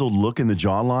chiseled look in the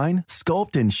jawline?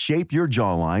 Sculpt and shape your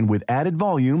jawline with added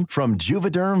volume from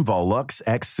Juvederm Volux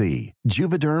XC.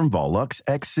 Juvederm Volux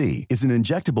XC is an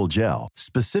injectable gel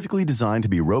specifically designed to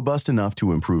be robust enough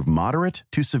to improve moderate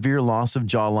to severe loss of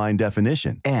jawline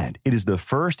definition. And it is the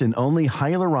first and only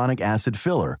hyaluronic acid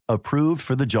filler approved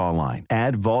for the jawline.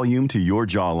 Add volume to your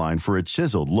jawline for a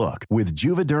chiseled look with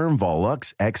Juvederm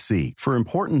Volux XC. For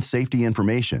important safety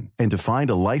information and to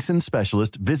find a licensed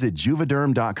specialist, visit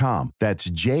Juvederm.com. That's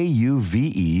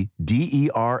Juvederm.com.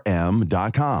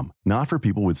 Not for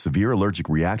people with severe allergic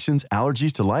reactions,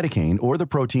 allergies to lidocaine, or the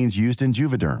proteins used in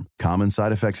Juvederm. Common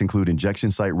side effects include injection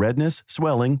site redness,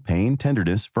 swelling, pain,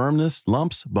 tenderness, firmness,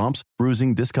 lumps, bumps,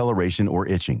 bruising, discoloration, or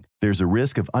itching. There's a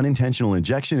risk of unintentional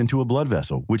injection into a blood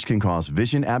vessel, which can cause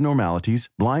vision abnormalities,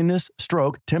 blindness,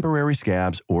 stroke, temporary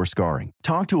scabs, or scarring.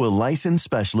 Talk to a licensed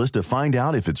specialist to find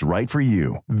out if it's right for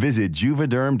you. Visit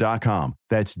Juvederm.com.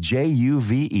 That's Juvederm.com.